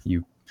hands were,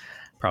 you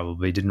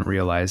probably didn't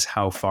realize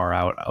how far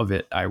out of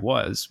it I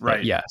was. Right.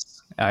 But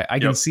yes, I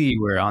can see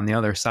where on the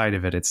other side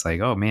of it, it's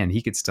like, oh man,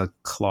 he could still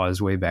claw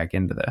his way back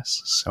into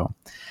this. So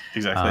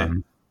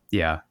exactly.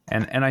 Yeah.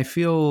 And I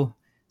feel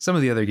some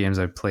of the other games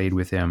I've played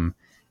with him,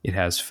 it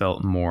has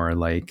felt more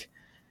like,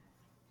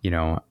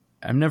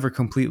 I'm never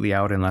completely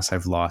out unless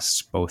I've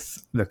lost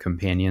both the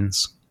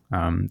companions.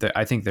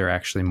 I think they're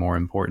actually more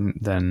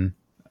important than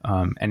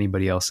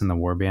anybody else in the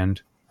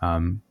warband.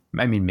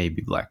 I mean,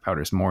 maybe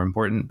Blackpowder is more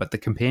important, but the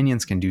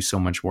companions can do so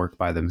much work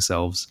by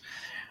themselves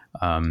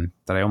that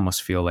I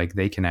almost feel like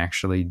they can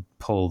actually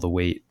pull the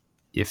weight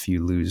if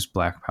you lose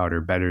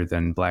Blackpowder better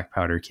than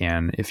Blackpowder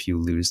can if you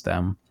lose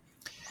them.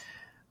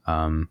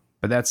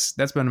 But that's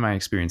been my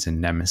experience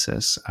in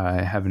Nemesis.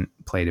 I haven't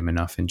played him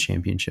enough in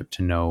Championship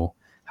to know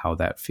how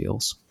that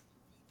feels.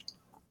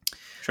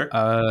 Sure.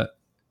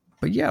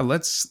 But yeah,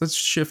 let's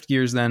shift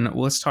gears then.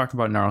 Let's talk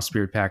about Gnarl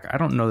Spirit Pack. I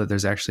don't know that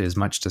there's actually as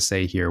much to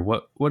say here.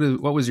 What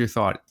was your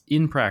thought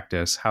in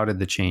practice? How did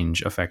the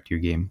change affect your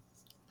game?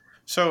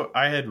 So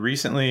I had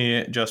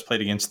recently just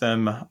played against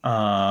them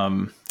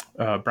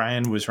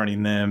Brian was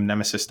running them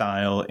Nemesis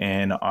style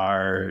in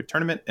our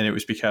tournament, and it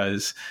was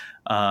because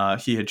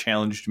he had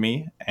challenged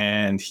me,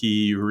 and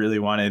he really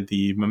wanted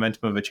the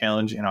momentum of a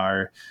challenge in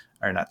our,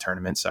 or not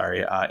tournament, sorry,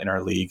 in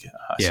our league.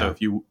 So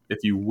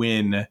if you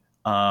win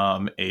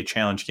a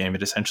challenge game,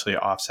 it essentially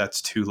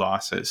offsets 2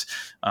 losses.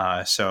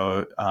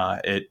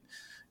 It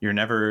you're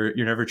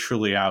never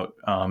truly out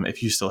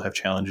if you still have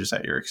challenges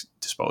at your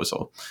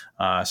disposal.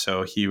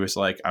 So he was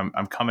like,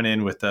 I'm coming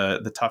in with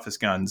the toughest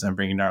guns. I'm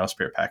bringing Gnarl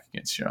Spirit Pack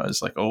against you.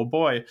 It's like, oh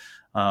boy.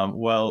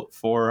 Well,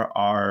 for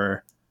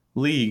our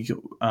league,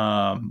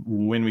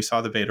 when we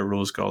saw the beta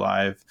rules go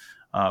live,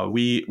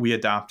 we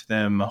adopt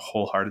them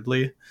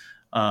wholeheartedly.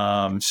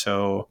 Right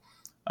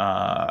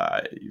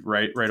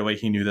away,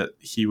 he knew that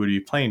he would be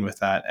playing with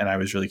that, and I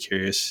was really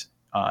curious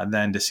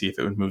then to see if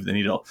it would move the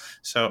needle.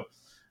 So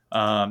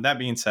that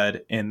being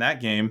said, in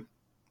that game,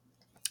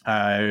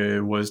 I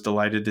was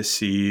delighted to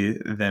see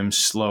them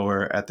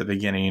slower at the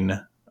beginning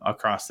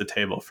across the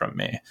table from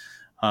me.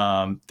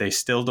 They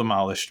still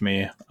demolished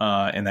me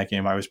in that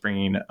game. I was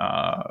bringing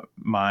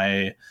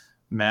my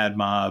Mad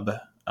Mob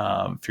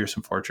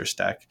Fearsome Fortress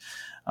deck,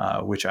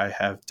 which I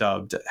have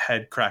dubbed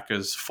Head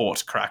Crackers,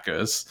 Fort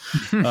Crackers.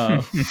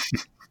 But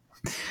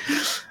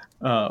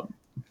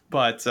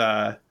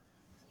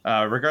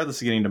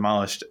regardless of getting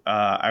demolished,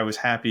 I was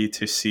happy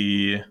to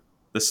see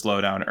the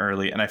slowdown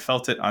early, and I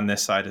felt it on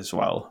this side as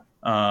well.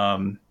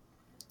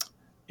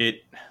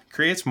 It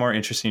creates more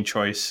interesting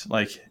choice,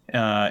 like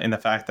in the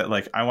fact that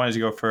like I wanted to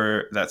go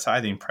for that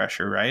scything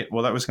pressure, right?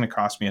 Well, that was going to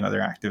cost me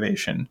another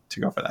activation to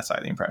go for that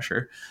scything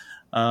pressure.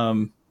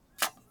 In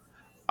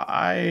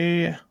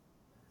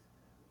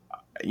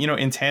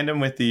tandem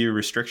with the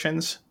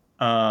restrictions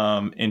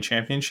in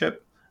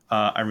Championship,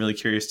 I'm really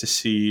curious to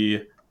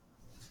see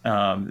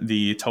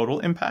the total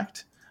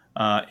impact.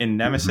 In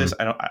Nemesis,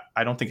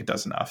 I don't think it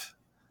does enough,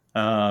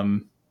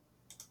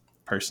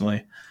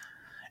 personally.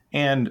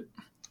 And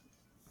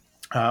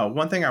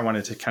one thing I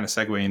wanted to kind of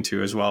segue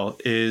into as well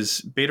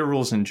is beta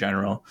rules in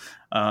general.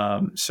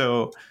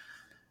 So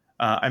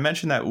I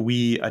mentioned that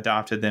we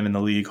adopted them in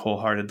the league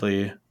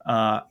wholeheartedly,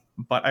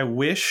 but I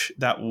wish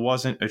that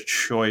wasn't a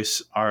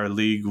choice our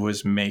league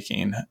was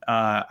making.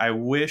 I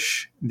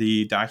wish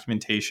the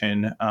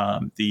documentation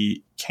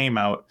came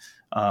out,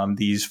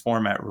 these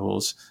format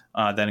rules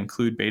that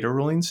include beta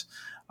rulings.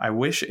 I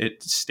wish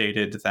it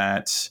stated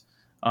that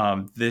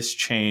this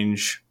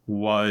change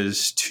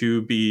was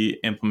to be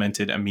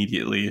implemented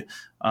immediately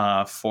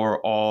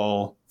for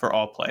all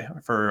play,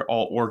 for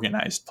all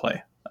organized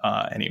play,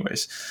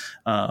 anyways,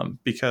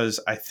 because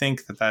I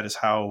think that is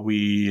how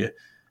we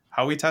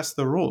test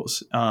the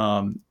rules.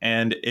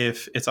 And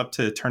if it's up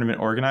to tournament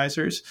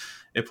organizers,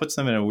 it puts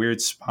them in a weird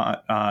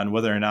spot on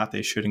whether or not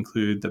they should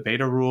include the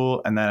beta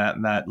rule, and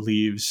that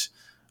leaves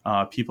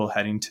people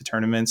heading to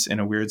tournaments in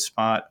a weird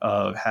spot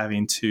of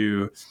having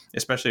to,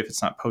 especially if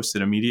it's not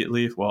posted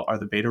immediately, well, are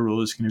the beta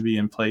rules going to be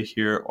in play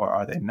here or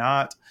are they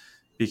not?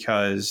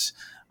 Because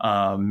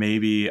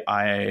maybe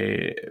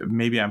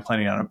I'm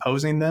planning on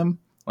opposing them,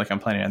 like I'm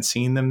planning on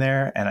seeing them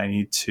there, and I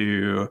need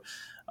to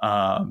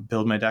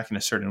build my deck in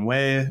a certain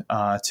way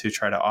to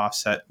try to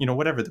offset,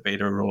 whatever the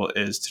beta rule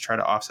is, to try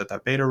to offset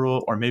that beta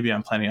rule. Or maybe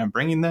I'm planning on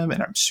bringing them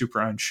and I'm super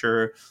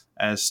unsure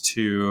as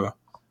to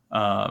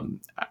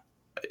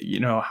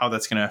how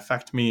that's going to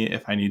affect me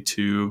if I need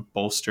to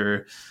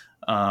bolster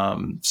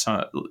some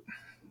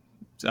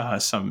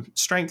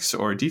strengths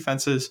or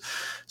defenses.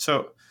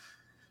 So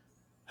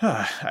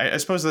I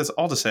suppose that's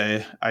all to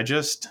say. I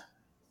just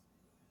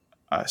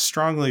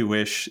strongly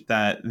wish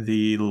that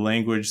the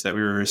language that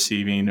we were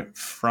receiving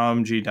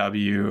from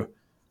GW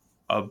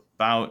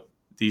about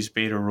these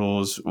beta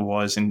rules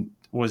was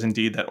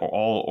indeed that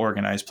all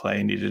organized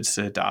play needed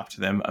to adopt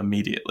them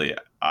immediately.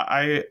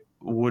 I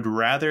would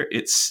rather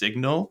it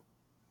signal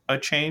a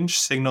change,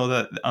 signal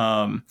that,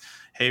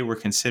 hey, we're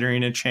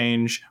considering a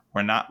change,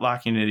 we're not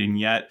locking it in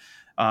yet.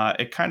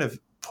 It kind of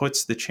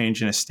puts the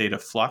change in a state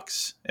of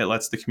flux. It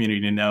lets the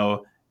community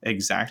know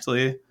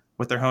exactly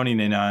what they're honing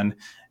in on,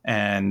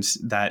 and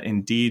that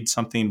indeed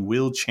something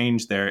will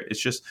change there. It's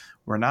just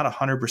we're not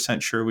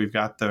 100% sure we've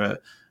got the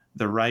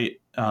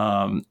right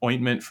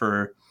ointment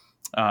for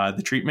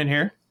the treatment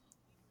here.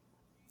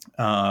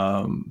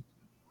 And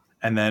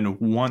then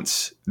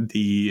once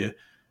the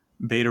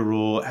beta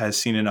rule has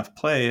seen enough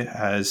play,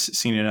 has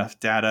seen enough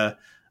data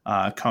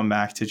come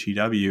back to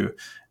GW,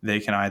 they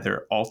can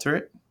either alter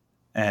it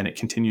and it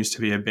continues to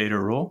be a beta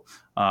rule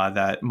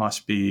that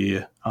must be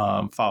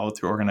followed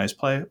through organized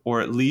play,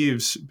 or it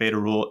leaves beta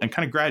rule and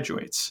kind of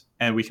graduates.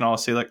 And we can all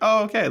say like,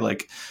 oh, okay,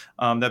 like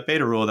that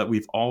beta rule that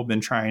we've all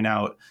been trying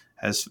out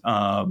has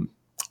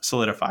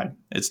solidified.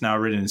 It's now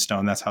written in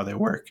stone. That's how they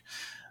work.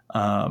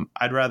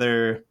 I'd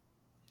rather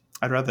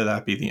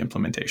that be the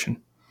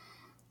implementation.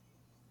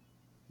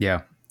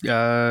 Yeah.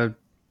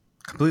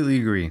 Completely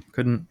agree.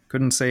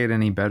 Couldn't say it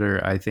any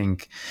better. I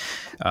think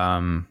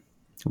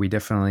we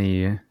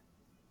definitely,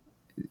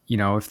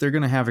 if they're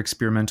going to have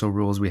experimental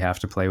rules, we have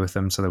to play with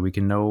them so that we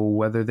can know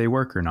whether they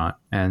work or not.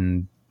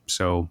 And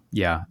So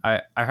yeah,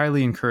 I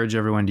highly encourage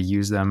everyone to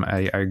use them.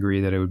 I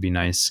agree that it would be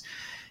nice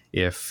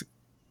if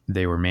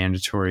they were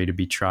mandatory to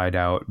be tried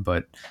out,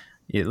 but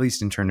at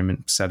least in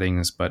tournament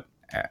settings. But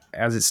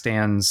as it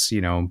stands,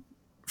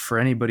 for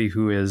anybody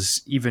who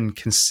is even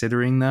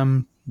considering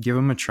them, give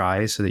them a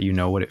try so that you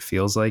know what it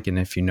feels like. And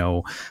if you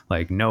know,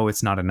 like, no,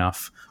 it's not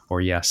enough,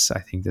 or yes, I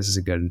think this is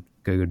a good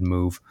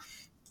move.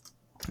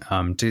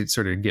 To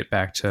sort of get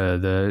back to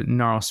the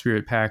Gnarl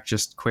Spirit pack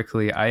just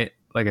quickly,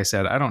 like I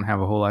said, I don't have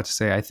a whole lot to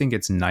say. I think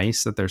it's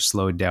nice that they're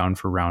slowed down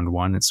for round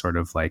one. It's sort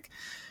of like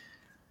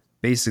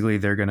basically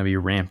they're going to be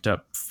ramped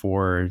up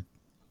for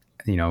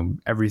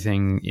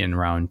everything in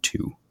round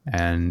two,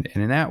 and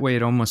in that way,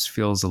 it almost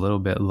feels a little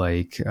bit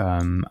like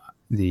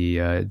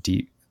the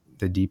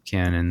deep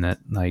canon, that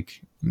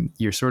like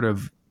you're sort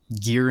of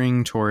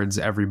gearing towards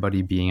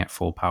everybody being at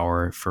full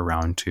power for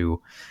round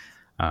two.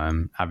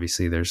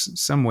 Obviously, there's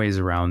some ways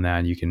around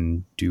that. You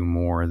can do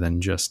more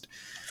than just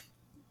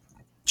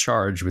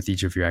charge with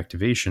each of your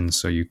activations.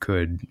 So you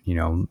could,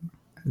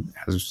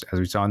 as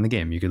we saw in the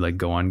game, you could like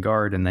go on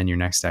guard, and then your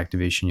next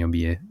activation you'll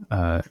be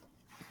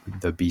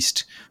the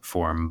beast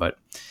form. But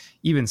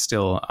even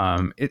still,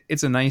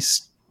 it's a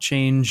nice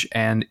change,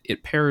 and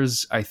it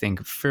pairs, I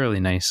think, fairly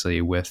nicely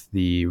with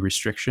the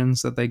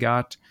restrictions that they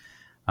got.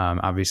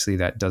 Obviously,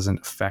 that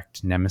doesn't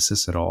affect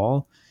Nemesis at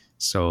all.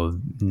 So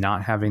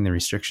not having the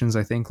restrictions,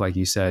 I think, like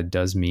you said,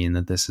 does mean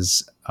that this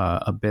is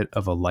a bit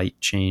of a light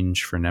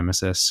change for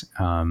Nemesis.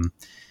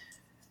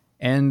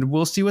 And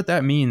we'll see what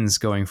that means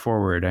going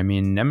forward. I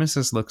mean,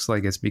 Nemesis looks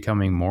like it's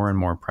becoming more and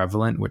more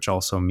prevalent, which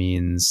also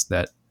means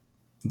that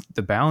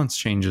the balance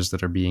changes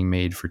that are being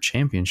made for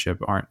Championship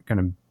aren't going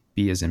to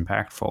be as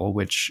impactful,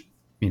 which,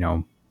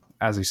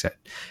 as I said,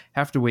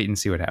 have to wait and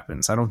see what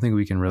happens. I don't think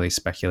we can really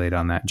speculate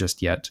on that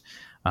just yet,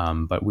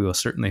 but we will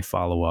certainly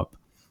follow up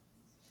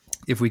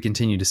if we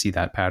continue to see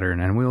that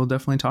pattern, and we'll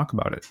definitely talk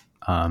about it.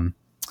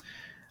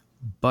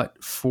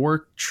 But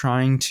for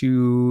trying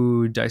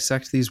to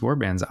dissect these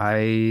warbands,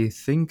 I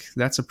think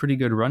that's a pretty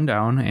good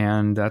rundown,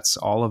 and that's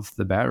all of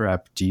the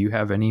Batrep. Do you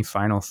have any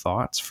final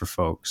thoughts for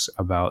folks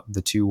about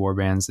the two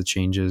warbands, the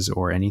changes,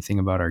 or anything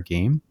about our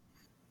game?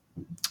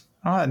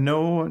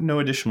 No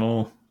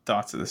additional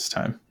thoughts at this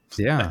time.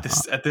 Yeah.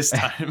 At this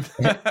time.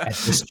 At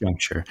this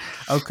juncture.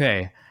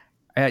 Okay.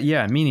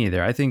 Yeah, me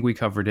neither. I think we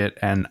covered it,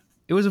 and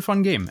it was a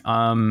fun game.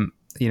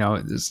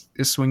 It's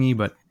swingy,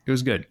 but it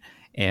was good.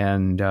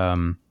 And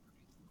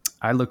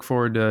I look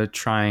forward to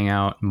trying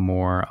out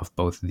more of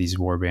both of these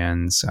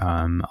warbands,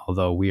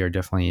 although we are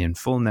definitely in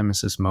full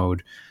Nemesis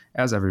mode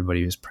as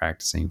everybody is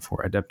practicing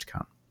for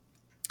Adepticon.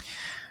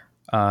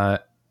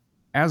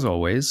 As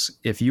always,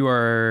 if you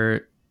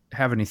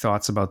have any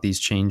thoughts about these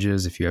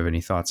changes, if you have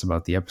any thoughts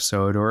about the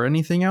episode or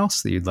anything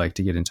else that you'd like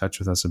to get in touch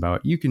with us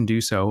about, you can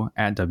do so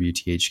at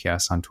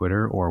WTHcast on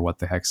Twitter or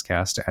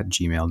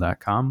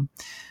whatthehexcast@gmail.com.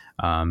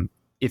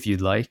 If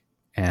you'd like,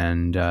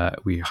 and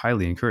we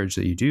highly encourage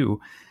that you do,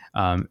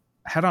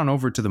 head on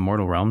over to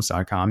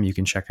themortalrealms.com. You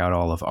can check out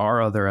all of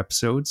our other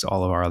episodes,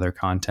 all of our other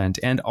content,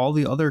 and all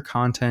the other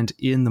content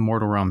in the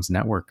Mortal Realms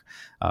network.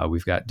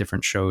 We've got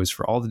different shows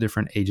for all the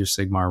different Age of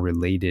Sigmar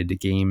related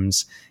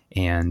games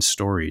and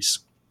stories.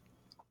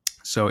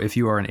 So if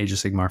you are an Age of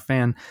Sigmar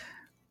fan,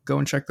 go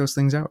and check those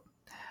things out.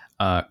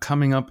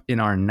 Coming up in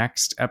our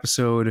next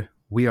episode,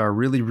 we are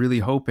really, really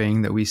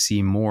hoping that we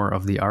see more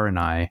of the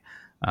RNI.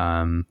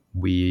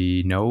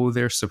 We know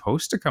they're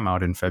supposed to come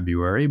out in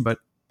February, but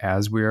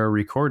as we are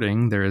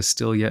recording, there is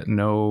still yet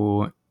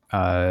no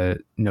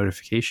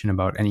notification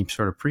about any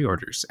sort of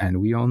pre-orders, and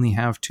we only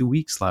have 2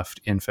 weeks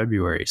left in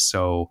February,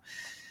 so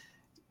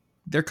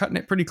they're cutting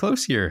it pretty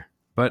close here.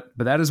 But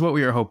that is what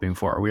we are hoping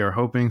for. We are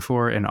hoping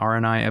for an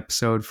RNI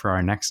episode for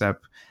our next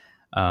ep.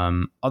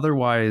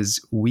 Otherwise,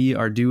 we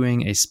are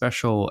doing a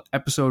special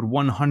episode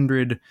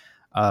 100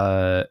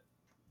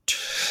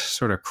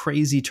 sort of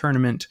crazy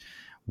tournament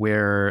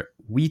where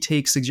we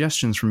take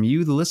suggestions from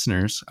you, the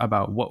listeners,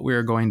 about what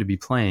we're going to be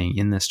playing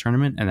in this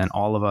tournament. And then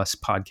all of us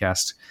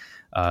podcast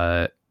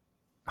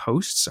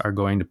hosts are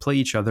going to play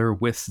each other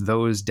with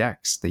those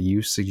decks that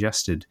you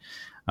suggested.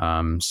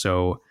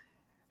 So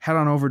head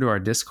on over to our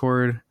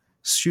Discord,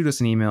 shoot us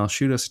an email,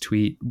 shoot us a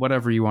tweet,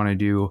 whatever you want to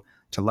do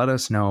to let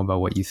us know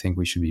about what you think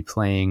we should be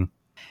playing.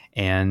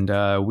 And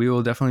we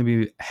will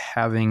definitely be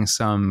having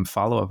some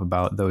follow-up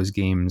about those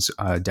games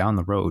down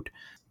the road.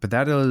 But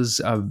that is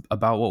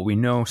about what we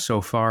know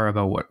so far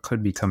about what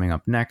could be coming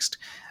up next.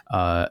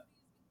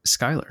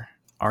 Skylar,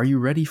 are you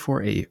ready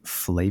for a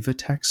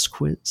Flavatext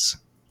quiz?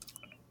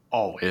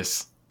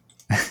 Always.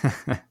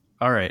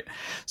 All right.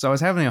 So I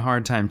was having a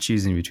hard time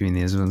choosing between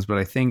these ones, but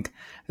I think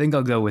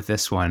I'll go with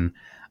this one.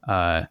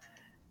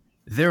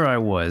 There I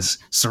was,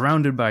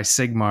 surrounded by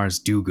Sigmar's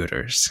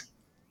do-gooders.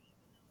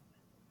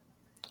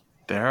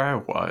 There I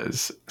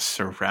was,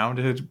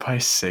 surrounded by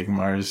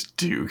Sigmar's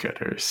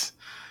do-gooders.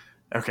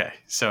 Okay,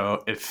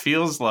 so it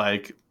feels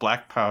like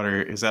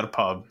Blackpowder is at a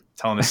pub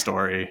telling a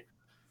story.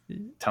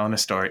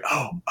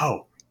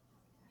 Oh.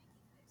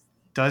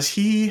 Does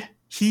he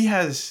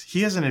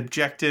has an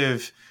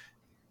objective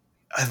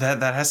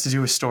That has to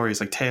do with stories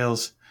like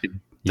tales. The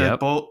Yep,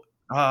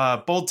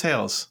 bold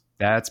tales.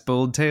 that's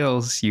Bold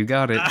Tales. You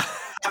got it.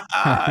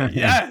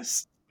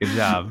 Yes. Good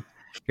job.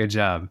 Good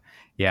job.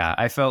 Yeah,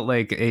 I felt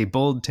like a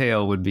bold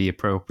tale would be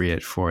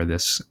appropriate for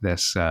this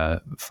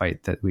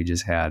fight that we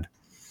just had.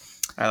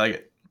 I like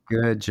it.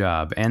 Good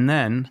job. And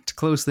then to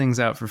close things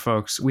out for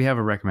folks, we have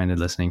a recommended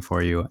listening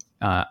for you.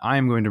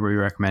 I'm going to be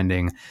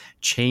recommending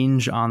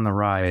Change on the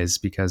Rise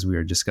because we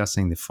are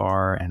discussing the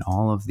FAR and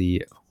all of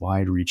the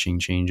wide-reaching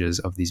changes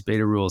of these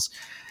beta rules.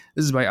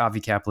 This is by Avi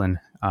Kaplan.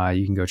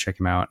 You can go check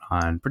him out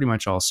on pretty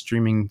much all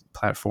streaming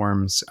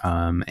platforms.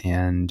 Yeah,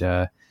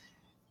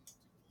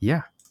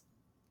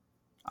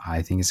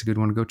 I think it's a good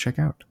one to go check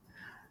out.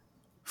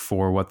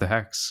 For What the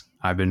Hex,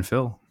 I've been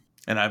Phil.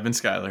 And I've been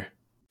Skylar.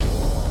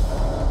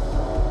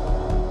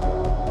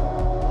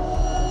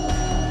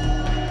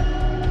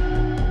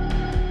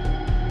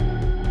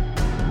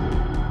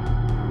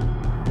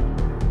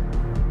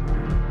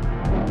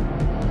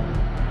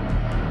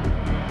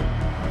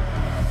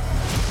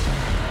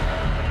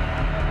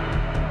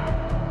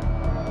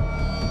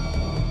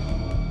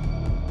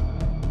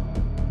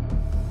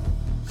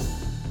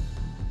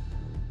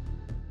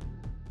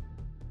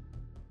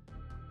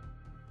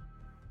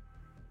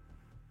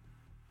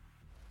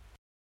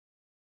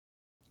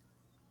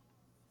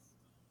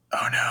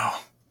 Oh no.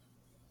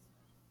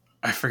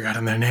 I've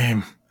forgotten their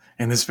name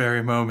in this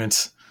very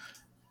moment.